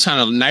doing, just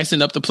trying to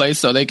nicen up the place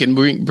so they can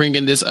bring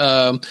in this,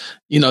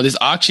 this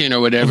auction or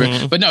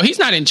whatever. But no, he's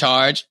not in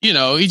charge. You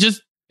know, he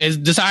just is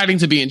deciding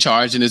to be in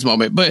charge in this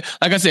moment. But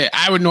like I said,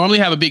 I would normally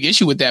have a big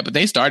issue with that, but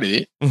they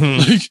started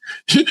it.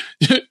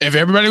 If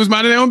everybody was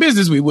minding their own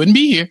business, we wouldn't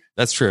be here.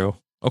 That's true.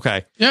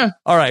 Okay. Yeah.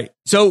 All right.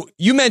 So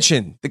you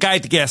mentioned the guy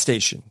at the gas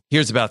station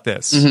hears about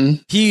this.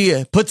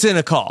 He puts in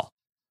a call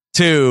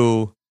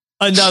to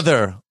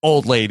another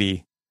old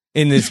lady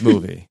in this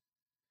movie.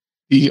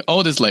 The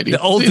oldest lady.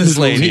 The oldest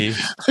lady.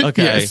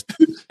 Okay. Yes.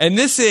 And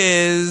this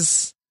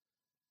is,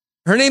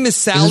 her name is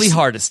Sally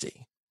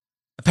Hardesty.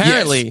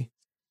 Apparently,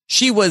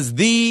 she was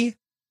the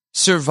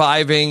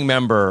surviving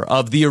member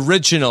of the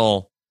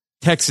original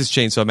Texas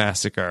Chainsaw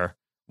Massacre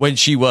when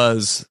she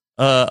was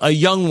a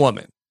young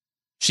woman.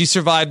 She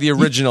survived the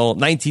original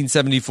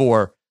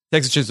 1974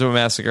 Texas Chainsaw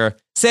Massacre.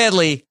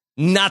 Sadly,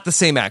 not the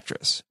same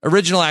actress.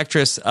 Original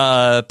actress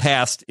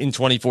passed in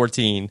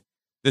 2014.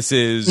 This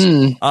is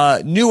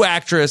a new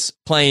actress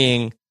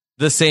playing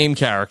the same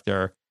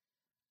character.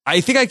 I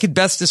think I could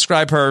best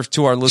describe her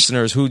to our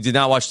listeners who did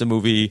not watch the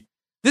movie.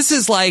 This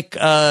is like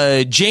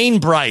Jane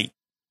Bright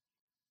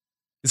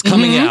is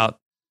coming out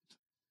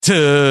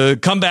to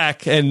come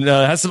back and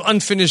has some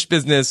unfinished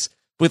business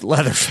with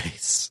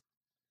Leatherface.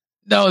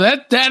 No,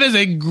 that is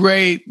a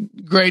great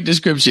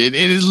description. It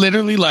is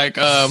literally like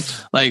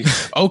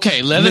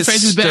okay,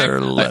 Leatherface is back.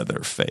 Mr.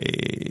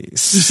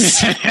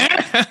 Leatherface.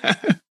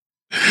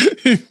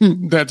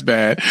 That's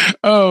bad.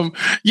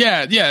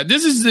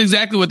 This is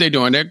exactly what they're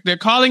doing. They're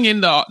calling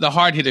in the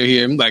hard hitter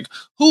here. Like,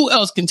 who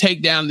else can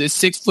take down this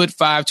 6'5",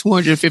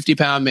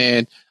 250-pound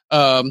man?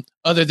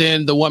 Other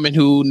than the woman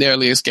who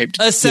narrowly escaped,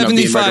 a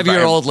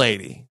 75-year-old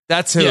lady.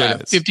 That's who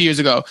it is. 50 years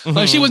ago.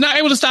 She was not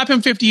able to stop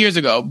him 50 years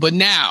ago, but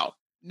now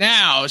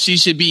she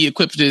should be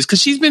equipped for this because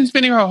she's been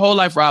spending her whole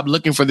life, Rob,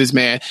 looking for this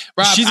man.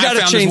 Rob, she's got a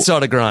chainsaw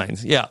to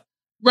grind. Yeah,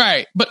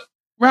 right. But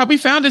Rob, we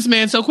found this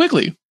man so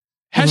quickly.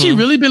 Has she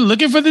really been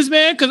looking for this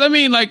man? Because I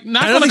mean, like,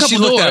 knock on a couple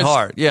doors. That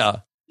hard.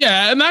 Yeah,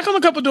 knock on a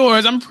couple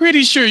doors. I'm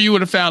pretty sure you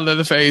would have found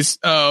Leatherface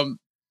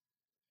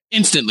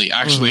instantly.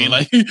 Actually,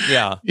 Well,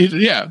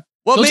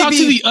 go talk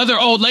to the other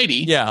old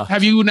lady. Yeah,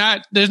 have you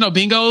not? There's no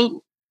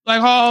bingo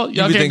hall.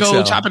 Y'all can't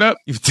go chop it up.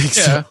 You think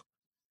so?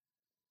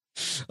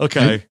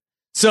 Okay,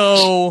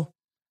 so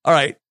all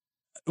right.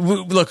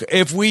 Look,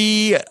 if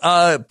we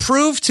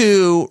prove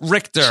to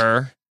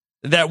Richter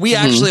that we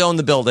actually own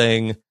the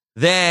building,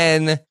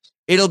 then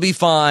it'll be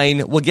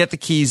fine. We'll get the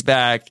keys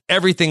back.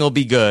 Everything will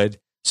be good.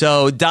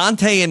 So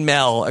Dante and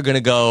Mel are going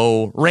to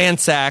go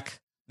ransack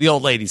the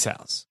old lady's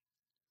house.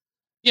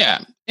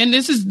 Yeah. And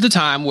this is the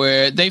time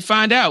where they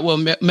find out,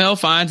 well, Mel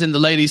finds in the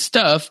lady's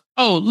stuff,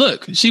 oh,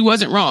 look, she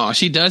wasn't wrong.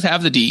 She does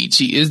have the deed.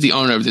 She is the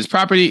owner of this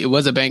property. It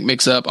was a bank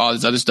mix-up, all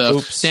this other stuff.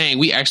 Oops. Dang,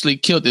 we actually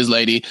killed this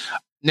lady.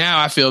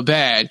 Now I feel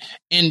bad.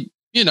 And,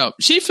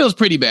 she feels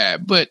pretty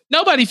bad. But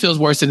nobody feels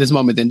worse in this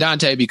moment than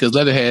Dante because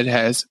Leatherface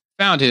has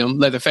found him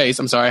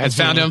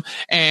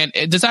and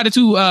decided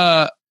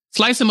to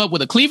slice him up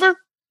with a cleaver.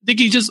 Think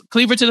he just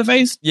cleaver to the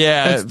face?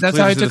 Yeah, that's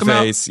how he took him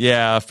out.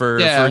 Yeah, for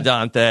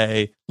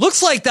Dante.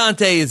 Looks like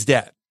Dante is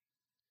dead.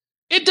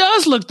 It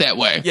does look that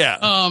way. Yeah.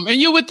 And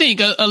you would think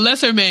a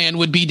lesser man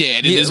would be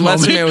dead in this A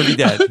moment. lesser man would be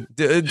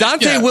dead.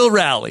 Dante will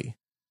rally.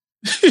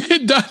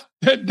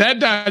 that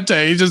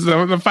Dante, he's just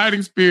the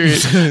fighting spirit,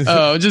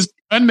 just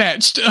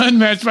unmatched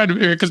fighting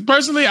spirit. Because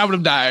personally, I would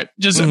have died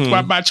just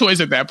by choice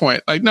at that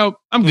point. Like, nope,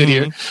 I'm good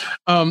here.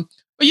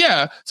 But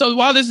yeah, so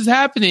while this is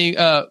happening,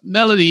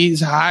 Melody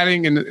is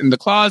hiding in the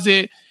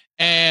closet,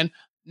 and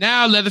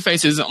now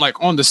Leatherface is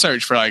like on the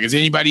search for like, is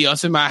anybody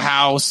else in my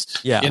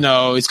house? Yeah,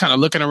 he's kind of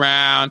looking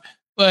around.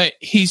 But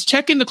he's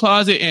checking the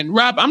closet, and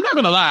Rob, I'm not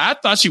gonna lie, I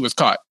thought she was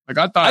caught. Like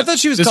I thought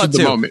she was caught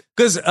too.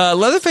 Because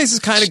Leatherface is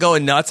kind of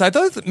going nuts. I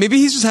thought maybe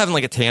he's just having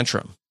like a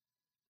tantrum.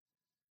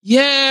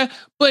 Yeah,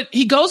 but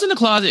he goes in the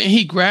closet and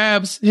he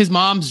grabs his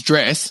mom's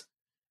dress.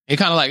 He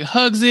kind of like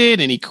hugs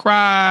it and he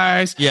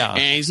cries. Yeah,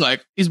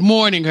 and he's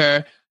mourning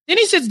her. Then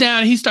he sits down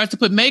and he starts to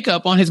put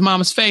makeup on his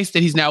mom's face that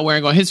he's now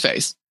wearing on his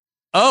face.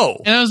 Oh,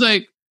 and I was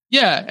like,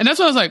 yeah, and that's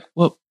when I was like,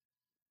 well.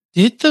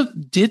 Did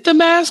the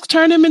mask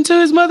turn him into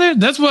his mother?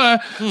 That's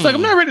why it's like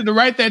I'm not ready to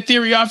write that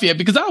theory off yet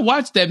because I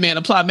watched that man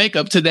apply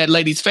makeup to that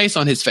lady's face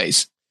on his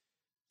face.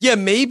 Yeah,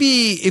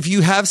 maybe if you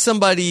have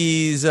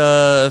somebody's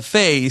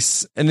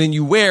face and then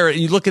you wear it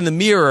and you look in the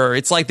mirror,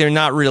 it's like they're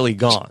not really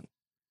gone.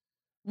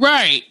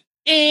 Right.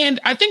 And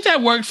I think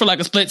that worked for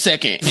like a split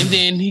second. And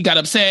then he got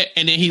upset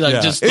and then he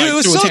just it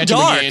was threw so a tantrum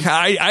dark. again.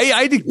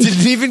 I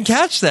didn't even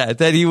catch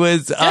that he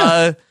was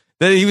that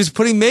he was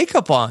putting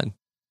makeup on.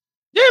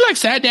 Yeah, he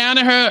sat down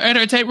at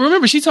her table.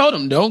 Remember, she told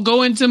him, "Don't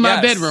go into my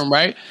bedroom."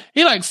 Right?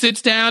 He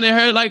sits down at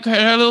her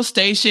her little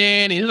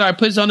station. He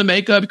puts on the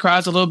makeup. He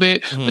cries a little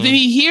bit, but then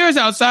he hears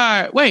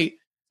outside. Wait,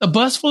 a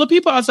bus full of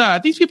people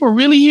outside. These people are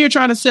really here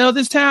trying to sell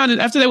this town.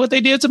 And after that, what they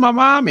did to my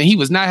mom, and he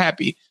was not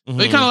happy. So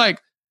he kind of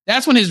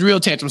that's when his real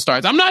tantrum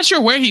starts. I'm not sure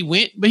where he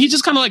went, but he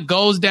just kind of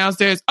goes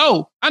downstairs.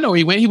 Oh, I know where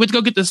he went. He went to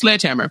go get the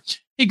sledgehammer.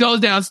 He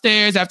goes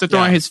downstairs after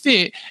throwing his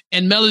fit,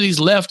 and Melody's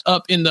left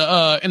up in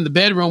the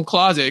bedroom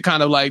closet,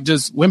 kind of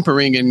just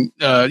whimpering and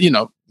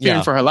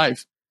fearing for her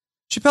life.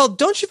 Chappelle,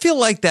 don't you feel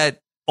like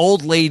that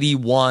old lady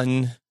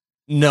won,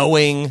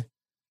 knowing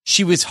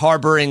she was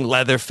harboring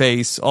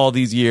Leatherface all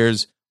these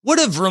years, would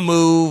have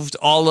removed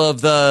all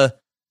of the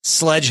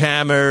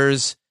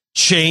sledgehammers,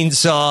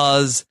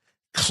 chainsaws,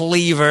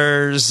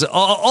 cleavers,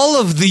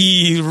 all of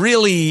the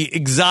really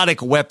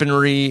exotic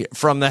weaponry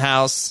from the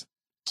house?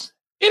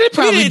 It had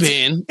probably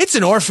been. It's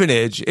an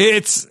orphanage.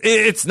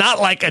 It's not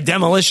like a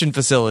demolition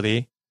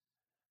facility.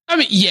 I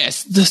mean,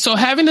 yes. So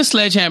having the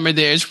sledgehammer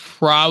there is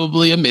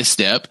probably a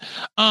misstep.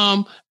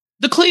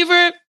 The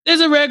cleaver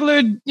is a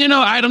regular,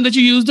 item that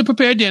you use to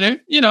prepare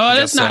dinner.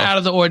 That's not out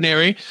of the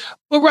ordinary.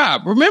 But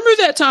Rob, remember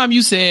that time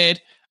you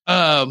said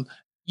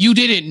you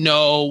didn't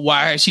know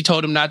why she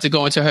told him not to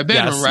go into her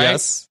bedroom, right?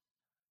 Yes.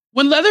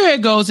 When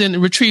Leatherhead goes in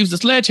and retrieves the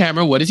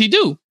sledgehammer, what does he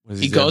do?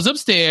 He goes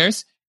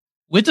upstairs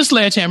with the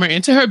sledgehammer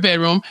into her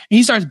bedroom, and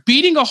he starts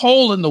beating a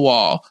hole in the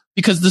wall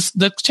because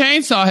the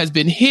chainsaw has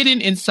been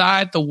hidden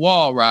inside the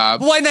wall, Rob.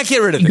 Why not get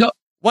rid of it?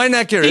 Why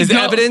not get rid of it? Is it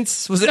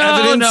evidence? Was it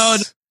evidence? No.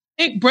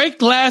 It break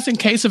glass in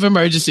case of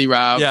emergency,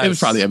 Rob. Yes. It was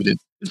probably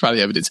evidence. It's probably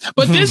evidence.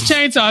 But this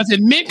chainsaw is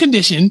in mint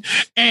condition,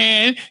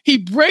 and he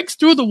breaks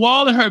through the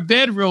wall in her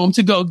bedroom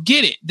to go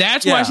get it.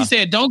 That's why she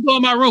said, don't go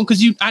in my room,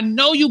 because I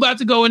know you about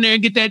to go in there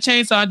and get that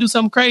chainsaw and do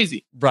something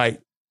crazy.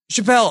 Right.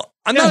 Chappelle,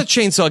 I'm not a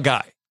chainsaw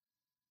guy.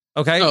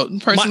 Okay. Oh,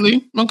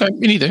 personally, okay,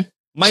 me neither.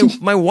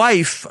 My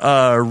wife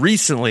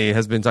recently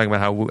has been talking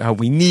about how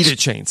we need a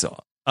chainsaw.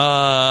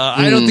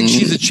 I don't think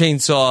she's a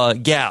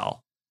chainsaw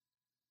gal,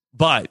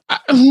 but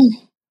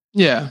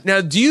yeah.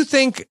 Now, do you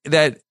think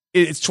that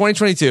it's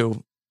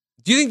 2022?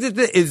 Do you think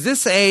that is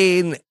this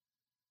a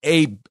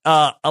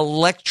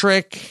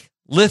electric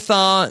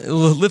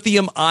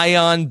lithium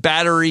ion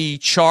battery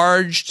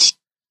charged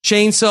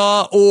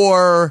chainsaw,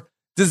 or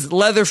does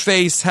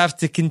Leatherface have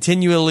to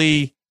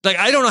continually?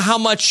 I don't know how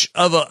much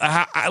of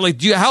how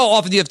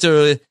often do you have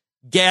to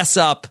gas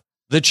up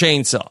the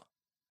chainsaw?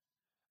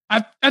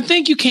 I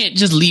think you can't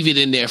just leave it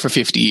in there for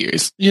 50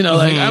 years.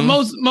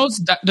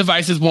 Most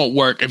devices won't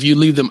work if you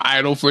leave them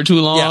idle for too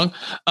long.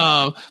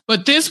 Yeah.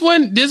 But this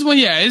one, this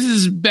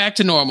is back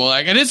to normal.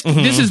 This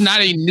is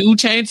not a new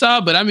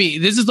chainsaw, but I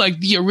mean, this is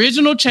the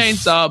original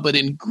chainsaw, but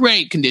in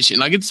great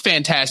condition. It's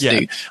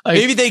fantastic. Yeah.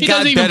 Maybe they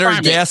got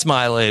better gas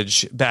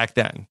mileage back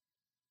then.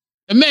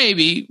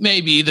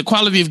 Maybe the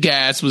quality of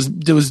gas was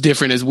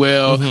different as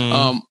well.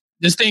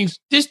 This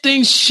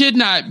thing should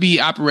not be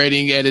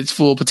operating at its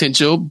full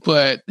potential,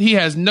 but he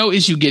has no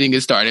issue getting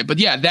it started. But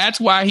yeah, that's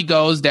why he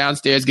goes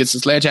downstairs, gets the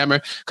sledgehammer,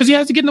 because he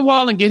has to get in the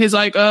wall and get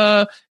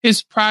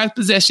his prized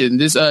possession,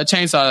 this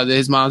chainsaw that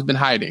his mom's been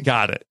hiding.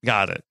 Got it.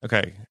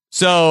 Okay.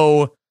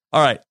 So,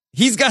 all right,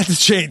 he's got the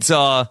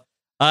chainsaw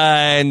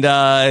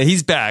and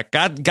he's back.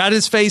 Got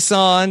his face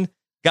on.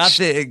 Got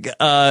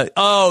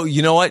the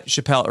you know what,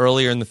 Chappelle,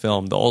 earlier in the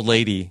film, the old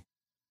lady,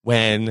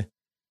 when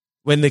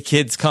the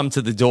kids come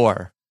to the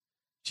door,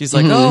 she's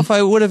like, oh, if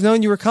I would have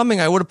known you were coming,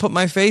 I would have put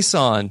my face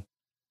on.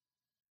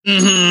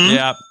 Mm-hmm.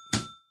 Yeah.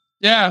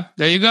 Yeah,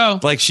 there you go.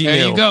 Like she there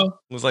knew. you go.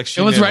 It was like she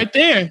It was knew. right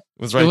there. It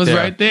was right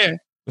there. It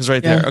was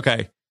right Yeah. there.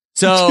 Okay.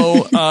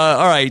 So,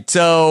 all right.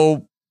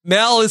 So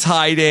Mel is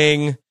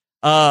hiding.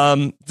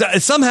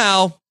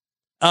 Somehow,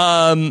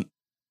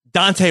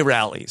 Dante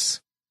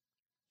rallies.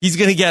 He's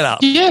going to get up.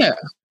 Yeah.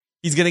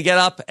 He's going to get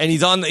up and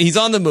he's on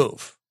the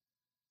move.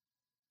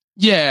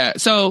 Yeah.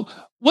 So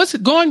what's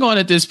going on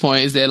at this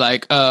point is that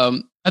like,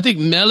 I think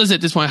Mel is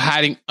at this point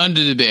hiding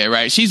under the bed,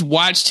 right? She's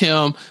watched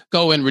him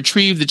go and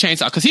retrieve the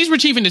chainsaw because he's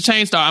retrieving the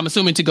chainsaw, I'm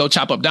assuming, to go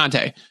chop up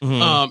Dante.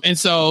 Mhm. And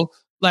so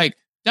like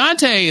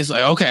Dante is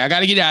like, okay, I got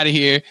to get out of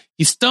here.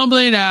 He's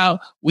stumbling out.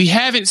 We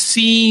haven't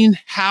seen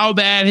how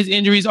bad his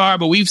injuries are,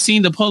 but we've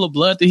seen the pool of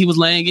blood that he was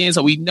laying in.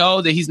 So we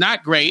know that he's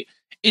not great.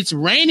 It's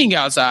raining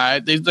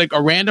outside. There's like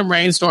a random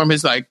rainstorm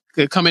has like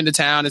come into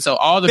town. And so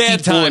all the Bad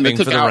people in the timing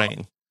for the cookout,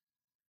 rain.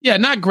 yeah,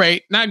 not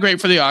great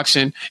for the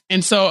auction.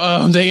 And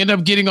so they end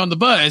up getting on the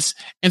bus.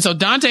 And so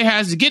Dante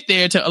has to get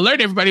there to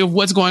alert everybody of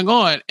what's going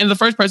on. And the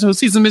first person who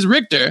sees him is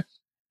Richter.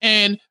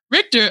 And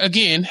Richter,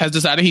 again, has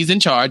decided he's in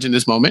charge in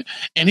this moment.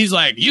 And he's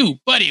like, you,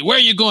 buddy, where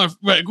are you going?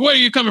 Where are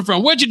you coming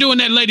from? What'd you do in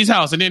that lady's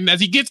house? And then as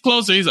he gets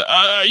closer, he's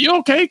like, you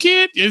okay,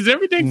 kid? Is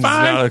everything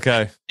fine? Not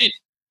okay.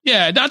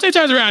 Yeah, Dante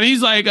turns around.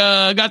 He's like,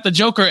 got the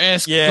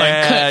Joker-esque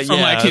like cut from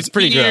like his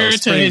pretty ear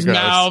gross, to pretty his gross.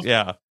 mouth.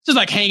 Yeah. Just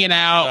like hanging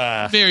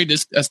out. Very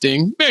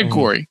disgusting. Very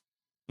gory.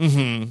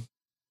 Mm-hmm.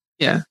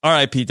 Yeah.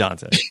 R.I.P.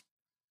 Dante.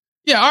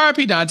 Yeah,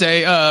 R.I.P.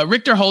 Dante.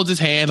 Richter holds his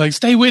hand, like,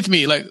 stay with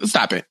me. Like,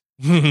 stop it.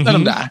 Let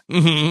him die.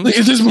 Mhm. Like,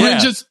 at this point, Yeah.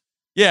 just...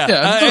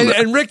 Yeah.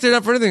 And Richter,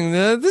 not for anything,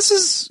 this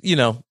is,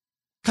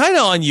 kind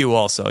of on you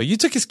also. You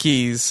took his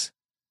keys.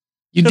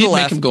 You Could've did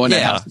make left. him go in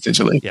that house,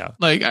 essentially. Yeah.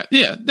 Like,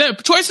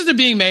 the choices are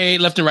being made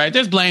left and right.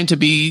 There's blame to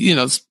be,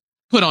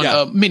 put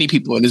on many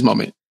people in this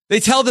moment. They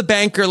tell the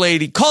banker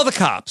lady, call the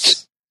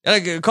cops.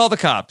 Call the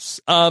cops.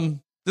 Do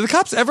the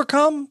cops ever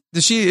come?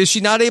 Is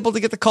she not able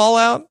to get the call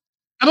out?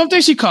 I don't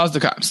think she calls the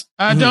cops.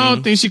 I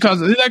don't think she calls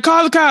them. They're like,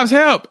 call the cops,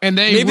 help. And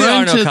they Maybe there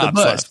run are no to the cops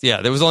bus. left.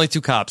 Yeah, there was only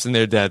 2 cops and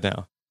they're dead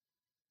now.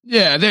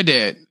 Yeah, they're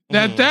dead.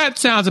 That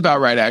sounds about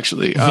right,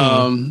 actually.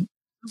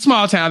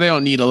 Small town, they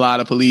don't need a lot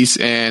of police,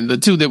 and the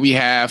 2 that we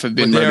have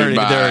been murdered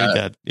by. They're already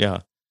dead. Yeah.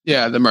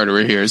 Yeah, the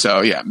murderer here.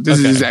 So yeah, this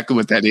is exactly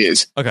what that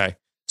is. Okay.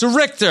 So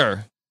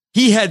Richter,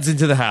 he heads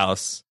into the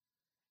house.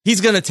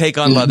 He's going to take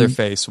on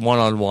Leatherface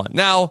one-on-one.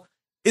 Now,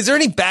 is there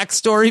any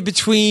backstory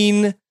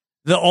between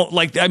 2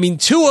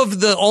 of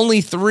the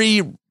only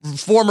 3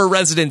 former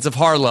residents of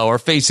Harlow are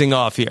facing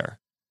off here?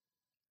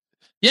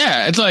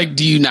 Yeah, it's like,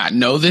 do you not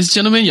know this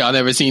gentleman? Y'all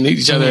never seen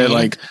each other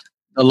like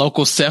the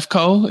local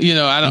Cefco?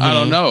 I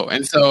don't know.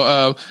 And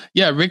so,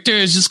 Richter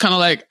is just kind of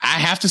like, I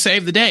have to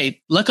save the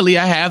day. Luckily,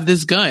 I have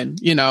this gun.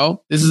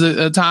 This is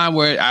a time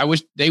where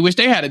wish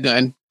they had a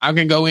gun. I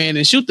can go in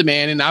and shoot the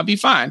man and I'll be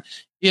fine.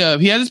 Yeah,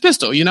 he has his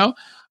pistol,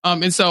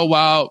 and so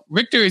while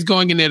Richter is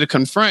going in there to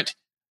confront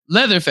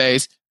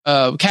Leatherface,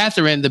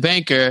 Catherine, the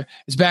banker,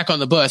 is back on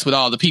the bus with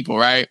all the people,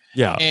 right?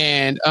 Yeah.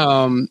 And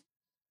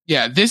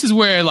this is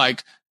where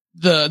like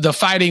the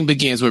fighting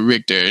begins with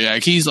Richter.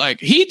 Like he's like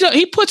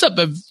he puts up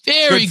a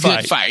very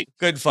good fight.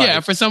 Good fight.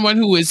 Yeah, for someone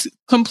who is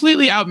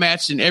completely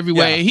outmatched in every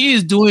way. He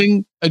is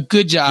doing a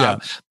good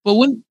job. Yeah. But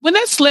when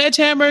that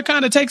sledgehammer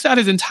kind of takes out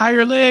his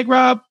entire leg,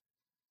 Rob,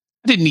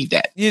 I didn't need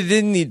that. You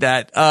didn't need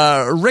that.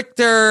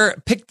 Richter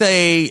picked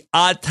a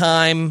odd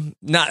time.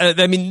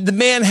 The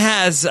man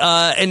has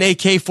an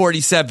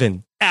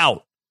AK-47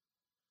 out.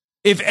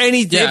 If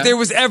there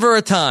was ever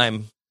a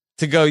time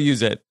to go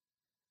use it.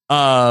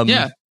 Once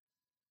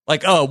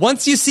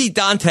you see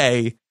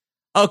Dante,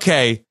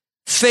 okay,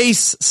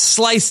 face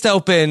sliced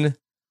open.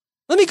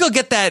 Let me go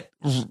get that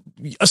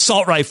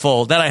assault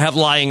rifle that I have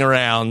lying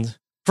around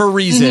for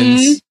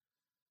reasons.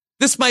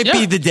 This might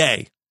be the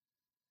day.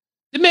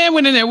 The man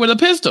went in there with a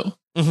pistol.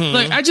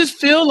 Like, I just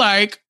feel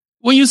like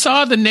when you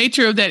saw the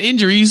nature of that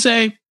injury, you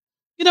say,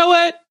 you know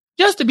what?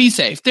 Just to be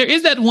safe, there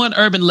is that one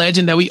urban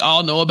legend that we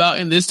all know about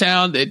in this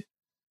town that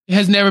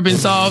has never been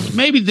solved.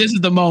 Maybe this is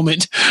the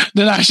moment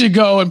that I should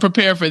go and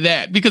prepare for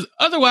that. Because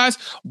otherwise,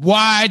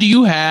 why do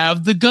you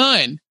have the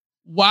gun?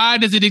 Why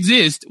does it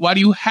exist? Why do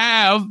you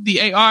have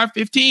the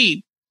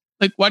AR-15?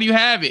 Like, why do you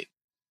have it?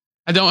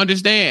 I don't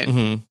understand.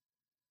 It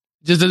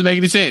just doesn't make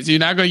any sense. You're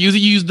not going to use it.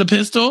 You use the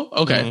pistol?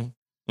 Okay.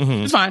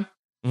 It's fine.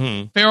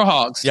 Feral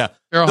hogs. Yeah.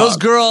 Feral Those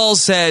hogs.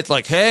 girls said,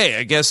 like, hey,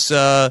 I guess you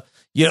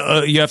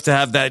have to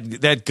have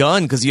that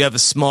gun because you have a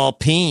small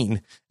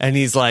peen. And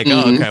he's like,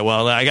 oh, okay,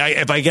 well,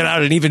 if I get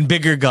out an even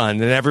bigger gun,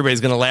 then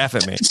everybody's going to laugh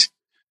at me.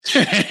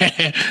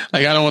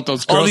 Like, I don't want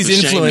those girls All these to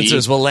shame me.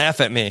 influencers will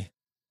laugh at me.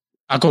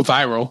 I'll go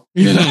viral.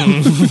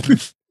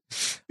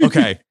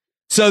 Okay.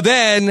 So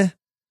then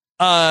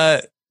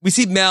we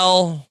see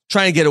Mel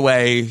trying to get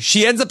away.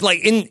 She ends up like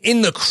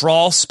in the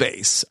crawl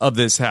space of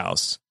this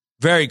house.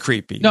 Very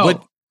creepy. No,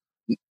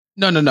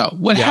 No.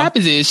 What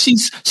happens is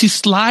she's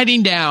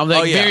sliding down,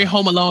 like very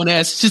Home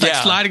Alone-esque. She's like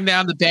sliding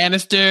down the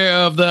banister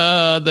of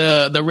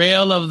the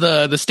rail of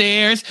the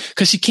stairs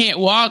because she can't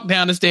walk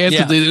down the stairs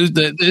because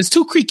it's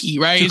too creaky,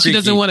 right? And she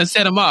doesn't want to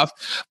set him off.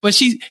 But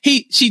she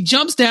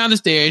jumps down the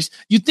stairs.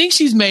 You think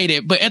she's made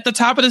it, but at the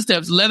top of the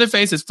steps,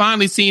 Leatherface has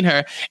finally seen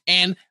her,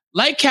 and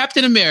like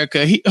Captain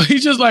America, he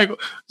just like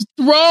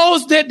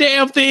throws that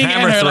damn thing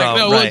hammer at her. Throw, like,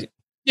 no, right.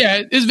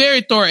 Yeah, it's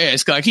very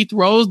Thor-esque. Like he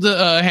throws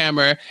the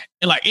hammer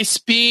and like it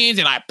spins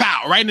and like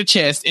pow right in the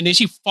chest, and then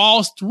she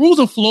falls through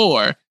the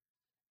floor.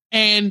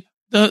 And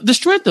the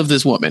strength of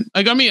this woman,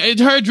 like I mean,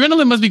 her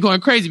adrenaline must be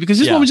going crazy because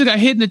this woman just got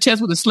hit in the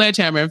chest with a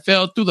sledgehammer and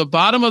fell through the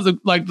bottom of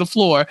the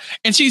floor,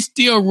 and she's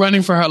still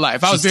running for her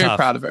life. I was very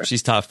proud of her.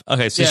 She's tough.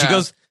 Okay, so she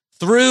goes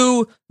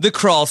through the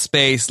crawl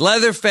space.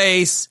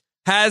 Leatherface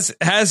has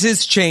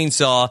his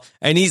chainsaw,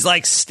 and he's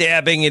like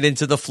stabbing it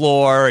into the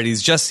floor, and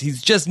he's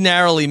just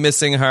narrowly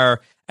missing her.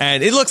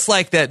 And it looks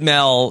like that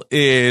Mel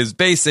is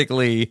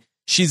basically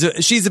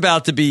she's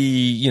about to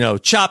be,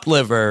 chopped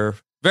liver,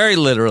 very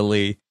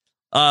literally.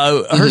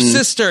 Her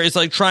sister is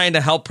like trying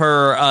to help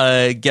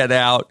her get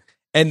out,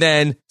 and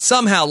then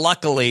somehow,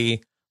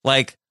 luckily,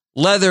 like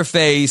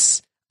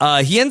Leatherface,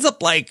 he ends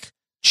up like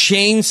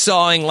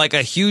chainsawing like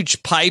a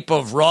huge pipe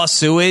of raw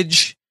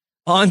sewage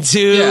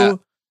onto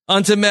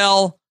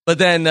Mel, but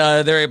then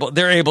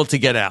they're able to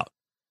get out.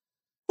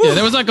 Yeah,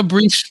 there was like a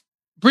brief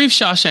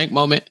Shawshank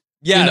moment.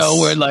 Yes.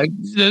 Where like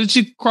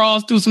she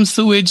crawls through some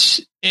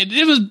sewage.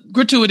 It was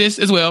gratuitous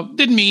as well.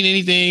 Didn't mean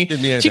anything.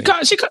 She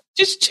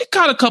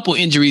caught a couple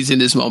injuries in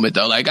this moment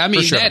though. Like I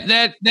mean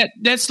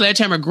that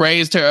sledgehammer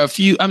grazed her a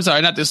few. I'm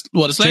sorry, not this.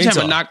 Well, the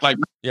sledgehammer knocked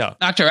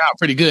her out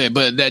pretty good,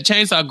 but that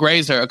chainsaw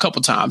grazed her a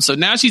couple times. So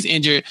now she's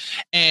injured,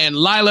 and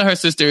Lila, her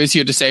sister, is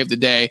here to save the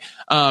day.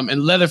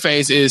 And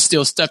Leatherface is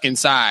still stuck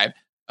inside.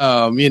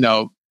 So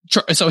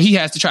he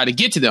has to try to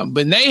get to them,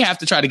 but they have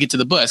to try to get to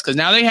the bus because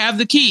now they have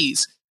the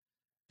keys.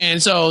 And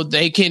so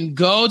they can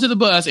go to the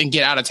bus and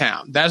get out of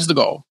town. That's the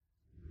goal.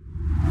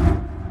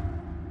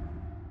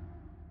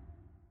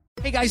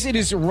 Hey guys, it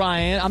is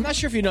Ryan. I'm not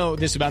sure if you know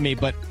this about me,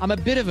 but I'm a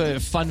bit of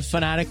a fun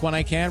fanatic when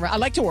I can. I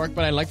like to work,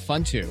 but I like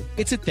fun too.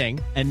 It's a thing.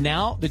 And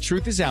now the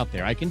truth is out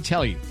there. I can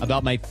tell you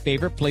about my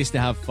favorite place to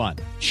have fun.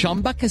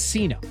 Chumba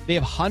Casino. They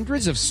have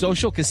hundreds of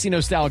social casino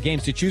style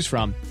games to choose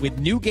from with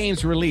new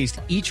games released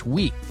each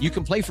week. You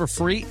can play for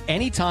free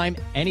anytime,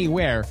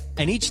 anywhere.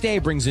 And each day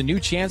brings a new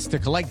chance to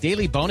collect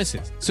daily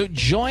bonuses. So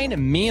join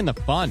me in the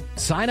fun.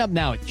 Sign up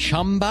now at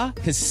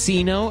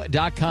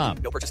ChumbaCasino.com.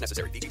 No purchase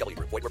necessary. VGW.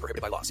 Void where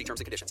prohibited by law. See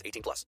terms and conditions. 18+.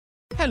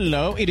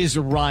 Hello, it is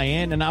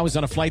Ryan, and I was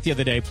on a flight the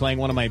other day playing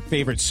one of my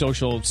favorite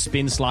social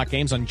spin slot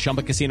games on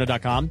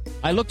ChumbaCasino.com.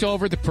 I looked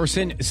over at the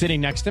person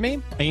sitting next to me,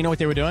 and you know what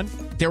they were doing?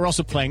 They were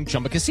also playing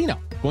Chumba Casino.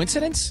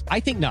 Coincidence?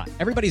 I think not.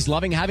 Everybody's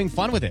loving having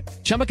fun with it.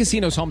 Chumba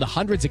Casino is home to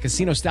hundreds of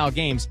casino-style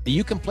games that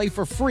you can play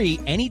for free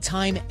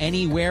anytime,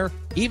 anywhere,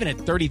 even at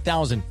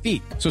 30,000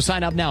 feet. So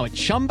sign up now at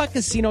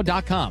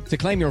ChumbaCasino.com to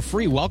claim your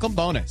free welcome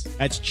bonus.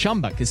 That's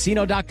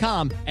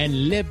ChumbaCasino.com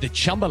and live the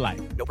Chumba life.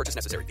 No purchase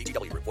necessary.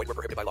 VGW. Void where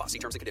prohibited by law. See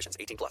terms and conditions.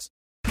 18+.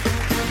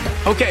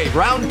 Okay,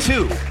 round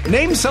two.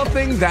 Name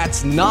something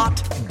that's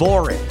not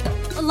boring.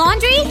 A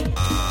laundry?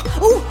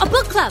 Ooh, a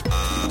book club.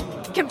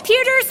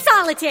 Computer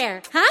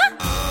solitaire, huh?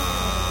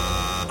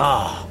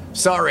 Ah,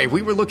 sorry,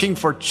 we were looking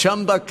for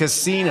Chumba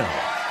Casino.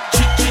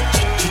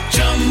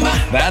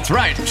 That's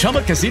right,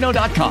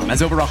 ChumbaCasino.com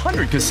has over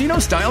 100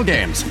 casino-style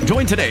games.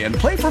 Join today and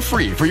play for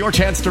free for your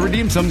chance to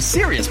redeem some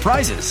serious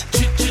prizes.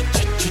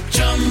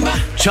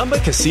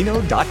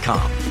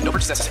 ChumbaCasino.com. No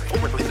purchase necessary.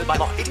 Void where prohibited by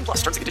law. 18+.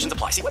 Terms and conditions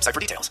apply. See website for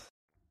details.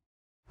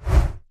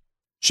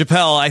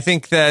 Chappelle, I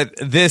think that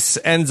this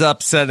ends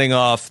up setting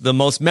off the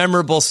most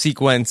memorable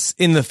sequence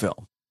in the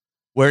film.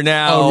 Where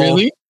now... Oh,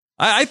 really?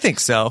 I think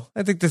so.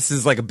 I think this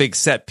is like a big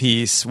set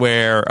piece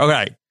where,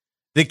 okay,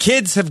 the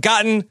kids have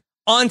gotten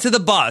onto the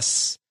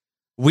bus.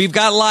 We've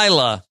got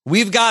Lila.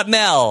 We've got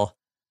Mel.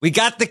 We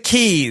got the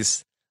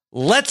keys.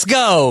 Let's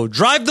go.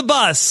 Drive the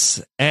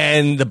bus.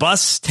 And the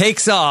bus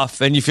takes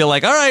off. And you feel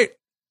like, all right,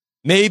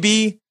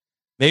 maybe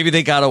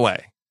they got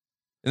away.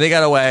 And they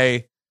got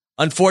away.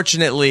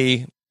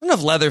 Unfortunately, I don't know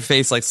if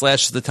Leatherface like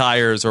slashes the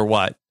tires or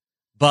what.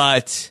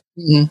 But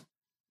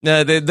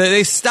no,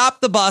 they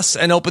stop the bus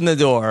and open the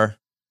door.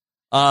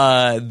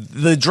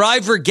 The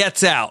driver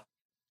gets out.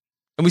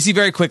 And we see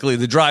very quickly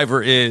the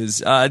driver is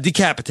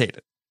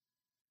decapitated.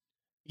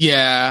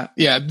 Yeah.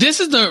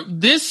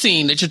 This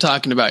scene that you're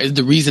talking about is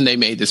the reason they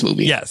made this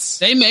movie. Yes.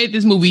 They made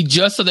this movie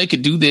just so they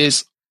could do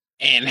this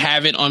and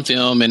have it on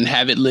film and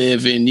have it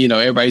live in,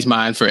 everybody's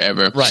mind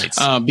forever. Right.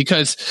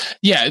 Because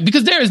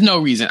there is no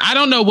reason. I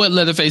don't know what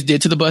Leatherface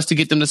did to the bus to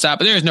get them to stop,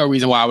 but there is no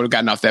reason why I would have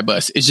gotten off that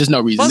bus. It's just no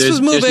reason. Bus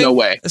was moving. There's no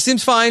way. It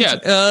seems fine. Yeah.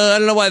 I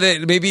don't know why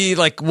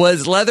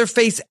was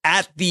Leatherface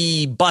at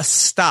the bus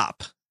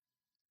stop?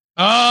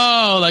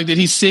 Oh, like did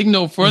he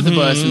signal for the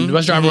bus? And the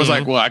bus driver was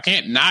like, "Well, I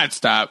can't not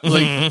stop."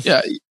 Like,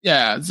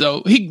 yeah.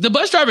 So the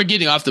bus driver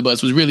getting off the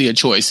bus was really a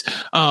choice.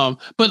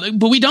 But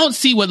we don't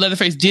see what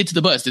Leatherface did to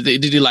the bus.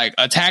 Did he like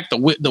attack the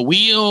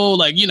wheel?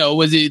 Like,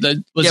 was it?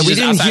 Was we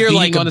didn't hear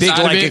like a big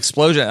like it?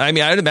 explosion. I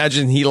mean, I'd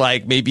imagine he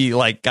like maybe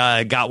like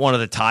got one of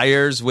the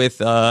tires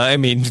with. I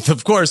mean,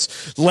 of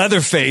course,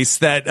 Leatherface,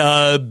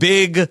 that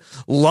big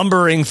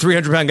lumbering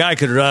 300-pound guy,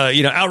 could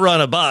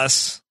outrun a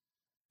bus.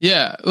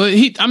 Yeah, well,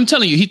 I'm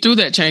telling you, he threw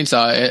that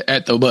chainsaw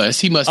at the bus.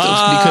 He must have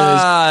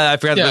because I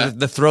forgot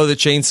the throw the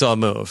chainsaw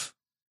move.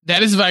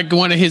 That is like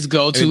one of his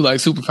go-to like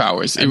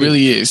superpowers. It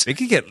really is. They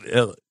could get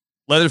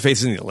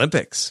Leatherface in the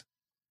Olympics.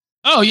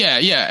 Oh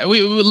yeah.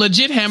 We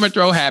legit hammer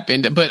throw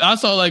happened, but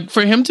also like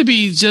for him to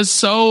be just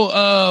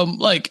so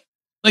like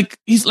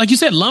he's like you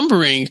said,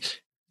 lumbering,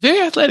 very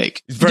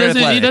athletic. He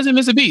doesn't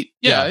miss a beat.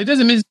 Yeah, it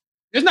doesn't miss.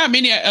 There's not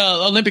many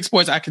Olympic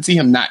sports I can see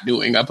him not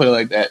doing. I put it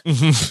like that.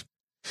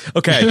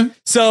 Okay,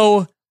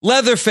 so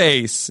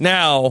Leatherface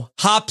now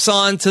hops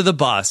onto the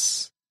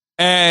bus,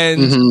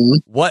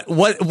 and what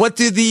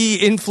do the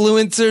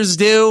influencers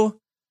do?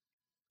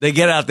 They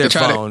get out their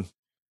phone.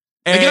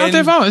 They get out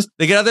their phones.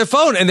 They get out their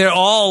phone, and they're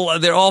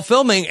all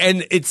filming.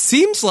 And it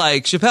seems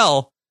like,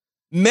 Chappelle,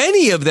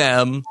 many of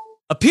them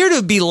appear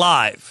to be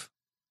live.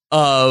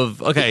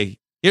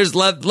 Here's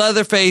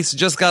Leatherface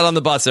just got on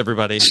the bus.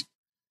 Everybody.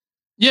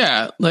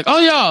 Yeah, like, oh,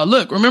 y'all,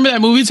 look, remember that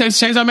movie,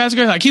 Texas Chainsaw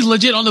Massacre? Like, he's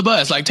legit on the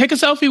bus. Like, take a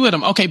selfie with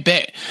him. Okay,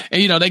 bet.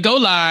 And, they go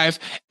live,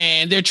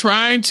 and they're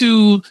trying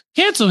to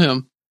cancel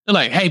him. They're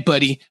like, hey,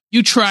 buddy,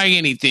 you try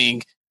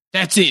anything.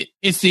 That's it.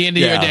 It's the end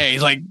of your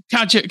days. Like,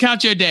 count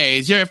your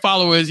days. Your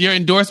followers, your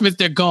endorsements,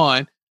 they're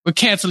gone. We're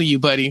canceling you,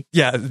 buddy.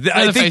 Yeah,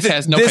 I think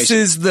has no this patience.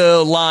 Is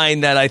the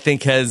line that I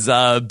think has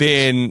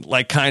been,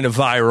 like, kind of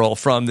viral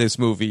from this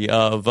movie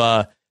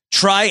of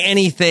try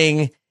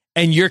anything,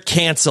 and you're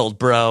canceled,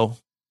 bro.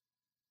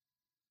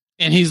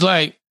 And he's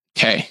like,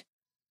 okay.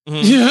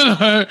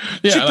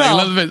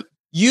 Chappelle, like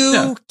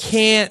you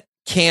can't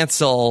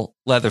cancel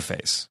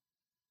Leatherface.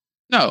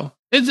 No,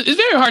 it's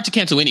very hard to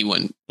cancel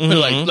anyone. But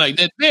like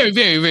it's very,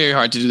 very, very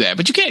hard to do that.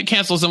 But you can't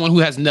cancel someone who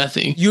has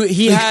nothing.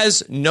 He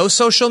has no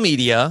social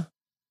media.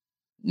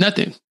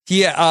 Nothing.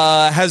 He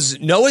has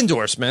no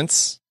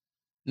endorsements.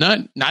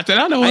 Not that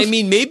I know of. I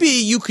mean, maybe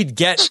you could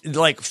get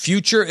like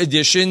future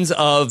editions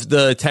of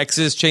the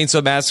Texas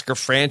Chainsaw Massacre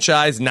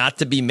franchise not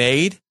to be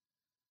made.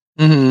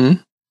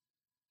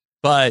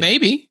 But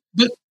maybe,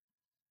 but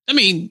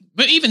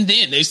even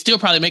then, they still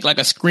probably make like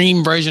a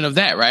Scream version of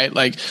that, right?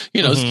 Like,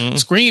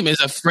 Scream is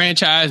a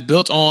franchise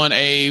built on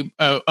a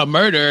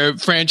murder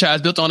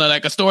franchise, built on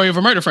a story of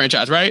a murder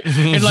franchise, right?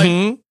 And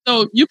like,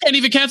 so you can't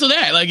even cancel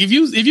that. Like, if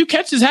you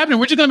catch this happening,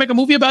 we're just gonna make a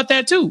movie about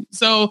that too.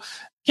 So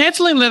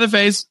canceling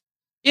Leatherface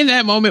in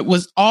that moment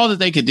was all that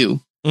they could do.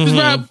 Because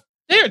Rob,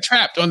 they are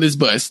trapped on this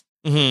bus.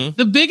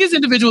 The biggest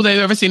individual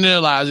they've ever seen in their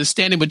lives is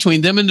standing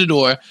between them and the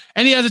door,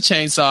 and he has a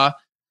chainsaw.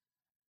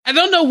 I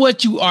don't know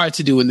what you are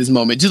to do in this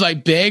moment. Just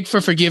like beg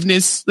for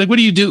forgiveness. Like, what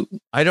do you do?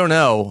 I don't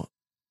know.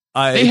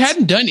 They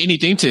hadn't done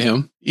anything to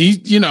him.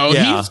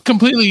 He's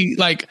completely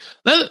like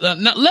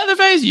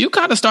Leatherface. You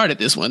kind of started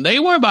this one. They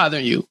weren't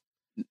bothering you.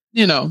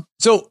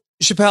 So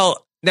Chappelle,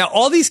 now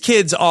all these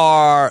kids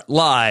are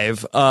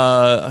live.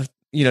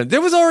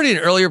 There was already an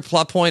earlier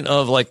plot point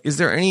of like, is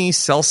there any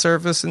cell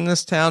service in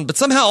this town? But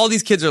somehow all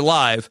these kids are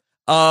live.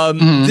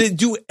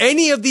 Do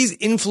any of these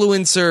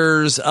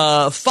influencers,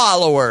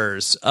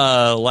 followers,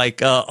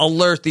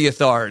 alert the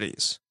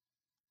authorities?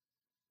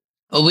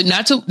 Oh,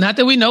 not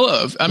that we know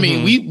of. I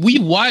mean, we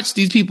watch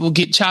these people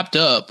get chopped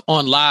up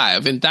on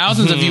live, and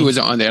thousands of viewers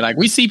are on there. Like,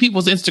 we see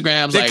people's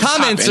Instagrams. The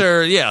comments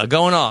are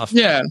going off.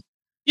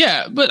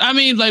 Yeah, but I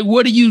mean, like,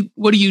 what do you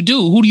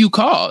do? Who do you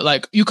call?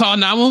 Like, you call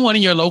 911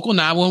 in your local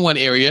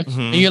 911 area,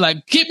 and you're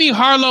like, get me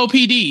Harlow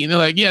PD, and they're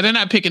like, yeah, they're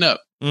not picking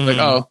up. Like,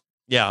 oh.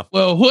 Yeah.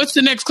 Well, what's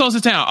the next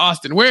closest town?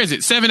 Austin. Where is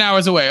it? 7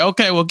 hours away.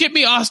 Okay. Well, get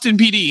me Austin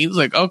PD. It's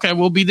like, okay,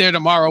 we'll be there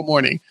tomorrow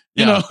morning.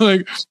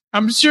 Like,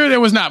 I'm sure there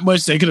was not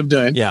much they could have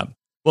done. Yeah.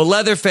 Well,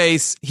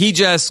 Leatherface, he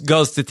just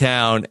goes to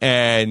town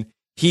and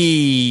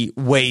he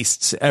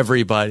wastes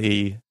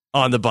everybody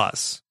on the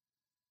bus.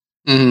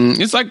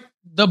 It's like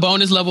the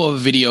bonus level of a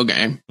video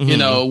game.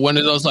 One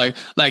of those like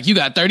you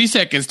got 30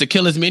 seconds to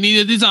kill as many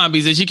of the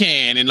zombies as you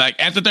can. And like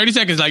after 30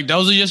 seconds, like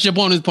those are just your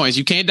bonus points.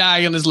 You can't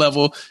die on this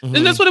level.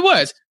 And that's what it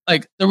was.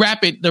 Like the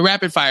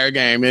rapid fire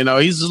game,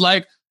 he's just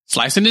like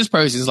slicing this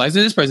person.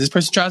 This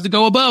person tries to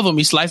go above him.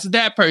 He slices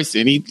that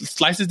person. He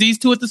slices these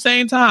two at the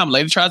same time.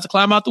 Lady tries to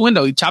climb out the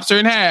window. He chops her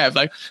in half.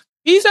 Like,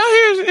 he's out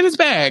here in his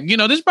bag.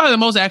 This is probably the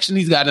most action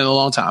he's gotten in a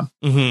long time.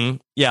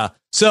 Yeah.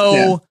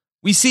 So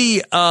we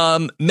see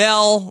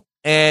Mel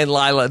and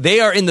Lila. They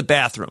are in the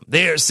bathroom.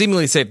 They are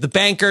seemingly safe. The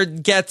banker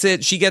gets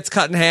it. She gets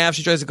cut in half.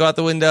 She tries to go out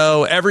the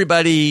window.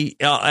 Everybody,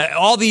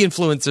 all the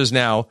influencers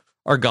now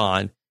are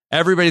gone.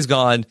 Everybody's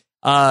gone.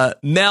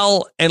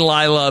 Mel and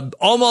Lila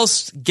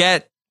almost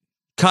get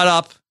cut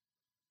up.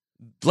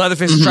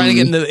 Leatherface is trying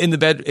to get in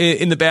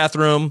the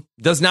bathroom.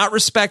 Does not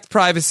respect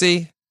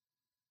privacy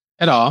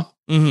at all.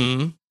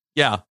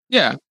 Yeah.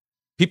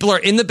 People are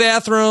in the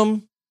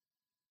bathroom.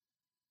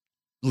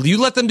 You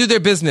let them do their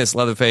business,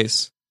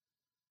 Leatherface.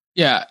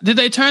 Yeah. Did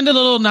they turn the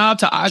little knob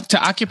to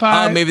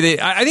occupy?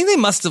 Maybe I think they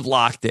must have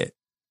locked it.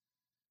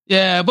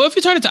 Yeah, but if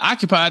you turn it to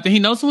occupied, then he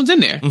knows someone's in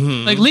there.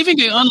 Mm-hmm. Like leaving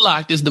it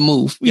unlocked is the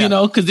move, you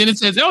know, because then it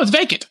says, "Oh, it's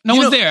vacant. No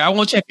one's there. I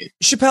won't check it."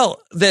 Chappelle,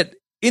 that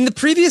in the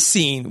previous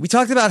scene, we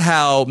talked about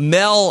how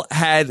Mel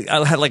had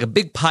like a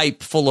big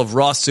pipe full of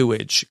raw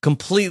sewage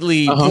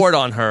completely poured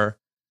on her.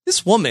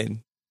 This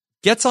woman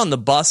gets on the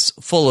bus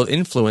full of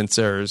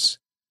influencers,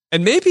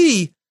 and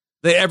maybe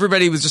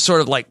everybody was just sort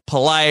of like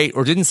polite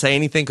or didn't say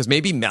anything because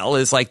maybe Mel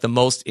is like the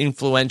most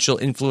influential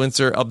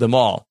influencer of them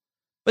all.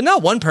 But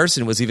not one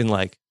person was even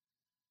like,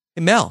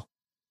 "Hey, Mel,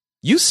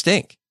 you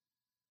stink."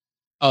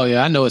 Oh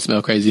yeah, I know it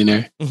smells crazy in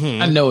there.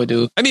 I know it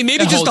do. I mean,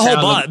 maybe just the whole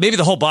bus. Maybe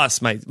the whole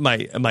bus might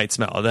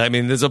smell. I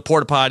mean, there's a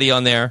porta potty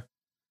on there.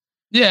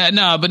 Yeah,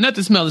 no, but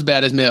nothing smells as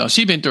bad as Mel.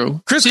 She been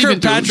through. Chris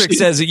Kirkpatrick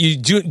says that you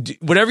do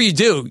whatever you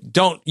do,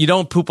 you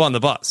don't poop on the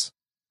bus.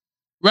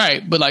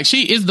 Right, but like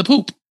she is the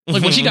poop.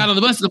 Like when she got on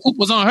the bus, the poop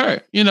was on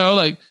her. You know,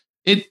 like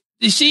it.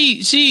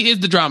 She is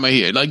the drama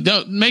here. Like,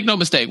 don't make no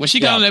mistake. When she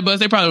got on that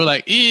bus, they probably were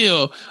like,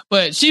 "Ew,"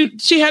 but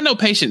she had no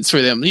patience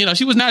for them. You know,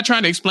 she was not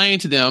trying to explain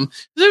to them.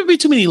 There would be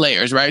too many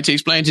layers, right? To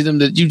explain to them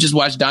that you just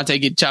watched Dante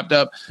get chopped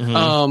up. You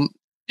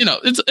know,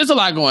 it's a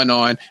lot going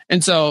on,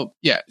 and so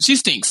yeah, she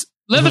stinks.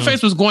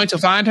 Leatherface was going to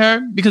find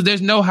her because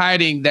there's no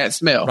hiding that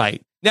smell.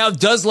 Right now,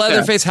 does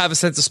Leatherface have a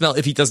sense of smell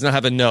if he does not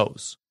have a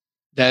nose?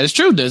 That is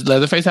true. Does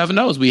Leatherface have a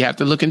nose? We have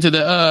to look into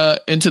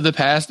the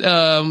past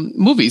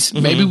movies.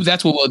 Maybe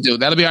that's what we'll do.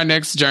 That'll be our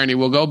next journey.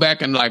 We'll go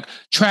back and like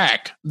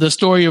track the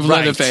story of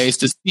Leatherface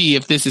to see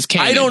if this is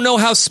canon. I don't know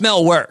how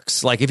smell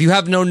works. Like, if you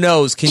have no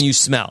nose, can you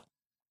smell?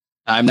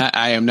 I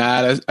am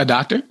not a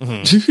doctor.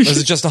 Is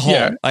it just a hole?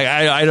 Yeah.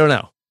 I don't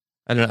know.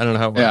 I don't know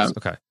how it works.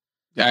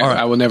 Yeah. Okay.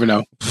 I will never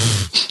know.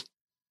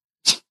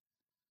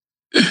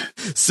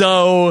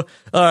 So,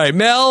 all right,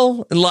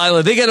 Mel and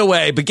Lila, they get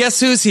away, but guess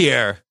who's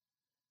here?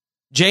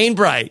 Jane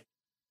Bright.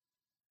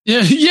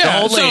 Yeah.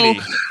 The old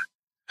lady.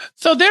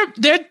 So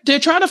they're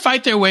trying to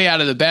fight their way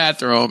out of the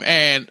bathroom,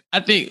 and I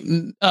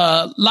think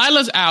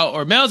Lila's out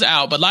or Mel's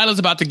out, but Lila's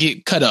about to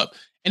get cut up,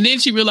 and then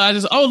she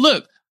realizes, oh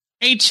look,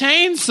 a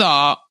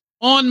chainsaw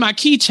on my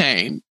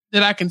keychain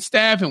that I can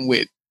stab him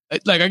with.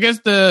 Like I guess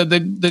the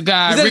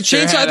guy. Is that a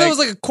chainsaw? I thought it was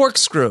like a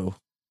corkscrew.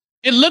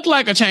 It looked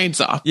like a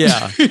chainsaw.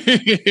 Yeah.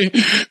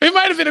 It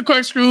might have been a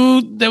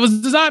corkscrew that was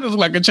designed to look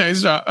like a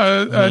chainsaw.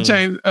 A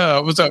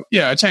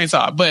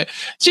chainsaw. But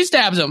she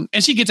stabs him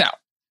and she gets out.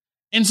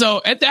 And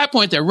so at that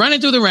point, they're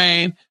running through the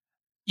rain.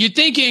 You're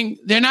thinking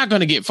they're not going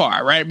to get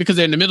far, right? Because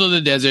they're in the middle of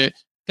the desert.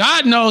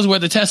 God knows where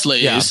the Tesla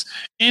is.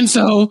 And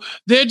so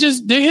they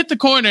hit the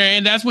corner,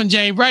 and that's when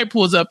Jane Bright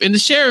pulls up in the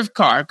sheriff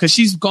car because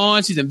she's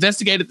gone. She's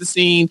investigated the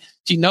scene.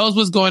 She knows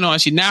what's going on.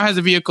 She now has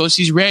a vehicle.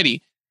 She's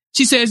ready.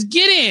 She says,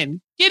 Get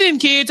in,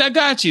 kids. I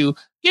got you.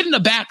 Get in the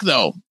back,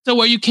 though, so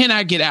where you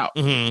cannot get out.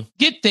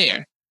 Get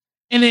there.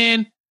 And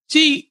then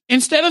she,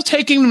 instead of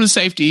taking them to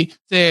safety,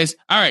 says,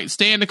 all right,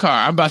 stay in the car.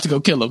 I'm about to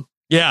go kill him.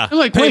 Yeah. I'm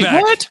like, wait,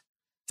 what?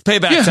 It's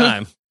payback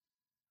time.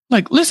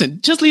 Like,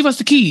 listen, just leave us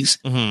the keys.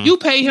 You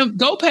pay him.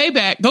 Go pay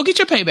back. Go get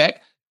your payback.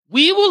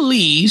 We will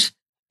leave,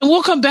 and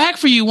we'll come back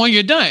for you when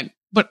you're done.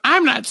 But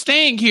I'm not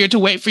staying here to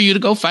wait for you to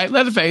go fight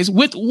Leatherface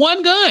with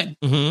one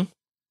gun.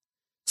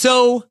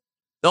 So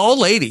the old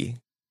lady,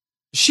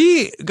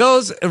 she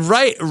goes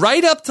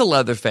right up to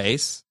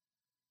Leatherface,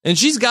 and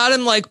she's got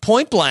him like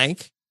point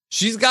blank.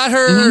 She's got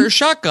her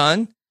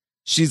shotgun.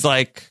 She's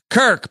like,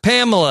 Kirk,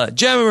 Pamela,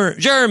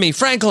 Jeremy,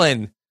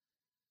 Franklin,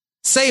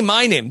 say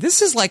my name.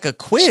 This is like a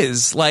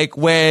quiz, like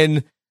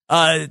when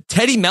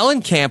Teddy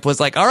Mellencamp was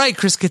like, all right,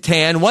 Chris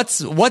Kattan,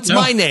 what's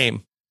my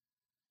name?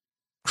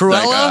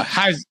 Cruella?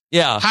 Like,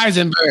 yeah.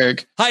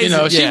 Heisenberg. You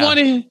know,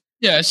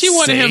 she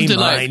wanted him to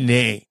my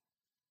name.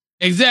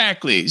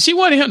 Exactly. She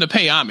wanted him to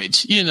pay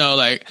homage. You know,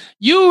 like,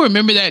 you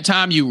remember that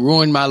time you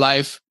ruined my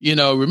life? You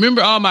know,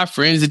 remember all my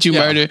friends that you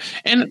murdered?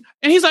 And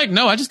he's like,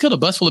 no, I just killed a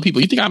bus full of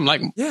people. You think I'm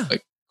like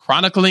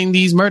chronicling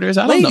these murders?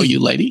 I don't know you,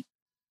 lady.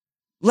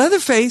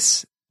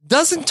 Leatherface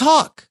doesn't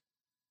talk.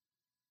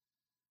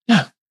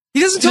 Yeah. He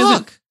doesn't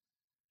talk.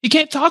 He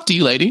can't talk to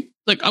you, lady.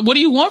 Like, what do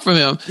you want from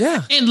him?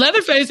 Yeah. And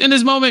Leatherface in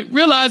this moment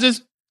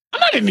realizes, I'm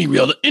not in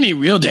any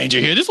real danger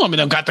here. This woman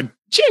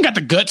she ain't got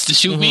the guts to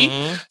shoot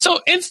me. So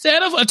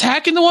instead of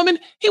attacking the woman,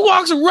 he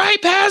walks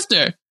right past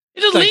her.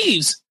 He just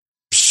leaves.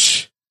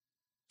 Psh,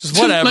 just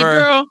whatever. Like,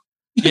 girl,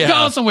 you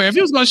go somewhere. If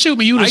he was going to shoot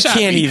me, you would have shot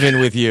me. I can't even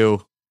with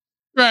you.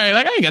 Right.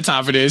 Like, I ain't got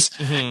time for this.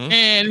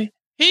 And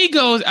he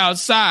goes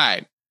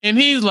outside and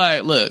he's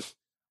like, look,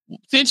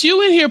 since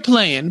you in here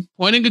playing,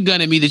 pointing a gun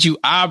at me that you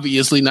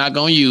obviously not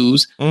going to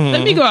use,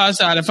 let me go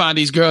outside and find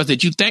these girls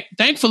that you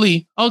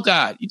thankfully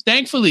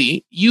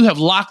you have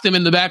locked them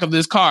in the back of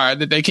this car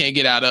that they can't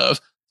get out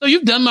of. So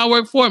you've done my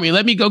work for me.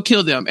 Let me go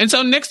kill them. And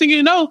so next thing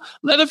you know,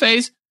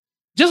 Leatherface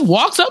just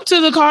walks up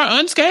to the car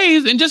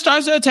unscathed and just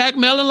starts to attack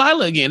Mel and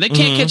Lila again. They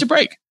can't catch a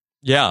break.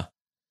 Yeah.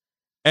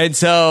 And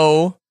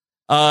so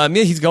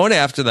He's going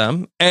after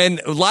them.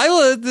 And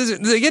Lila,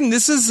 again,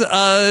 this is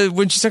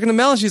when she's talking to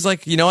Mel, she's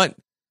like, you know what?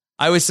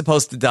 I was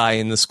supposed to die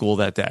in the school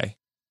that day.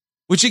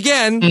 Which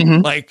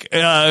again, like,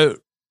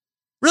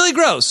 really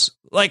gross.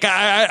 Like,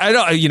 I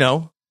don't, you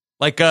know,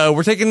 like,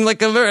 we're taking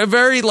like a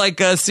very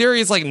like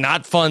serious, like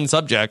not fun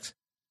subject.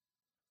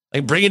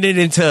 Like bringing it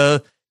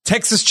into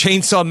Texas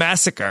Chainsaw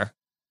Massacre.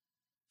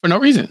 For no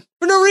reason.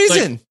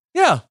 Like,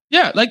 yeah.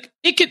 Yeah, like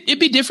it'd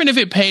be different if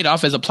it paid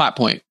off as a plot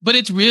point, but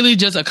it's really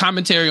just a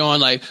commentary on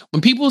like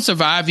when people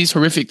survive these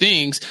horrific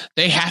things,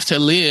 they have to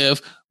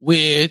live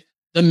with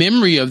the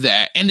memory of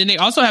that. And then they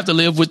also have to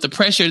live with the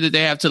pressure that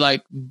they have to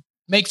like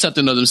make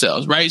something of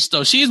themselves, right?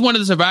 So she's one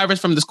of the survivors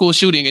from the school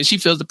shooting, and she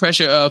feels the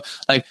pressure of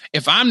like,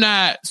 if I'm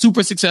not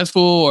super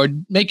successful or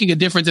making a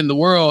difference in the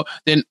world,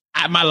 then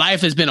my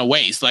life has been a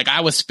waste. Like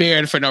I was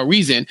spared for no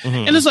reason.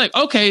 And it's like,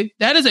 okay,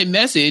 that is a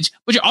message,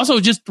 but you're also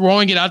just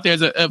throwing it out there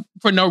as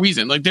for no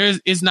reason. Like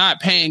it's not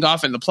paying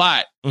off in the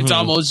plot. It's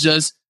almost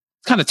just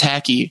kind of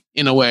tacky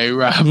in a way,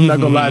 right? I'm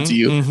not gonna lie to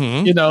you.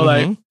 You know,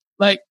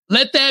 like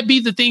let that be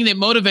the thing that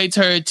motivates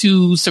her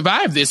to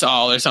survive this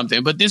all or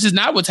something. But this is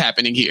not what's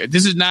happening here.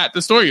 This is not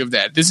the story of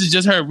that. This is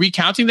just her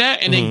recounting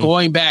that and then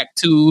going back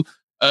to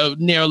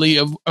narrowly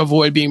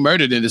avoid being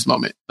murdered in this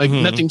moment. Like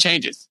nothing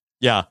changes.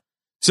 Yeah.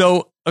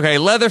 So, okay,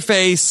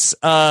 Leatherface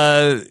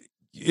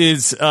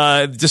is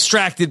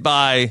distracted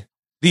by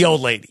the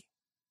old lady.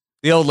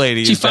 The old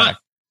lady is back.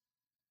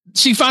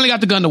 She finally got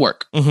the gun to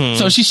work.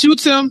 So she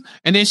shoots him,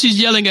 and then she's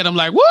yelling at him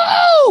like,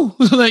 woo!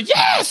 Like,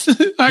 yes!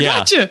 I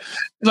got you.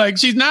 Like,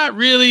 she's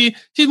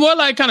more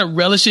like kind of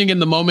relishing in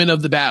the moment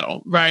of the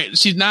battle, right?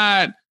 She's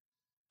not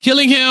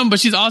killing him, but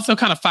she's also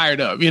kind of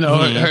fired up. You know,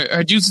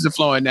 her juices are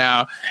flowing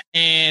now.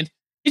 And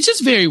it's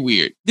just very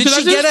weird. Did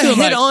she get a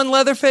hit on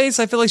Leatherface?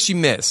 I feel like she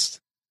missed.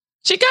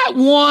 She got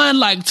one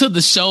like to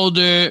the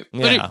shoulder,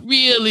 but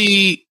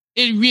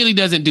it really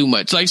doesn't do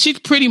much. Like she's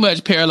pretty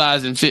much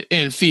paralyzed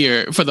in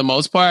fear for the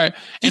most part.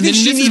 And then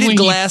she needed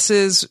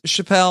glasses,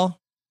 Chappelle?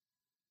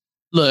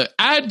 Look,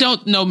 I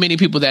don't know many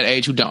people that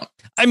age who don't.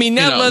 I mean,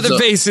 now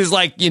Leatherface is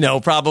like, you know,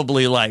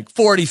 probably like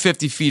 40,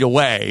 50 feet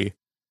away.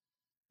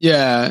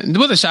 Yeah,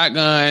 with a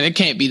shotgun, it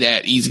can't be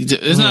that easy.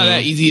 It's not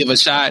that easy of a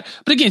shot.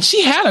 But again,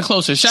 she had a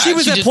closer shot. She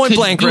was at point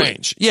blank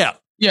range. Yeah.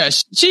 Yeah,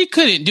 she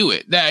couldn't do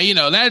it. That, you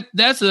know,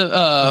 that's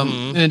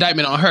an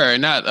indictment on her,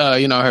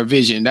 not you know, her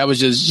vision. That was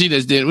just she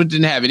just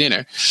didn't have it in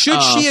her.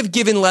 Should she have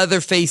given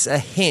Leatherface a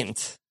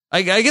hint?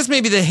 I guess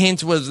maybe the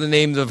hint was the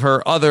names of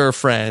her other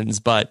friends,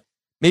 but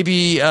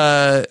maybe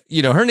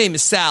you know, her name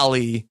is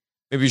Sally.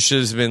 Maybe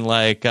she should have been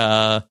like,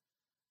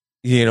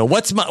 you know,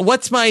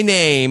 what's my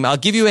name? I'll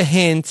give you a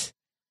hint.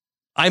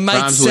 I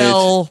might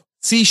sell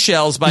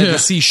seashells by the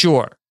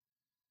seashore.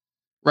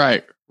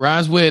 Right.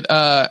 Rhymes with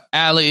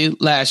Allie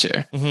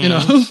Lasher, you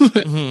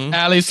know,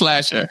 Allie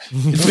Slasher.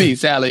 It's me,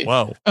 Sally.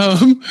 Whoa.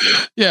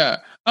 Yeah.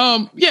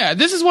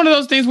 This is one of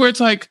those things where it's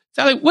like,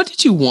 Sally, what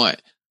did you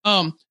want?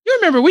 You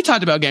remember we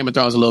talked about Game of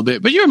Thrones a little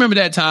bit, but you remember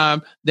that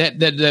time that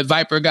the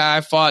Viper guy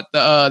fought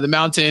the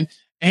Mountain,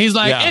 and he's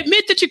like,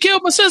 admit that you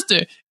killed my sister.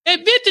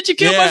 Admit that you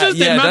killed my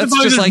sister. Yeah, that's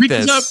just like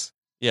this. Up.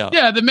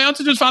 Yeah, the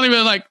Mountain was finally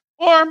really like,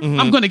 or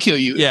I'm going to kill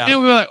you. Yeah. And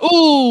we were like,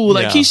 ooh,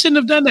 like he shouldn't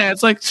have done that.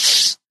 It's like,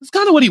 it's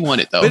kind of what he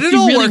wanted, though. But it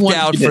all worked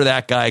out for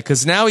that guy,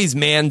 because now he's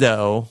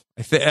Mando.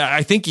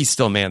 I think he's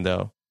still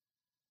Mando.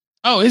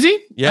 Oh, is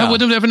he? Yeah. I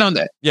wouldn't have ever known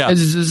that. Yeah.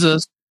 This is a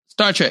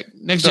Star Trek,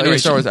 Next Generation.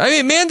 Star Wars. I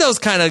mean, Mando's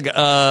kind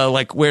of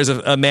like wears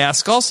a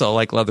mask also,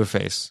 like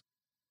Leatherface.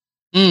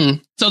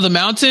 So the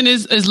Mountain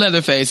is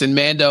Leatherface, and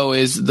Mando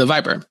is the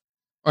Viper,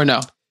 or no?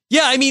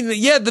 Yeah, I mean,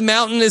 the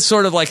Mountain is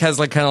sort of like has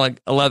like kind of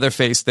like a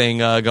Leatherface thing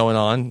going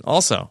on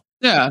also.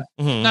 Yeah,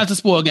 not to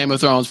spoil Game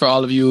of Thrones for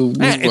all of you who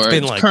it's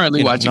been like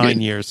currently watching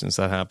 9 years since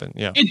that happened.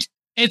 Yeah,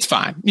 it's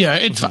fine. Yeah,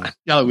 it's fine.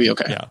 Y'all will be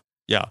okay.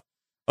 Yeah.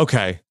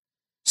 Okay.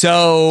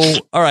 So,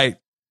 all right.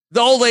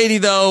 The old lady,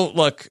 though,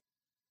 look,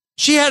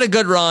 she had a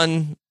good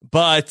run,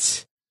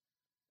 but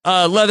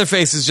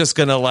Leatherface is just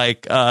gonna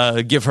like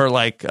give her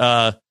like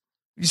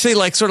you say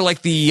like sort of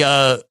like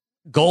the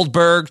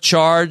Goldberg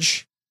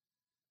charge.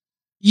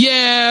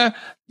 Yeah.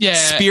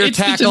 Spear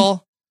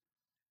tackle.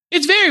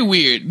 It's very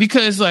weird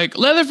because like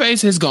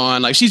Leatherface has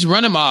gone, like she's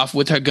run him off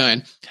with her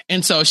gun.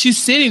 And so she's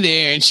sitting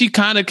there and she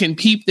kind of can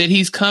peep that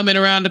he's coming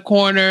around the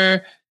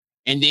corner,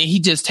 and then he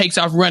just takes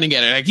off running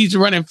at her. Like he's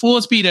running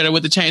full speed at her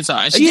with the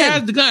chainsaw. And she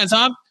has the gun.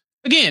 So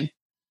again,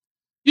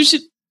 you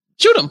should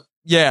shoot him.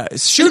 Yeah,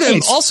 shoot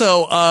him.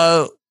 Also,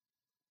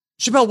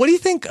 Chappelle, what do you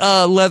think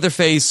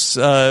Leatherface,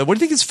 what do you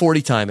think his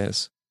 40 time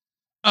is?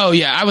 Oh,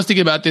 yeah. I was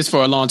thinking about this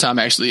for a long time,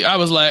 actually. I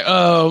was like,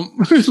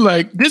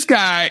 like this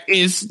guy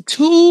is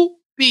too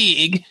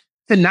big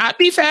to not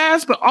be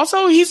fast, but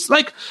also he's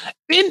like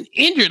been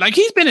injured. Like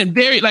he's been in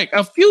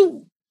a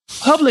few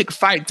public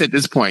fights at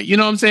this point. You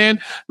know what I'm saying?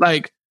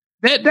 Like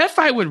that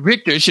fight with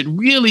Richter should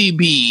really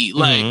be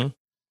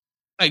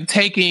like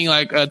taking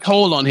like a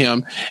toll on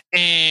him.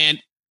 And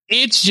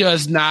it's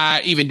just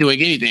not even doing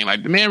anything.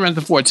 Like the man runs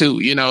the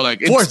 4.2, you know, like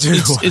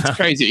it's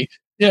crazy.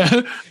 Yeah.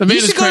 The man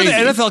you should is go crazy.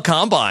 to the NFL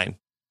Combine.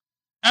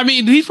 I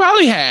mean, he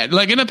probably had,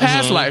 like, in a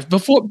past life,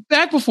 before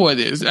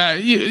this.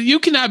 You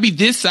cannot be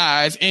this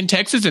size in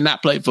Texas and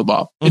not play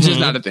football. It's just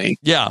not a thing.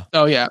 Yeah.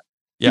 Oh, yeah.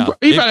 Yeah.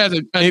 He probably has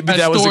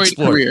a storied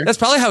career. That's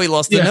probably how he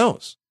lost the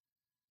nose.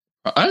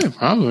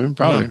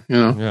 Probably.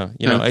 Yeah.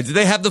 Did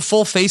they have the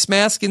full face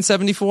mask in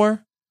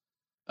 74?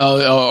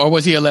 Oh, or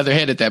was he a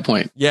leatherhead at that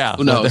point? Yeah.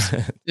 Who knows?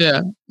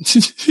 Yeah.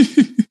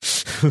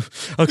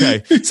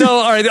 Okay. So,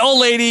 all right. The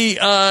old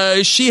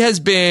lady, she has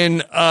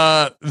been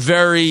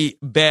very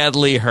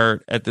badly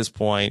hurt at this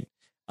point.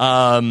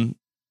 They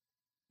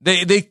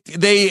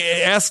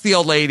ask the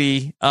old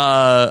lady,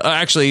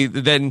 actually,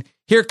 then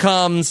here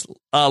comes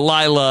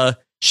Lila.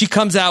 She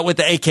comes out with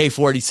the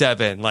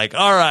AK-47. Like,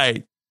 all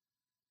right,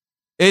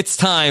 it's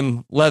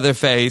time,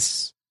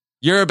 Leatherface.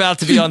 You're about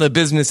to be on the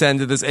business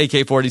end of this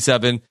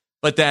AK-47.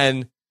 But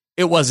then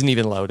it wasn't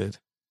even loaded.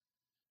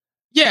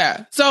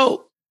 Yeah.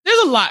 So there's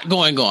a lot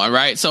going on,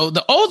 right? So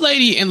the old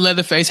lady and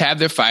Leatherface have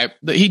their fight.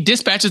 He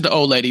dispatches the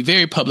old lady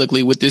very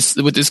publicly with this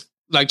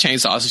like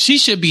chainsaw. So she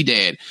should be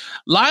dead.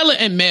 Lila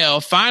and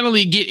Mel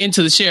finally get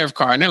into the sheriff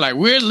car and they're like,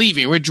 we're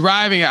leaving. We're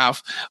driving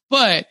off.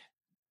 But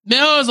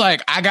Mel is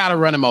like, I got to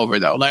run him over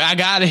though. Like I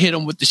got to hit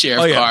him with the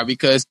sheriff car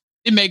because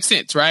it makes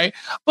sense, right?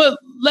 But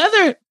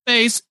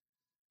Leatherface,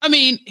 I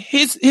mean,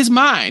 his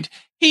mind.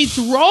 He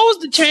throws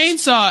the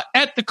chainsaw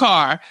at the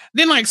car,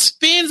 then like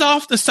spins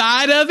off the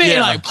side of it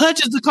and like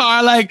punches the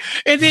car, like,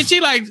 and then she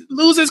like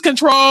loses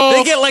control.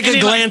 They get like a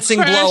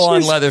glancing blow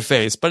on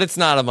Leatherface, but it's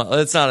not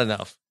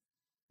enough.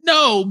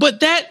 No,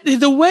 but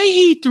the way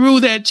he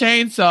threw that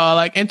chainsaw,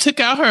 like, and took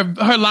out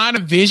her line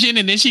of vision,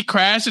 and then she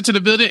crashed into the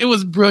building, it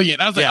was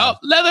brilliant. I was like, oh,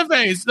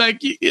 Leatherface,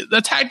 like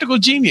the tactical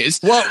genius.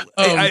 Well,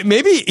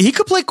 maybe he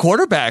could play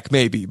quarterback,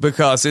 maybe,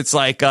 because it's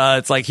like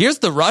here's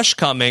the rush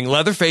coming.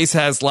 Leatherface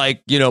has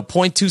like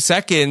 0.2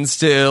 seconds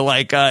to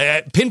like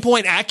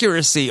pinpoint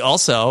accuracy.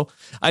 Also,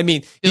 I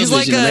mean, he's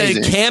like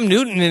a Cam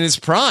Newton in his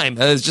prime.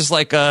 It's just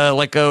like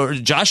a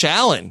Josh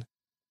Allen.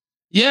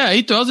 Yeah,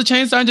 he throws a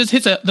chainsaw and just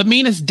hits the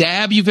meanest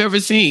dab you've ever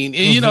seen.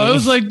 And, it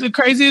was like the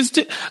craziest.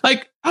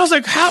 Like I was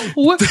like,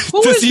 who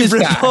Does is he this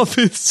rip guy? off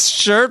his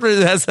shirt?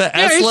 It has the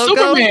S it's logo.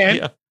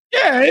 Superman.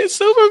 Yeah, it's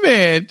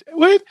Superman.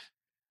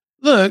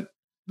 Look,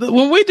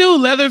 when we do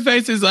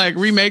Leatherface's like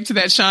remake to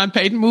that Sean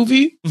Payton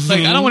movie,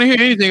 like I don't want to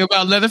hear anything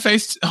about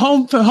Leatherface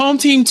Home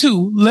Team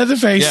 2,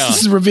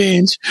 Leatherface's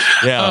Revenge.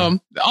 Yeah.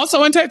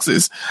 Also in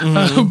Texas,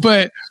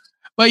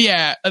 But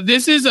yeah,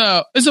 this is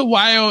it's a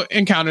wild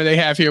encounter they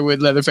have here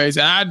with Leatherface,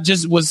 and I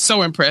just was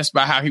so impressed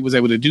by how he was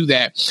able to do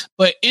that.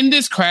 But in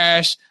this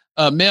crash,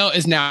 Mel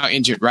is now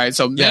injured, right?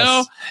 So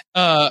Mel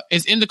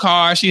is in the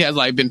car. She has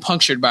like been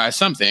punctured by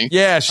something.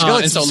 Yeah, she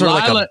got sort of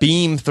like a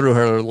beam through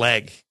her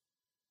leg.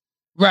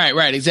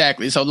 Right,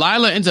 exactly. So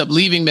Lila ends up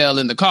leaving Mel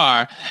in the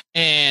car,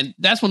 and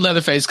that's when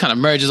Leatherface kind of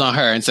merges on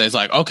her and says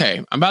like,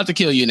 okay, I'm about to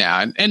kill you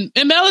now. And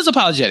Mel is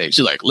apologetic.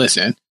 She's like,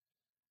 listen,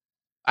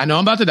 I know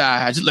I'm about to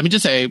die. Let me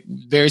just say,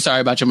 very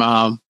sorry about your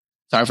mom.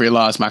 Sorry for your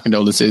loss. My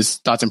condolences,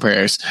 thoughts and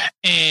prayers.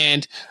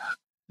 And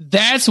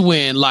that's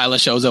when Lila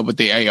shows up with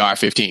the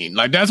AR-15.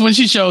 Like, that's when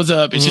she shows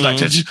up and she's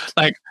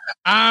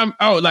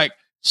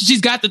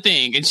she's got the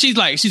thing. And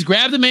she's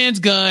grabbed the man's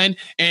gun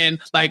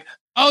and like,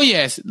 oh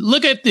yes,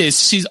 look at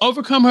this. She's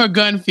overcome her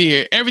gun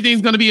fear.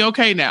 Everything's going to be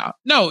okay now.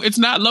 No, it's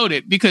not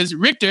loaded because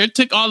Richter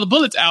took all the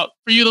bullets out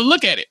for you to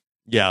look at it.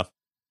 Yeah.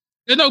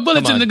 There's no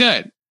bullets in the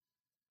gun.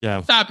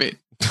 Yeah. Stop it.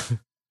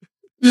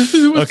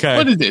 Okay.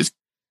 What is this?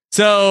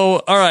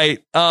 So, all right.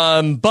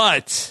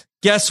 But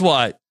guess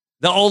what?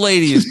 The old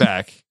lady is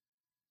back.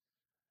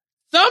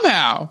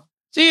 Somehow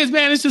she has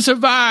managed to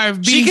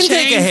survive being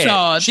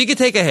chainsawed. She can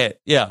take a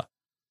hit. Yeah.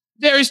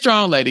 Very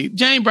strong lady.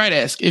 Jane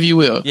Bright-esque, if you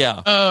will.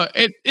 Yeah.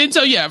 And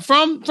so, yeah,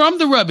 from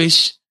the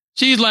rubbish,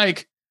 she's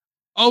like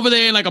over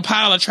there in like a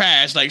pile of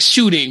trash, like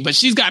shooting, but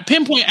she's got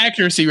pinpoint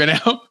accuracy right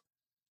now.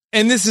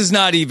 And this is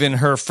not even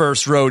her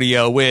first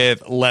rodeo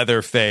with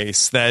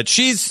Leatherface. That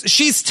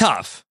she's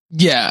tough.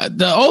 Yeah,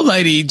 the old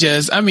lady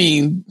has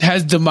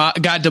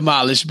got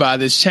demolished by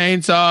this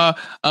chainsaw.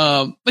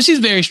 But she's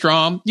very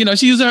strong.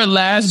 She used her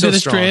last bit of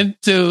strength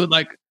to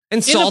like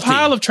and in a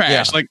pile of trash.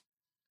 Yeah. Like,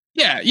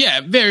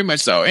 yeah, very much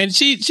so. And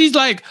she's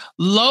like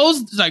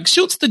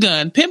shoots the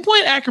gun,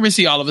 pinpoint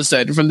accuracy all of a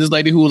sudden from this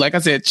lady who, like I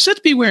said,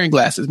 should be wearing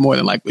glasses more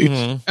than likely.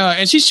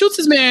 And she shoots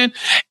this man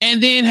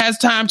and then has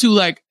time to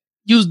like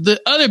use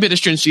the other bit of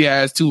strength she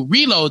has to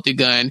reload the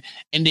gun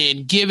and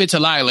then give it to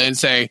Lila and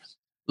say,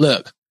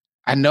 look,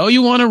 I know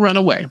you want to run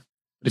away,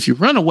 but if you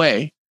run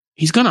away,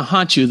 he's going to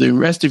haunt you the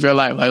rest of your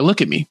life. Like,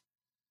 look at me.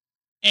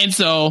 And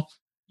so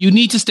you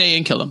need to stay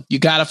and kill him. You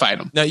got to fight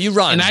him. No, you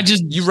run. And I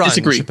just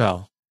disagree.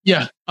 Chappelle.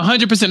 Yeah.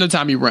 100% of the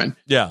time you run.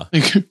 Yeah.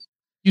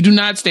 You do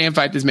not stay and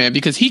fight this man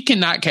because he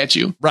cannot catch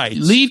you. Right.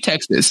 Leave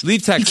Texas. He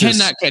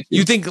cannot catch you.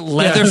 You think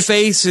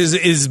Leatherface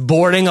is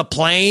boarding a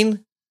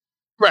plane?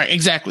 Right,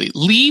 exactly.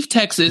 Leave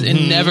Texas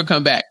and never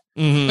come back.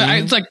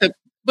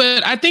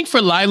 But I think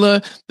for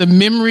Lila, the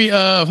memory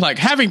of like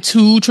having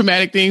two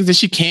traumatic things that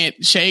she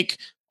can't shake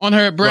on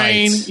her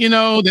brain,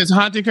 that's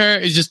haunting her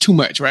is just too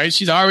much, right?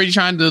 She's already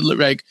trying to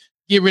like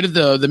get rid of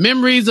the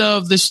memories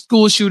of the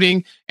school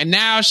shooting, and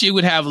now she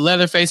would have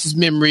Leatherface's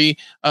memory,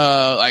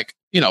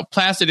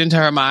 plastered into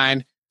her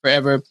mind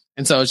forever.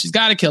 And so she's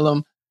got to kill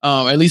him.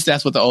 At least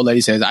that's what the old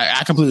lady says.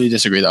 I completely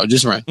disagree, though.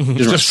 Just run.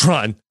 Just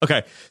run.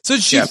 Okay. So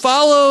she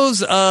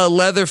follows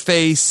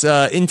Leatherface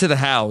into the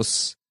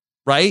house,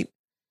 right?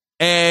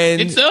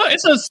 And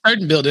it's a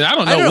certain building. I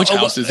don't know which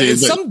house this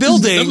is. Some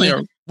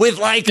building with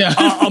like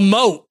a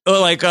moat. Or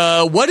like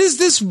what is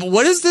this?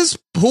 What is this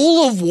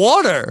pool of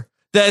water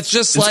that's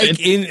just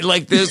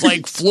there's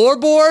like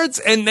floorboards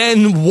and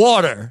then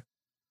water?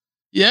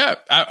 Yeah,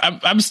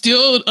 I'm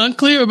still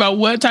unclear about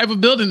what type of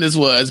building this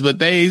was, but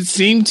they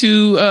seem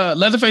to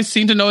Leatherface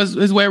seemed to know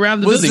his way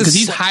around the building because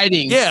he's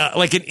hiding. Yeah,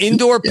 like an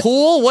indoor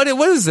pool. What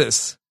is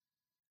this?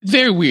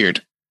 Very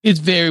weird. It's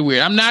very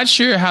weird. I'm not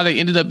sure how they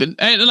ended up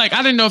I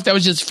didn't know if that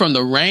was just from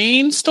the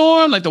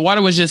rainstorm, like the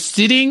water was just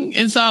sitting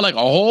inside like a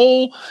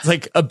hole. It's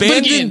like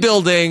abandoned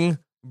building,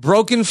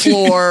 broken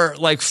floor,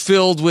 like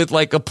filled with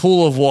like a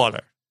pool of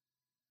water.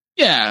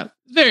 Yeah,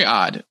 very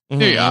odd.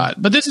 Very odd.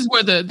 But this is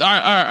where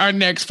our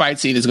next fight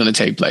scene is going to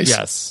take place.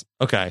 Yes.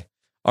 Okay.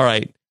 All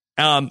right.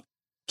 Can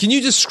you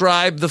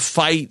describe the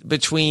fight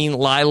between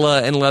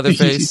Lila and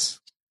Leatherface?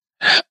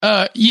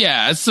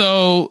 Yeah.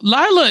 So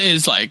Lila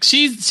is like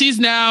she's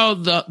now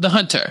the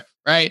hunter,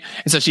 right?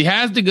 And so she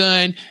has the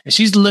gun and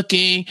she's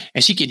looking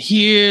and she can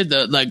hear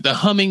the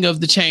humming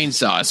of the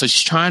chainsaw. So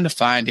she's trying to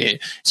find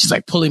it. She's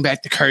like pulling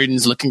back the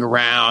curtains, looking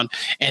around,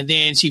 and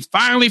then she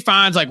finally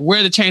finds like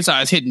where the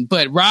chainsaw is hidden.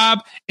 But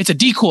Rob, it's a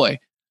decoy.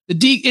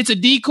 It's a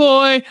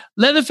decoy.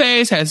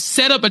 Leatherface has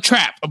set up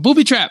a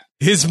booby trap.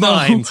 His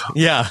mind.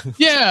 Yeah.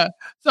 Yeah.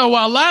 So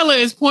while Lila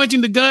is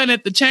pointing the gun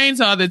at the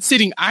chainsaw that's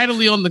sitting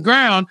idly on the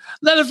ground,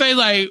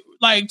 Leatherface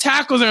like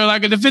tackles her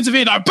like a defensive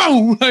end, like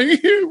boom,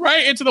 like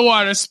right into the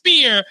water,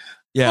 spear.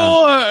 Yeah.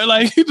 Or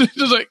like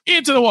just like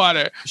into the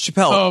water.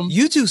 Chappelle,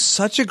 you do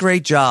such a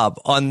great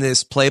job on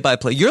this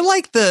play-by-play. You're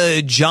like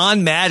the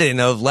John Madden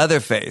of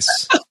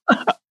Leatherface.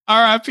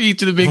 R.I.P.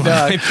 to the big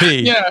dog.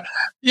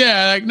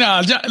 Yeah.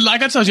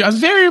 Like I told you, I was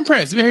very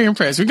impressed. Very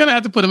impressed. We're gonna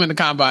have to put him in the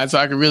combine so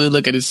I can really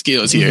look at his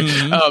skills here,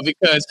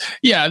 because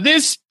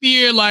this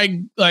spear like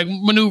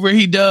maneuver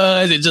he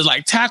does, it just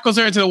like tackles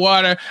her into the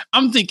water.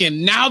 I'm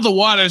thinking now the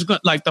water is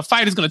the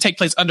fight is gonna take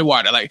place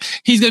underwater. Like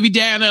he's gonna be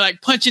down there like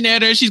punching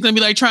at her. She's gonna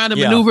be like trying to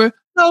maneuver.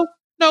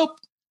 Nope.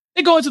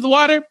 They go into the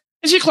water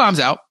and she climbs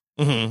out.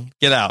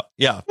 Get out.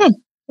 Yeah.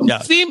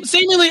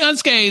 Seemingly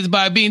unscathed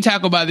by being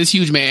tackled by this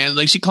huge man.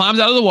 Like she climbs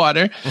out of the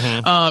water,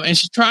 and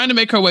she's trying to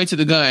make her way to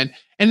the gun.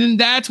 And then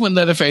that's when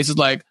Leatherface is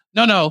like,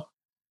 no,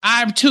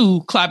 I'm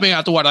too clapping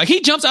out the water. Like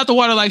he jumps out the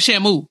water like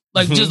Shamu,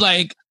 like just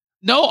like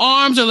no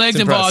arms or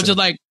legs involved, just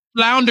like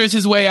flounders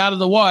his way out of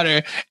the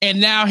water. And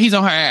now he's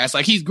on her ass.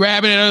 Like he's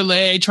grabbing at her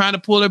leg, trying to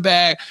pull her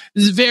back.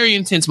 This is a very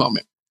intense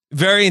moment.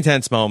 Very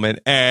intense moment.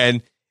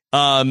 And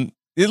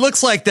it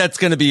looks like that's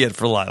going to be it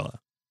for Lila.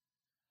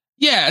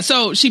 Yeah,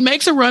 so she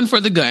makes a run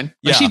for the gun.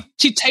 Like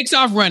she takes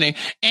off running.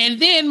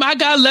 And then my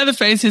guy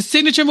Leatherface, his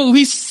signature move,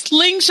 he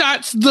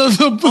slingshots the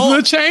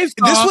chainsaw.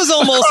 This was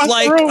almost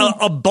like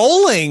a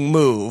bowling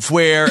move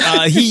where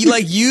he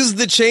like used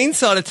the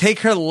chainsaw to take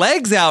her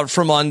legs out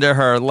from under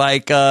her,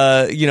 like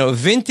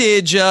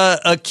vintage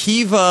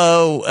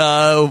Akiva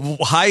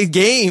high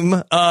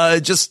game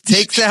just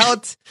takes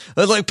out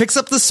picks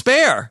up the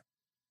spare.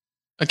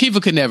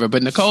 Akiva could never,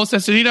 but Nicole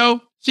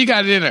Cesternino, she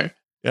got it in her.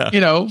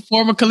 Yeah.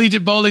 Former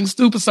collegiate bowling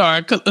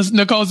superstar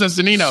Nicole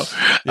Cesternino.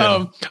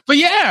 Yeah. But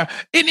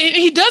and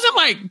he doesn't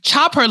like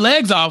chop her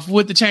legs off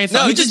with the chainsaw.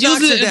 No, he just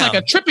uses it as like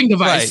a tripping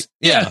device.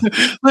 Right. Yeah.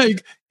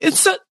 Like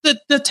it's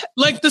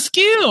the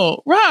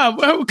skill.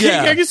 Rob,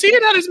 can you see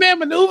how this man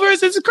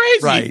maneuvers? It's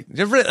crazy. Right.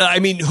 I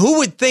mean, who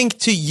would think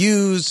to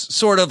use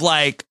sort of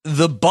like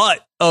the butt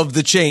of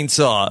the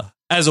chainsaw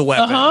as a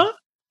weapon?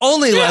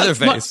 Only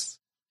Leatherface.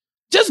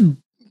 Just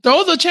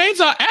throw the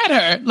chainsaw at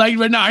her. Like,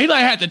 but no, he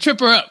had to trip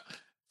her up.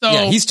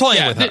 So, he's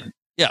toying with her.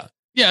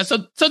 Yeah. So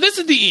this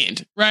is the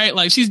end, right?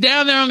 Like she's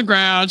down there on the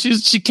ground.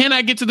 She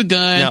cannot get to the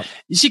gun. Yep.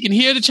 She can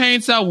hear the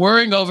chainsaw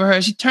whirring over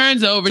her. She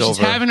turns over. She's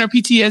having her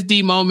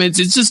PTSD moments.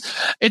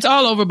 It's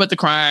all over but the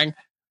crying.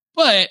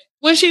 But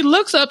when she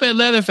looks up at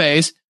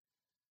Leatherface,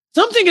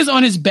 something is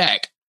on his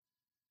back.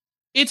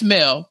 It's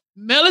Mel.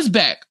 Mel is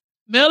back.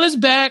 Mel is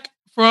back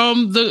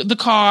from the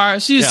car.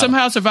 She has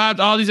somehow survived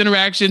all these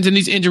interactions and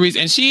these injuries,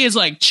 and she is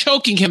like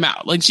choking him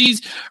out. Like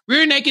she's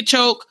rear naked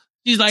choke.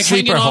 She's like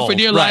Sleeper hanging on hold. for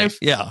dear Right. life.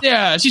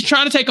 Yeah. She's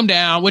trying to take him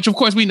down, which of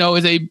course we know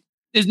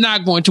is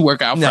not going to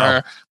work out for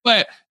her.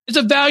 But it's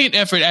a valiant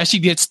effort as she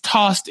gets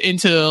tossed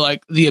into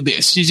like the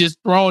abyss. She's just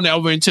thrown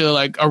over into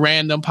like a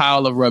random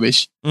pile of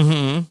rubbish.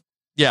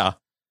 Yeah.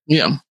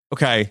 Yeah.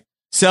 Okay.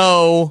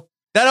 So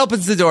that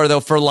opens the door though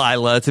for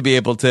Lila to be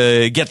able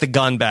to get the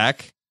gun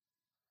back.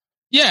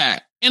 Yeah.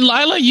 And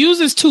Lila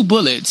uses 2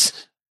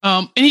 bullets.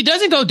 And he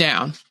doesn't go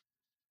down.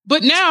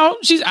 But now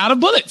she's out of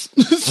bullets.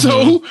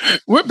 So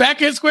we're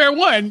back at square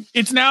one.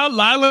 It's now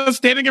Lila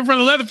standing in front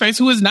of Leatherface,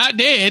 who is not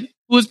dead,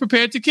 who is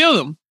prepared to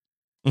kill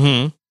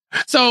him.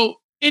 So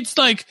it's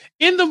like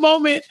in the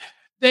moment,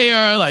 they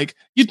are like,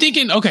 you're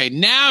thinking, okay,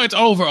 now it's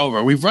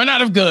over. We've run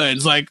out of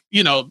guns. Like,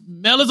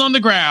 Mel is on the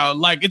ground.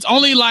 Like, it's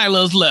only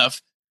Lila's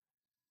left.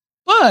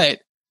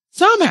 But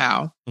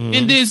somehow,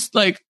 in this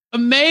like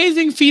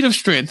amazing feat of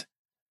strength,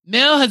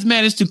 Mel has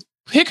managed to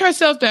pick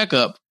herself back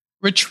up,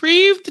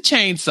 retrieve the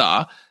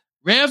chainsaw,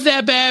 rev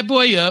that bad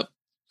boy up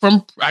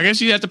from, I guess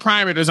she had to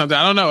prime it or something.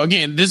 I don't know.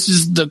 Again, this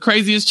is the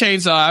craziest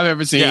chainsaw I've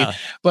ever seen. Yeah.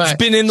 But it's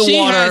been in the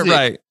water,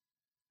 right?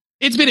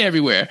 It's been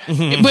everywhere.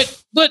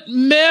 But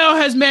Mel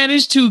has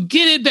managed to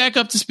get it back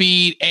up to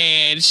speed,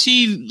 and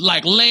she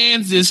like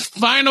lands this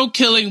final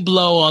killing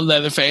blow on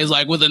Leatherface,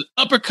 like with an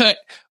uppercut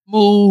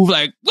move,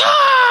 like,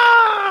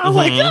 ah!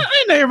 Like,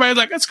 and everybody's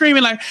like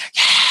screaming, like,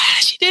 yeah,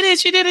 she did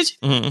it.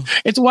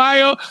 It's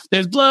wild.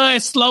 There's blood,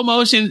 it's slow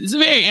motion. It's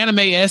very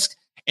anime-esque.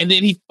 And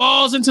then he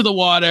falls into the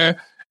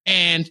water,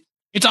 and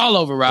it's all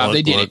over, Rob. Glug,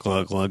 they did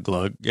glug, it.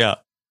 Glug. Yeah.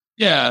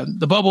 Yeah.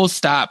 The bubbles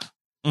stop.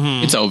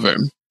 It's over.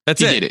 That's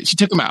it. She did it. She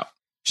took him out.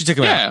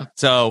 out.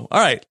 So,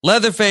 all right.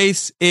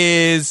 Leatherface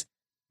is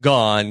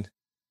gone.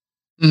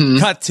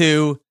 Cut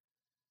to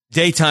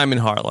daytime in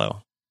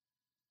Harlow.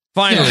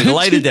 Finally, the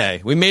light of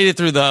day. We made it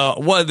through the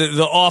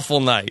awful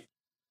night.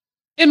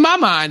 In my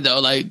mind, though,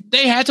 like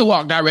they had to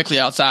walk directly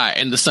outside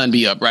and the sun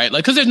be up, right?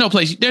 Like, because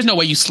there's no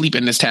way you sleep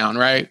in this town,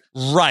 right?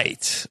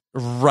 Right.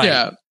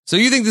 Yeah. So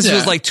you think this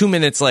was like 2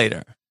 minutes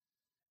later?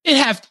 It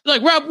have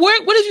like Rob.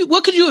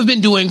 What could you have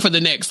been doing for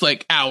the next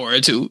like hour or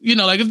two?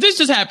 Like if this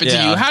just happened to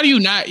you, how do you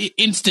not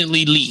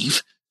instantly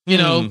leave?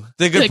 That's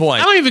a good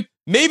point. I don't even.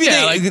 Maybe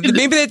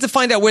they had to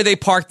find out where they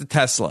parked the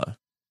Tesla.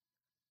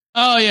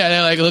 Oh yeah,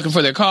 they're like looking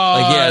for their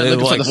car. Like, they're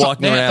like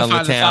walking around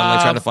the town,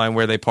 like trying to find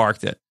where they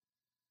parked it.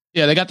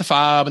 Yeah, they got the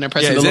fob and they're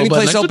pressing the is little any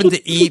place button, open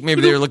to eat?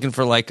 Maybe they were looking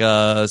for like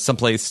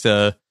someplace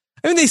to.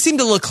 I mean, they seem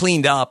to look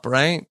cleaned up,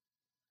 right?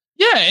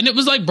 Yeah, and it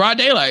was like broad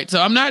daylight,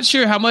 so I'm not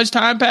sure how much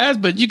time passed,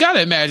 but you got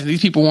to imagine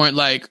these people weren't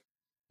like,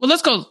 well,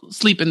 let's go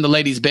sleep in the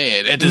lady's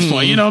bed at this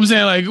point. You know what I'm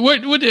saying? Like,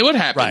 what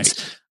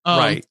happens?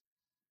 Right.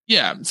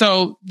 Yeah.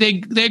 So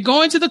they're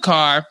going to the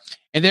car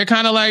and they're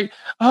kind of like,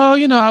 oh,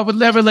 I would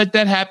never let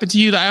that happen to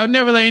you. I would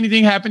never let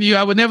anything happen to you.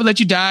 I would never let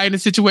you die in a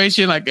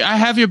situation. Like, I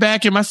have your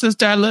back. You're my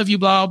sister. I love you,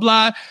 blah,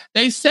 blah.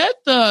 They set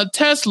the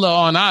Tesla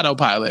on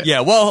autopilot.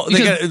 Yeah. Well,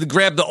 they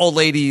grabbed the old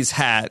lady's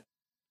hat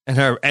and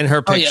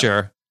her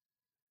picture.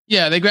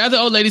 Yeah, they grabbed the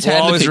old lady's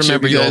hat. Always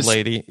remember the old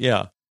lady.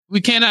 Yeah.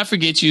 We cannot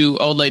forget you,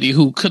 old lady,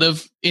 who could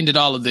have ended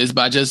all of this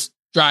by just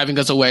driving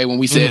us away when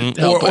we said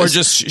help or us.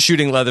 just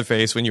shooting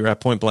Leatherface when you were at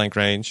point blank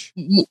range.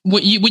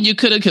 When you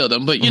could have killed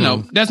him, but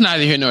that's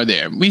neither here nor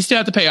there. We still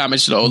have to pay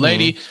homage to the old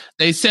lady.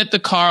 They set the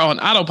car on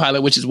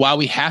autopilot, which is why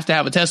we have to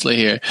have a Tesla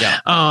here. Yeah.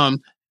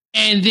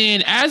 And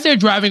then as they're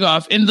driving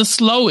off in the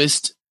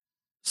slowest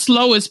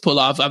pull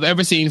off I've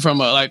ever seen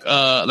from a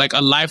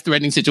life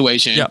threatening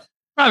situation. Yeah.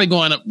 Probably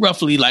going up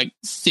roughly like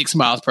 6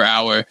 miles per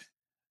hour.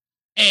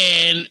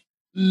 And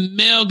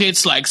Mel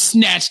gets like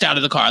snatched out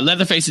of the car.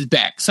 Leatherface is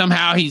back.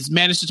 Somehow he's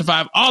managed to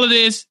survive all of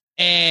this.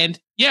 And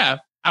yeah,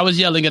 I was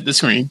yelling at the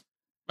screen.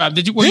 Rob,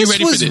 were you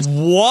ready for this? This was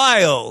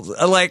wild.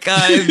 Like,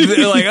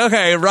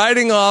 okay,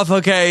 riding off.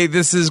 Okay,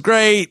 this is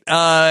great.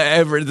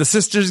 The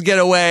sisters get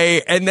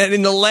away. And then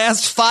in the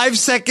last 5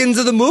 seconds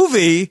of the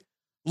movie,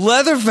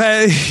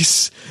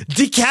 Leatherface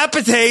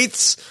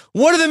decapitates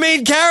one of the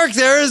main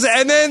characters,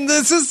 and then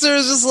the sister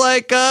is just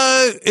like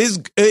is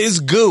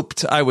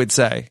gooped, I would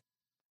say.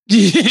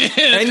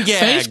 And gagged.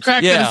 Face crack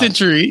of the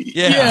century.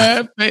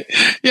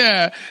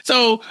 Yeah.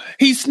 So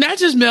he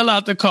snatches Mel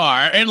out the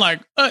car and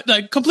like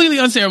completely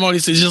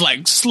unceremoniously just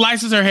like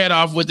slices her head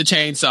off with the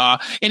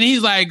chainsaw, and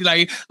he's like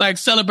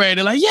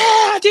celebrating, like, yeah,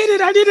 I did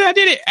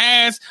it.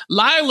 As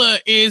Lila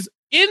is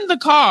in the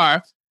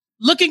car,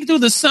 looking through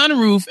the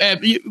sunroof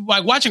at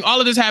like watching all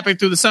of this happen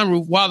through the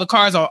sunroof while the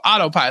car's on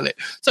autopilot.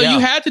 So you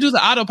had to do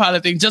the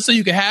autopilot thing just so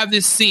you could have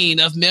this scene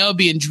of Mel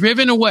being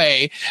driven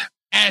away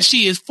as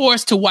she is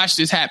forced to watch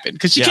this happen,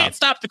 because she can't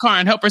stop the car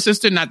and help her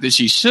sister. Not that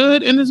she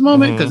should in this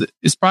moment, because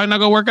it's probably not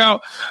going to work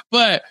out.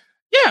 But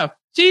yeah,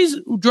 she's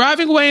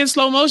driving away in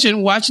slow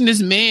motion, watching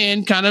this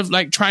man kind of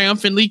like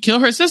triumphantly kill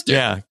her sister.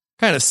 Yeah,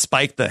 kind of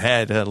spike the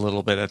head a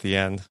little bit at the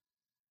end.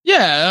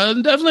 Yeah,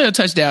 definitely a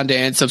touchdown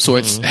dance of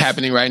sorts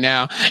happening right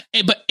now.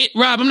 But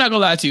Rob, I'm not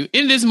gonna lie to you.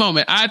 In this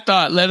moment, I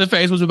thought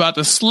Leatherface was about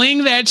to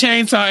sling that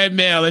chainsaw at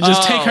Mel and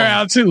just take her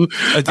out too.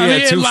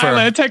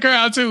 Lila, take her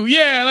out too.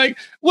 Yeah,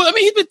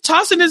 he's been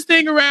tossing this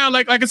thing around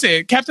like I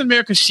said, Captain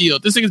America's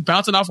shield. This thing is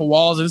bouncing off of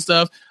walls and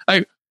stuff.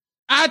 Like,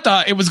 I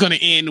thought it was gonna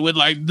end with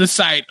like the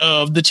sight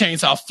of the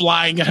chainsaw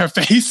flying at her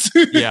face.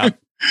 Yeah.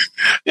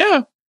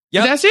 Yeah.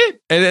 Yep. That's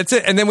it. And that's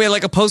it. And then we had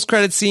like a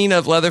post-credit scene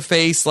of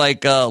Leatherface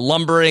like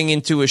lumbering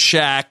into a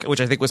shack,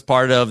 which I think was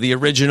part of the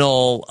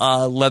original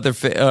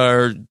Leatherface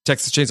or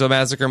Texas Chainsaw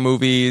Massacre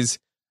movies.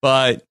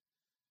 But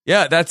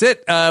yeah, that's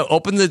it.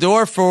 Open the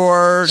door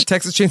for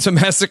Texas Chainsaw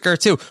Massacre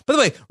 2. By the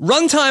way,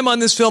 runtime on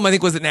this film I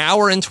think was 1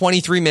 hour and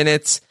 23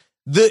 minutes.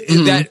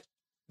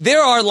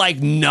 There are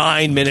like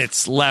 9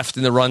 minutes left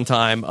in the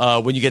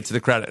runtime when you get to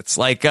the credits.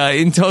 Like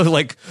in total,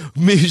 like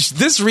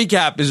this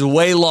recap is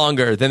way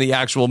longer than the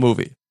actual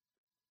movie.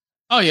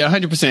 Oh yeah,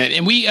 100%.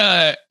 And we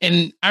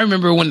and I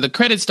remember when the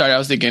credits started, I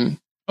was thinking,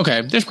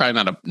 okay, there's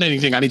probably not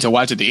anything I need to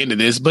watch at the end of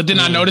this. But then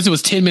I noticed it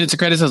was 10 minutes of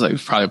credits. I was like,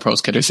 it's probably a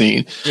post-credit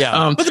scene.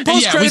 Yeah, but the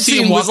post-credit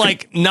scene was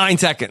like 9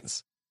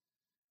 seconds.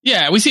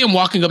 Yeah, we see him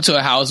walking up to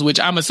a house, which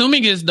I'm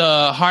assuming is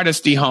the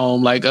Hardesty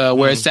home, like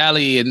where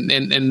Sally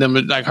and them,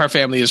 like her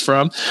family is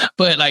from.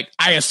 But like,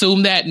 I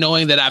assume that,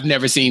 knowing that I've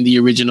never seen the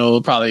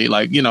original, probably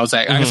like, you know, it's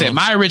like I said,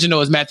 my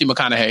original is Matthew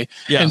McConaughey,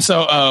 and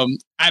so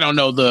I don't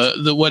know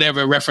the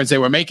whatever reference they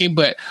were making,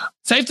 but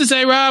safe to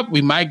say, Rob,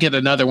 we might get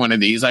another one of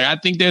these. Like, I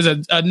think there's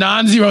a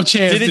non-zero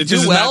chance. Did it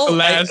do well?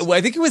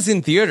 I think it was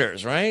in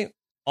theaters, right?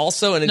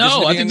 Also, in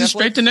addition, I think it's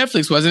straight to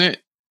Netflix, wasn't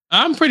it?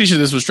 I'm pretty sure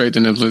this was straight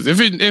to Netflix.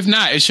 If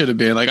not, it should have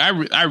been. Like,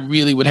 I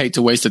really would hate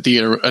to waste a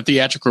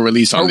theatrical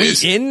release on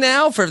this. Are we in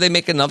now for if they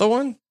make another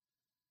one?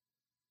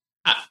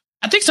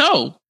 I think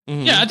so.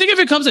 Mm-hmm. Yeah, I think if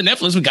it comes to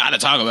Netflix, we got to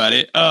talk about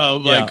it.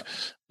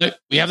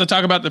 We have to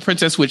talk about the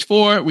Princess Switch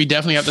 4. We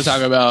definitely have to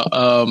talk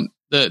about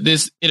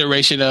this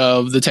iteration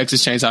of the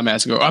Texas Chainsaw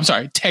Massacre. I'm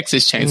sorry,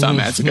 Texas Chainsaw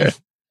Massacre.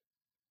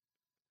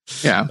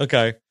 Yeah.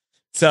 Okay.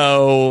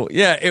 So,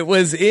 yeah, it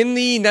was in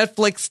the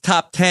Netflix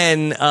top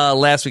 10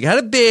 last week. It had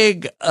a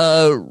big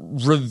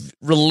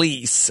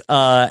release.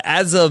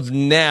 As of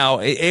now,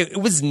 it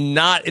was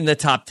not in the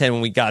top 10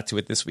 when we got to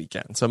it this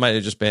weekend. So it might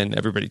have just been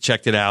everybody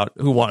checked it out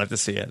who wanted to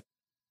see it.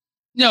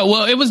 No,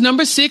 well, it was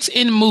number 6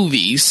 in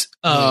movies.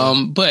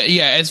 But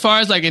yeah, as far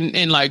as like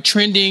in like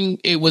trending,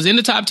 it was in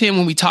the top 10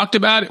 when we talked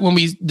about it, when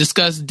we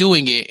discussed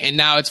doing it. And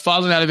now it's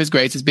fallen out of its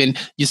grace. It's been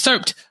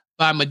usurped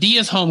by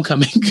Medea's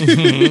Homecoming.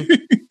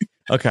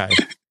 Okay.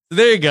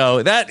 There you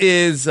go. That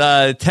is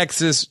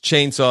Texas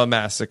Chainsaw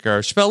Massacre.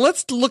 Chappelle,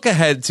 let's look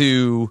ahead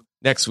to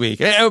next week.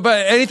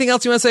 But anything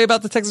else you want to say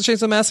about the Texas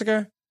Chainsaw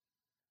Massacre?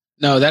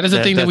 No, that is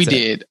the thing that we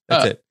did.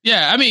 That's it.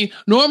 Yeah, I mean,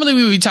 normally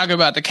we would be talking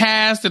about the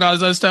cast and all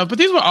this other stuff, but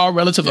these were all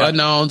relative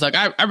unknowns. Like,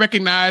 I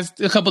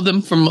recognized a couple of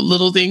them from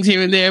little things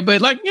here and there,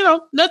 but like, you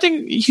know,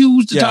 nothing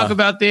huge to talk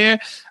about there.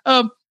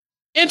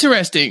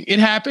 Interesting. It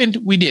happened.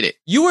 We did it.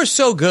 You were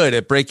so good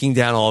at breaking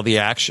down all the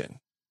action.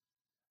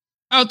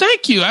 Oh,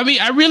 thank you. I mean,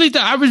 I really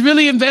thought I was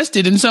really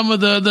invested in some of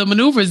the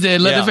maneuvers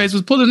that Leatherface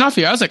was pulling off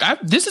here. I was like,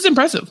 this is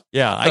impressive.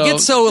 Yeah, I get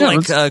so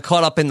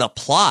caught up in the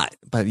plot,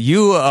 but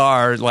you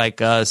are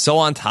like so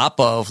on top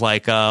of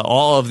like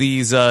all of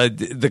these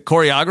the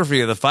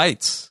choreography of the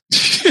fights.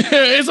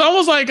 It's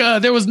almost like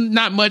there was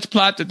not much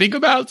plot to think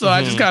about, so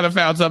I just kind of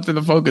found something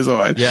to focus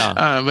on.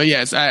 Yeah, but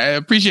yes, I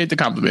appreciate the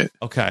compliment.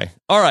 Okay,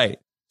 all right.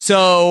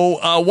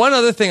 So one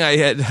other thing, I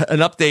had an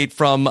update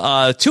from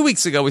 2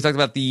 weeks ago. We talked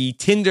about the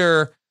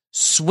Tinder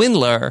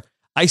Swindler.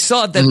 I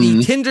saw that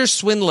the Tinder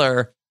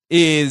Swindler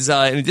is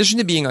in addition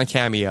to being on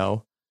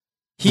Cameo,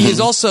 he is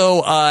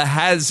also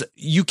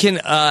you can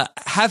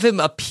have him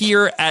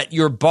appear at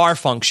your bar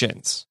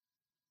functions.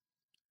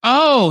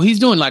 Oh, he's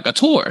doing like a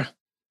tour.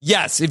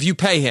 Yes, if you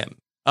pay him.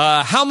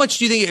 How much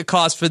do you think it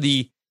costs for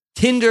the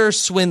Tinder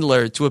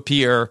Swindler to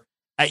appear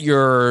at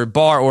your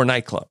bar or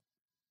nightclub?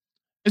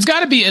 It's got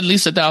to be at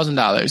least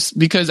 $1,000,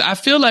 because I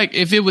feel like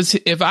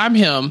if I'm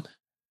him,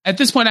 at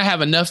this point I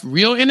have enough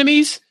real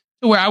enemies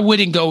to where I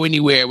wouldn't go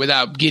anywhere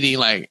without getting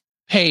like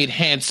paid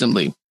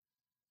handsomely.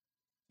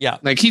 Yeah.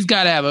 Like, he's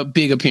got to have a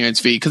big appearance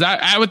fee, because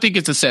I would think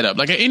it's a setup.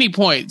 Like, at any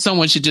point,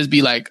 someone should just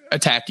be like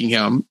attacking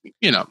him,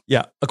 you know?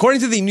 Yeah.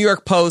 According to the New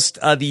York Post,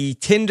 the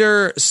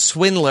Tinder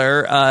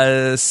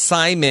Swindler,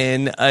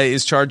 Simon,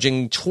 is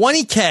charging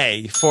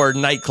 $20,000 for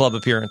nightclub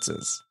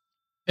appearances.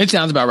 It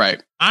sounds about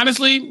right.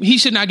 Honestly, he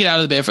should not get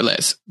out of the bed for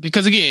less,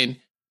 because again,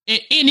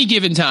 at any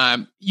given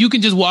time, you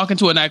can just walk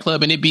into a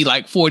nightclub and it'd be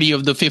like 40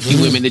 of the 50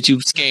 women that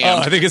you've scammed. Oh,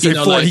 I think it's like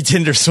 40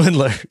 Tinder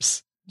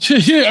swindlers.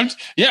 Yeah,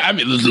 I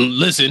mean,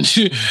 listen,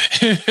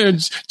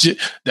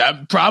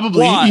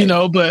 probably, Why? you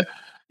know, but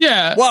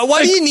yeah.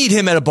 Why do you need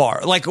him at a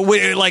bar? Like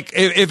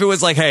if it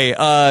was like, hey,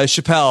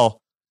 Chappelle,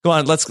 go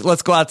on, let's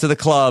go out to the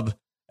club,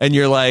 and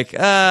you're like,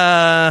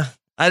 I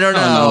don't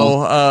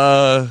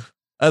know.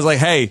 I was like,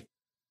 hey,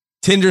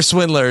 Tinder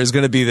Swindler is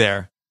going to be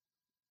there.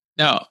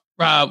 No,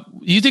 Rob,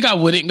 you think I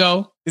wouldn't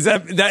go? Is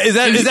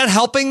that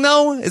helping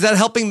though? Is that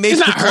helping make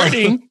it's the not club?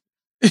 hurting?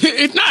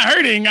 It's not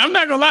hurting. I'm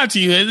not gonna lie to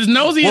you. As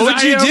nosy What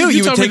as would you I am, do?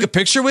 You would take a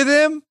picture with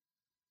him?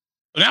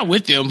 Not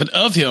with him, but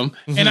of him.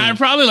 And I'd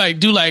probably like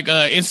do like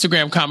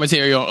Instagram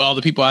commentary on all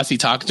the people I see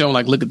talking to him.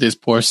 Like, look at this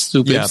poor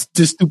this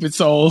stupid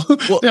soul.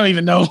 They don't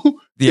even know.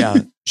 Yeah.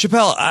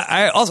 Chappelle,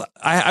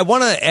 I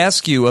want to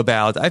ask you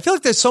about, I feel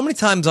like there's so many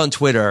times on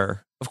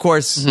Twitter, of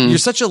course, you're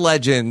such a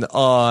legend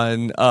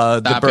on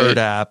the Bird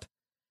app.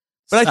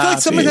 But I feel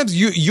like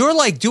sometimes you're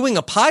like doing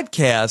a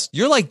podcast,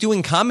 you're like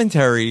doing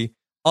commentary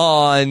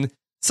on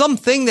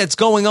something that's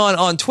going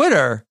on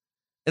Twitter.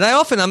 And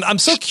I'm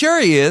so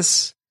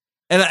curious,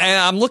 and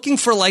I'm looking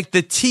for like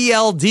the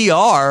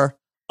TLDR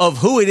of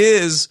who it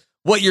is,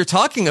 what you're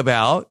talking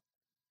about.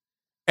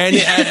 And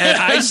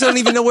I just don't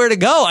even know where to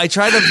go. I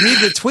try to read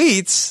the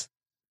tweets,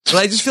 but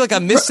I just feel like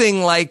I'm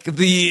missing like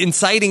the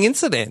inciting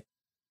incident.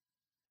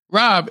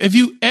 Rob, if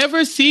you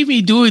ever see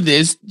me doing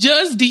this,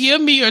 just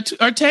DM me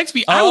or text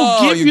me. I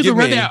will give you the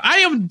rundown. I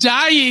am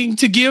dying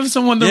to give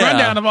someone the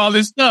rundown of all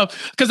this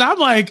stuff because I'm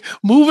like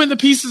moving the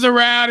pieces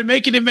around and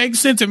making it make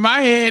sense in my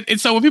head. And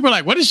so when people are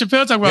like, what is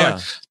Chappelle talking about?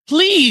 Like,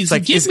 please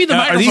give me the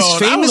microphone. Are these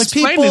famous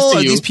people?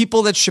 Are these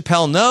people that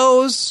Chappelle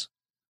knows?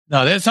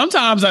 No, there's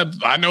sometimes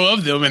I know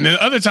of them, and then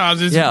other times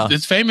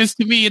it's famous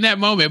to me in that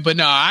moment. But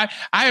no, I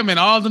am in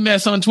all the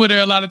mess on Twitter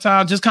a lot of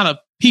times, just kind of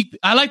peek.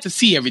 I like to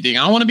see everything.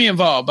 I don't want to be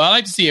involved, but I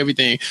like to see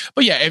everything.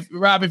 But yeah,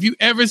 Rob, if you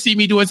ever see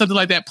me doing something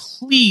like that,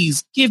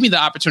 please give me the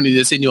opportunity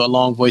to send you a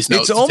long voice note.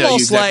 It's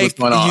almost like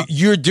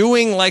you're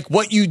doing like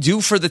what you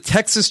do for the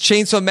Texas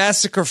Chainsaw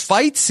Massacre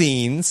fight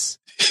scenes,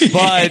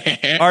 but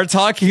are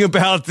talking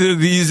about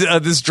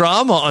this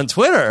drama on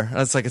Twitter.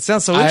 It's like, it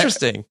sounds so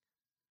interesting.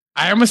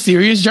 I am a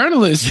serious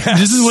journalist. Yes.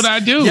 This is what I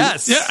do.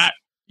 Yes. Yeah.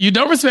 You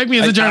don't respect me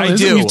as a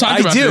journalist. I do. We've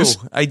talked about this.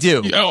 I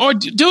do. Or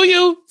do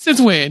you?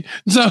 Since when?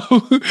 So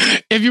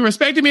if you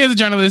respected me as a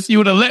journalist, you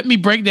would have let me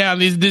break down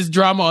this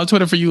drama on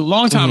Twitter for you a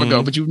long time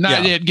ago, but you've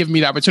not yet given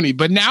me the opportunity.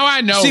 But now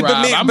I know, Rob,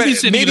 I'm going to be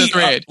sending you the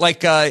thread.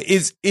 I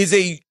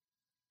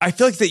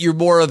feel like that you're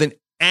more of an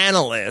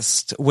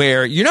analyst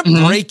where you're not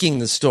breaking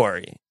the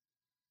story.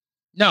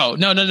 No. I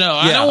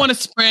don't want to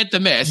spread the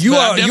mess. You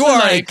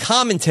are a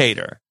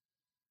commentator.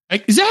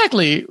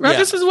 Exactly. Right. Yeah.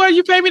 This is why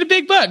you pay me the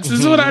big bucks.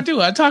 This is what I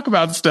do. I talk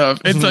about stuff.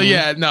 And so,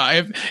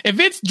 if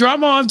it's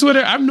drama on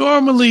Twitter, I'm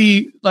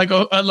normally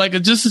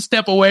just a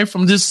step away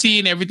from just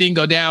seeing everything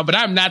go down, but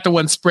I'm not the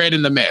one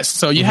spreading the mess.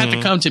 So you have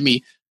to come to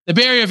me. The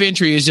barrier of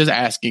entry is just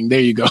asking. There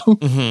you go.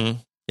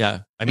 Yeah.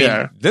 I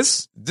mean,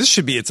 this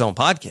should be its own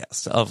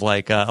podcast of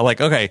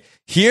okay,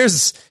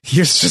 here's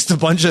just a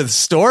bunch of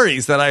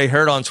stories that I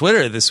heard on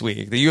Twitter this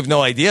week that you have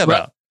no idea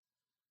about.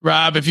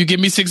 Rob, if you give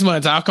me 6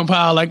 months, I'll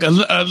compile like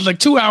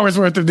 2 hours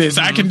worth of this.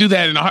 I can do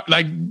that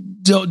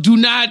do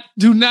not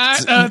threaten me with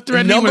a good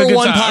time. Number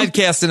one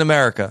podcast in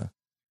America.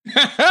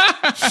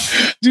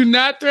 Do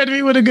not threaten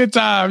me with a good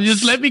time.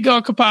 Just let me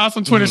go compile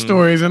some Twitter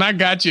stories, and I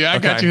got you. I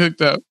got you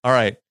hooked up. All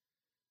right,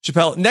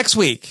 Chappelle. Next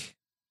week,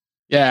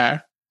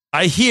 I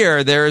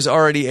hear there is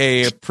already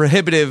a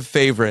prohibitive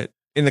favorite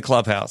in the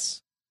clubhouse.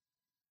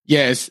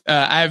 Yes,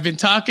 I've been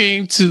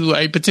talking to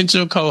a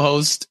potential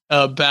co-host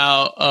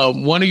about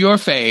one of your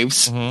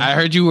faves. I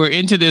heard you were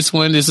into this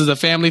one. This is a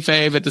family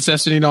fave at the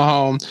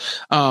Sessionino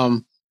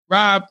home.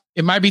 Rob,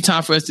 it might be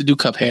time for us to do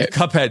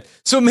Cuphead.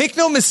 So make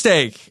no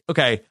mistake.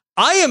 Okay,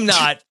 I am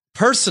not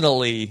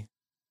personally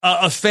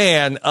a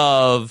fan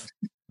of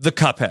the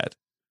Cuphead.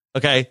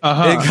 Okay,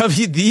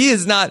 he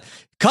is not.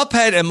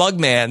 Cuphead and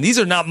Mugman, these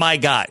are not my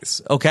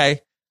guys.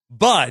 Okay,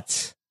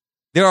 but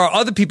there are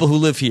other people who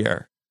live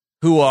here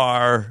who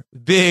are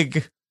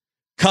big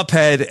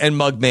Cuphead and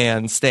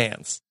Mugman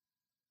stans.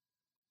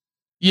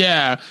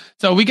 Yeah.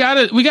 So we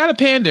gotta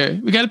pander.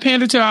 We gotta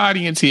pander to our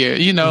audience here.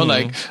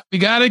 We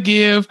gotta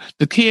give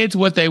the kids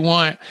what they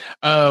want.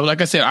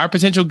 Like I said, our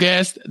potential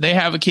guests, they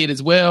have a kid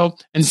as well.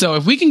 And so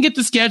if we can get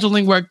the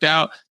scheduling worked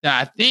out, then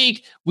I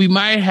think we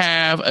might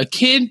have a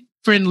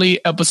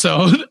kid-friendly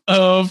episode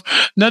of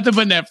Nothing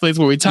But Netflix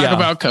where we talk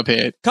about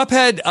Cuphead.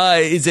 Cuphead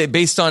is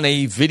based on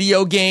a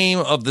video game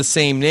of the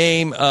same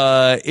name.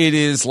 It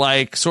is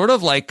sort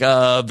of like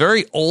a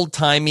very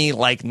old-timey,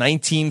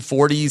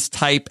 1940s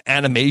type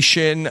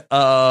animation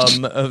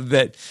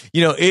that,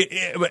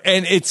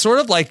 and it's sort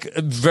of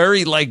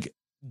very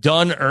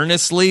done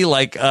earnestly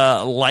like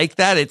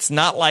that. It's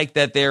not like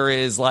that there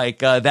is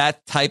that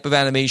type of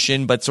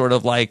animation, but sort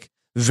of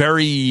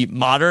very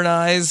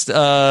modernized.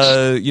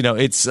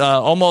 It's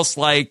almost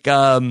like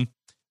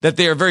that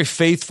they are very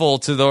faithful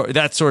to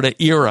that sort of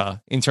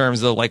era in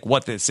terms of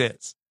what this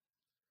is.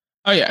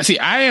 Oh yeah, see,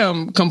 I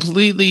am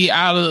completely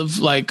out of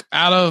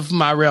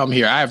my realm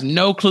here. I have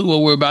no clue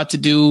what we're about to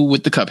do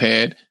with the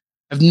Cuphead. I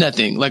have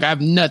nothing. I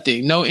have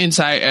nothing, no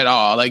insight at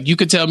all. You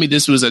could tell me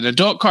this was an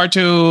adult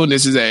cartoon.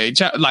 This is I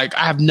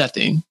have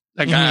nothing.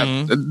 I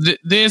have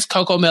this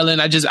Coco Melon.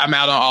 I'm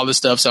out on all this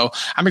stuff. So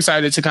I'm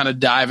excited to kind of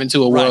dive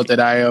into a world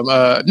that I am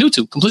new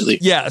to completely.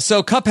 Yeah.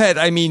 So Cuphead,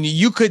 I mean,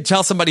 you could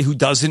tell somebody who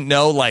doesn't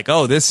know,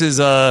 this is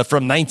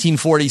from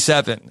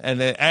 1947 and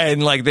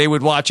they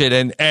would watch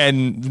it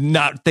and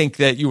not think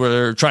that you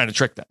were trying to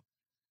trick them.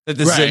 That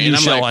this is a new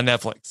show on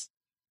Netflix.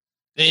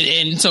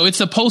 And so it's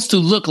supposed to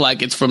look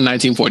like it's from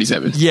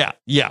 1947. Yeah.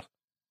 Yeah.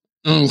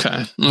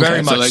 Okay.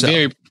 Very much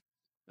so.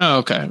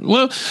 Okay.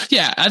 Well,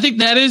 yeah, I think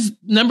that is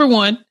number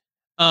one.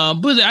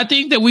 But I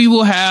think that we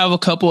will have a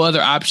couple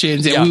other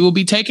options, and we will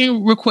be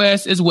taking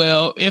requests as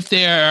well. If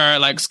there are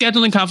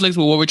scheduling conflicts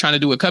with what we're trying to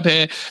do with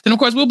Cuphead, then of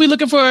course we'll be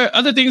looking for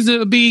other things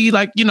to be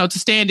to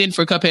stand in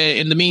for Cuphead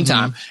in the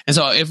meantime. And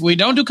so if we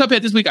don't do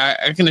Cuphead this week,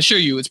 I can assure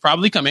you it's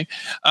probably coming.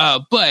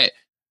 But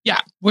yeah,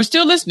 we're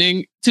still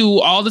listening to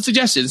all the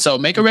suggestions. So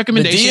make a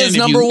recommendation. The D is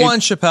number one,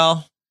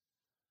 Chappelle.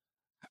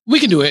 We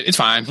can do it. It's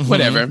fine.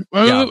 Whatever.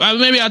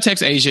 Maybe I'll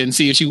text Asia and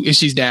see if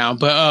she's down.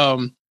 But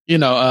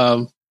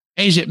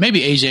Asia,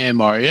 maybe Asia and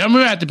Mari. I'm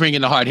gonna have to bring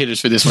in the hard hitters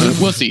for this one.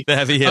 We'll see. The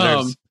heavy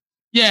hitters.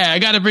 Yeah, I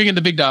got to bring in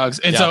the big dogs.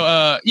 And so,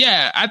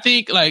 I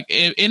think like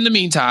in the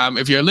meantime,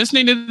 if you're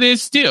listening to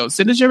this, still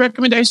send us your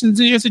recommendations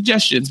and your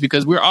suggestions,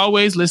 because we're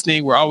always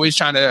listening. We're always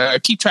trying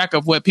to keep track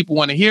of what people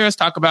want to hear us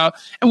talk about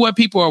and what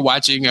people are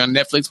watching on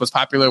Netflix, what's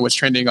popular, what's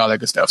trending, all that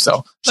good stuff.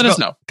 So let us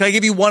know. Can I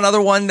give you one other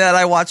one that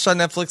I watched on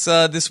Netflix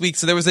this week?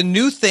 So there was a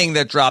new thing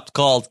that dropped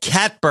called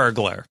Cat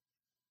Burglar.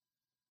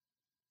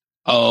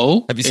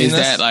 Oh, have you seen is this?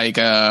 That like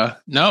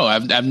no? I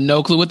have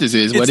no clue what this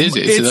is. What is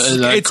it?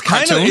 It's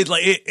kind of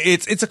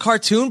it's a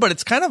cartoon, but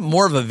it's kind of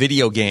more of a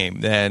video game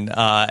than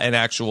an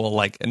actual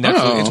like Netflix.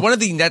 Oh. It's one of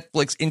the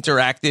Netflix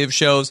interactive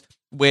shows,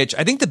 which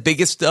I think the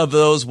biggest of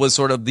those was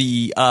sort of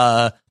the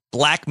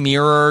Black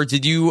Mirror.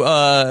 Did you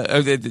are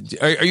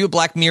you a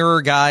Black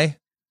Mirror guy?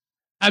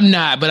 I'm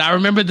not, but I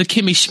remember the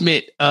Kimmy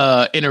Schmidt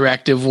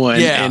interactive one,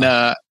 and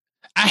I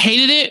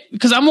hated it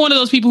because I'm one of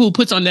those people who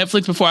puts on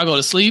Netflix before I go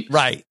to sleep,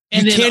 right?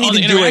 And you then can't all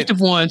even the do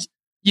interactive ones,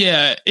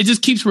 it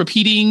just keeps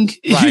repeating.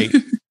 Right.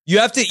 You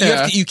have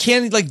to. You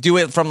can't like do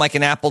it from like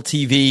an Apple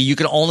TV. You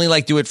can only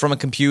like do it from a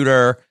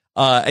computer.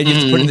 And you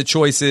have to put in the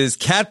choices.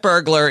 Cat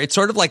Burglar. It's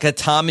sort of like a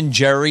Tom and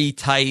Jerry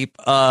type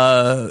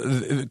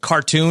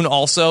cartoon,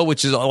 also,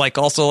 which is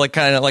also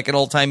kind of like an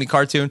old timey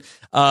cartoon,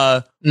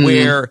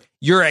 where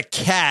you're a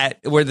cat.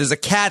 Where there's a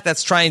cat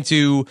that's trying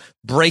to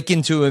break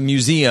into a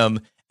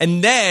museum,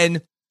 and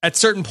then at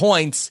certain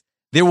points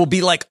there will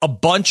be like a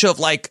bunch of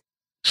like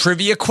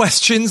trivia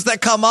questions that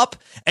come up,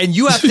 and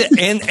you have to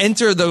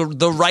enter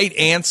the right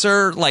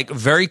answer like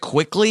very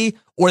quickly,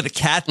 or the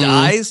cat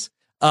dies.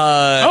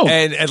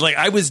 And like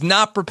I was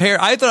not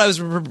prepared. I thought I was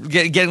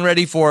getting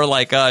ready for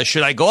like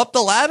should I go up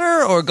the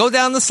ladder or go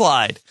down the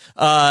slide?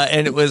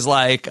 And it was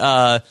like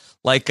this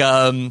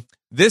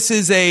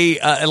is a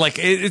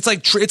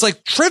it's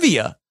like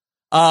trivia.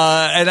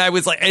 And I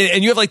was like,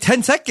 and you have like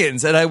 10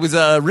 seconds, and I was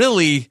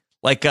really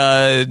like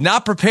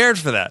not prepared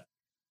for that.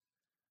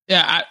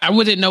 Yeah, I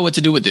wouldn't know what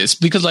to do with this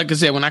because, like I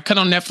said, when I cut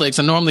on Netflix,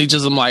 I normally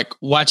just am like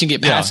watching it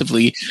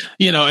passively,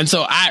 and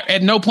so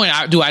at no point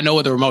do I know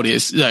what the remote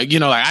is. Like,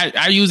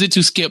 I use it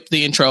to skip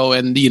the intro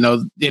and,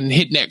 and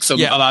hit next a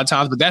lot of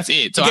times, but that's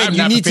it. So I'm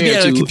not you need to be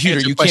prepared on a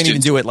computer. You questions. can't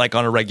even do it like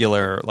on a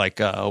regular, like,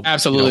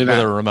 absolutely with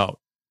a remote.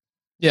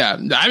 Yeah,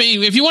 I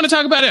mean, if you want to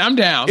talk about it, I'm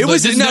down. It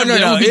was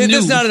no.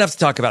 There's not enough to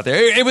talk about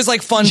there. It was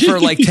like fun for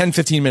like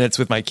 10-15 minutes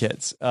with my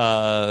kids.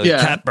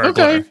 Cat Burglar.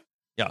 Okay.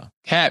 Yeah.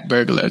 Cat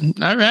Burglar.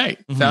 All right.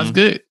 Sounds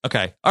good.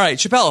 Okay. All right,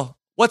 Chappelle,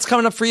 what's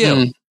coming up for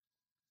you?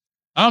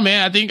 Oh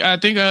man, I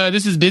think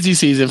this is busy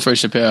season for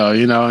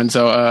Chappelle, and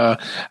so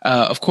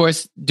of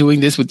course doing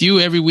this with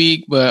you every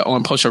week, but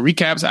on post show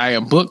recaps, I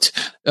am booked.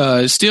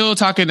 Still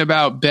talking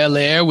about Bel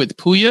Air with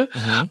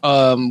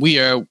Puya. We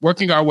are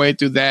working our way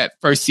through that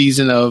first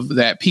season of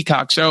that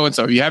Peacock show, and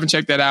so if you haven't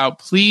checked that out,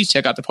 please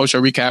check out the post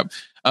show recap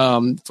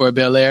for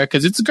Bel Air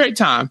because it's a great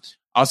time.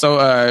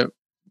 Also,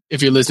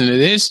 if you're listening to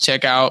this,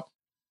 check out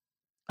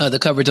the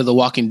coverage of The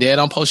Walking Dead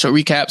on post show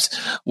recaps,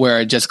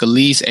 where Jessica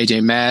Leese,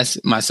 AJ Mass,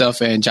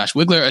 myself, and Josh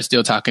Wigler are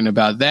still talking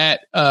about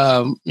that,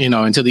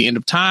 until the end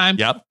of time.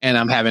 Yep. And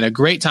I'm having a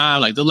great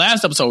time. Like the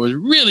last episode was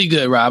really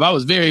good, Rob. I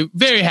was very,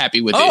 very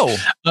happy with it.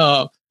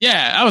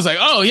 Yeah, I was like,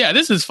 oh yeah,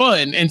 this is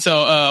fun. And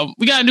so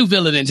we got a new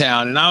villain in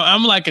town, and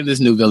I'm liking this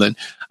new villain.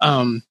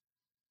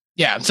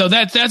 Yeah, so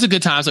that's a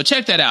good time. So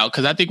check that out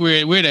because I think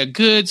we're in a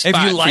good spot.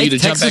 If you like for you to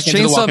Texas jump back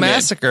into The Chainsaw Walking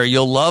Massacre,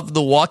 you'll love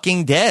The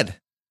Walking Dead.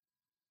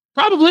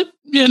 Probably,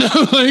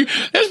 like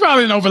there's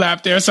probably an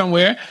overlap there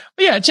somewhere.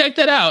 But yeah, check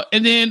that out.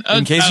 And then,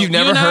 in case you've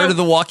never heard of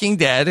The Walking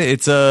Dead,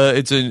 it's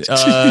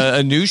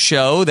a new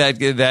show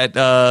that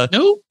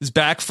is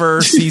back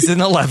for season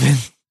 11.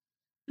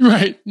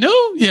 Right? No,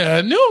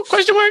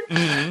 question mark.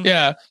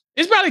 Yeah,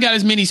 it's probably got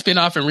as many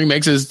spinoff and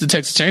remakes as the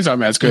Texas Chainsaw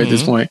Massacre at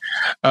this point.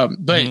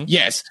 But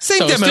yes,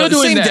 same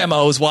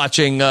demos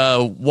watching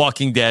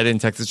Walking Dead and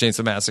Texas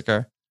Chainsaw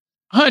Massacre.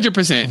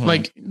 100%.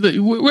 Like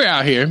we're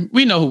out here.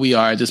 We know who we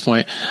are at this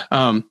point.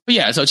 But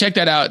yeah, so check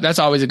that out. That's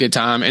always a good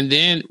time. And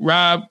then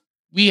Rob,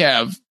 we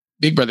have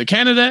Big Brother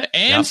Canada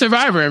and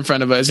Survivor in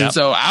front of us. And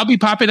so I'll be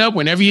popping up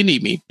whenever you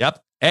need me.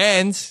 Yep.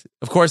 And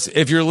of course,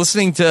 if you're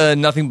listening to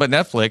Nothing But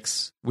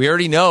Netflix, we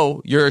already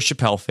know you're a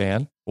Chappelle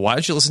fan. Why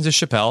don't you listen to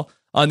Chappelle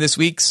on this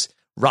week's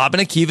Rob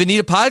and Akiva Need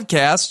a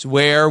Podcast,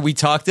 where we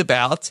talked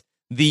about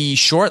the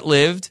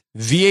short-lived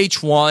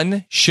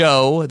VH1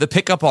 show, The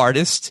Pickup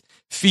Artist,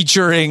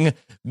 featuring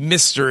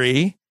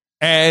Mystery,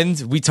 and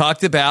we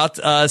talked about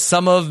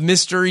some of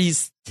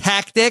Mystery's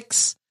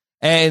tactics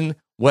and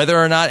whether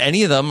or not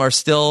any of them are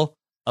still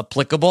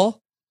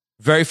applicable.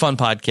 Very fun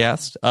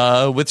podcast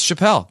with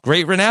Chappelle.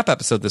 Great Renap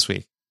episode this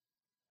week.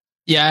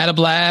 Yeah, I had a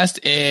blast,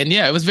 and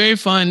yeah, it was very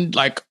fun.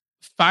 Like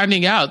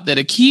finding out that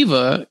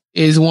Akiva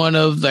is one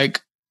of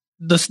like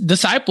the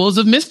disciples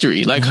of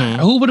Mystery. Like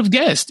who would have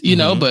guessed?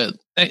 But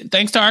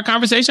thanks to our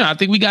conversation, I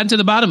think we got into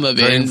the bottom of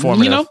it. Very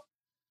informative.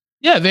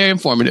 Yeah, very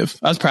informative.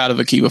 I was proud of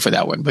Akiva for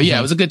that one. But yeah,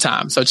 it was a good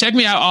time. So check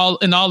me out all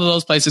of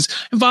those places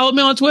and follow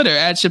me on Twitter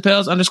at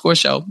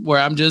Chappelle's_show,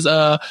 where I'm just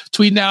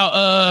tweeting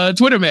out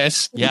Twitter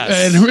mess.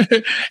 Yes.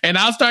 And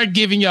I'll start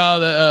giving y'all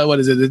the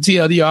the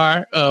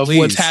TLDR of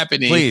what's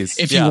happening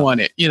if you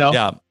want it.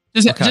 Yeah.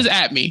 Just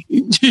at me.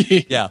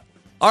 Yeah.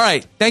 All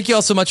right. Thank you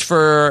all so much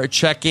for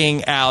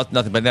checking out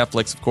Nothing But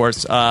Netflix, of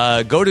course.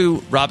 Go to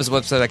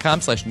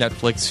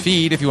robbinswebsite.com/Netflix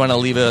feed if you want to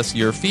leave us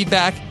your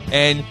feedback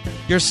and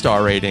your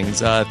star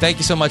ratings. Thank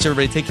you so much,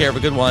 everybody. Take care. Have a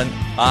good one.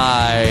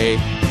 Bye.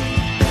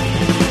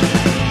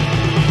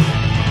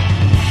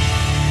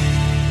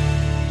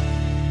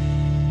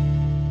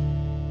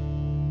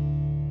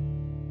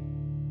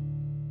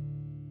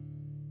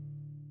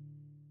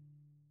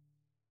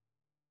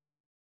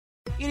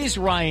 It is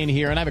Ryan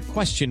here, and I have a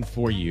question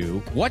for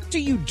you. What do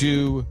you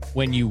do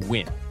when you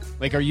win?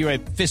 Like, are you a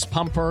fist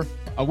pumper,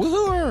 a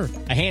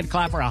woohooer, a hand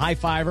clapper, a high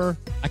fiver?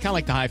 I kind of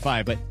like the high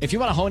five, but if you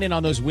want to hone in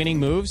on those winning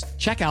moves,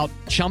 check out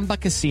Chumba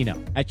Casino.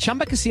 At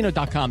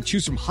ChumbaCasino.com,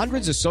 choose from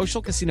hundreds of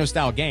social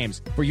casino-style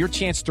games for your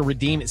chance to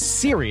redeem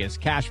serious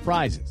cash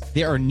prizes.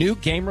 There are new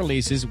game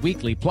releases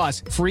weekly,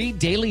 plus free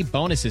daily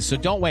bonuses. So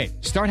don't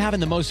wait. Start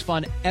having the most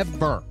fun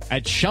ever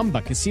at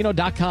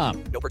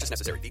ChumbaCasino.com. No purchase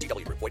necessary.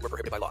 VGW. Void where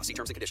prohibited by law. See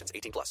terms and conditions.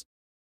 18+.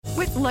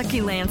 With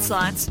Lucky Land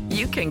Slots,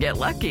 you can get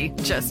lucky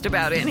just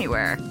about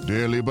anywhere.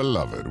 Dearly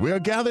beloved, we are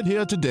gathered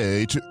here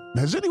today to...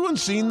 Has anyone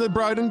seen the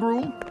bride and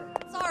groom?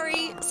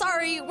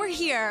 Sorry, we're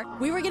here.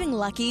 We were getting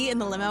lucky in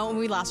the limo and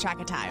we lost track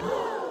of time.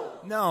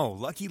 No,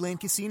 Lucky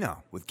Land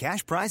Casino, with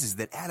cash prizes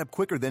that add up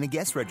quicker than a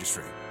guest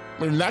registry.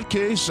 In that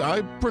case,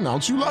 I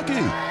pronounce you lucky.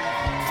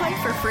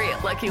 Play for free at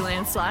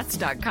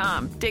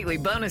LuckyLandSlots.com. Daily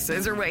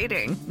bonuses are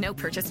waiting. No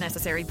purchase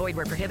necessary. Void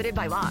where prohibited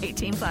by law.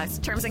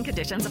 18+. Terms and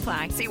conditions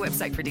apply. See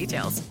website for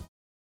details.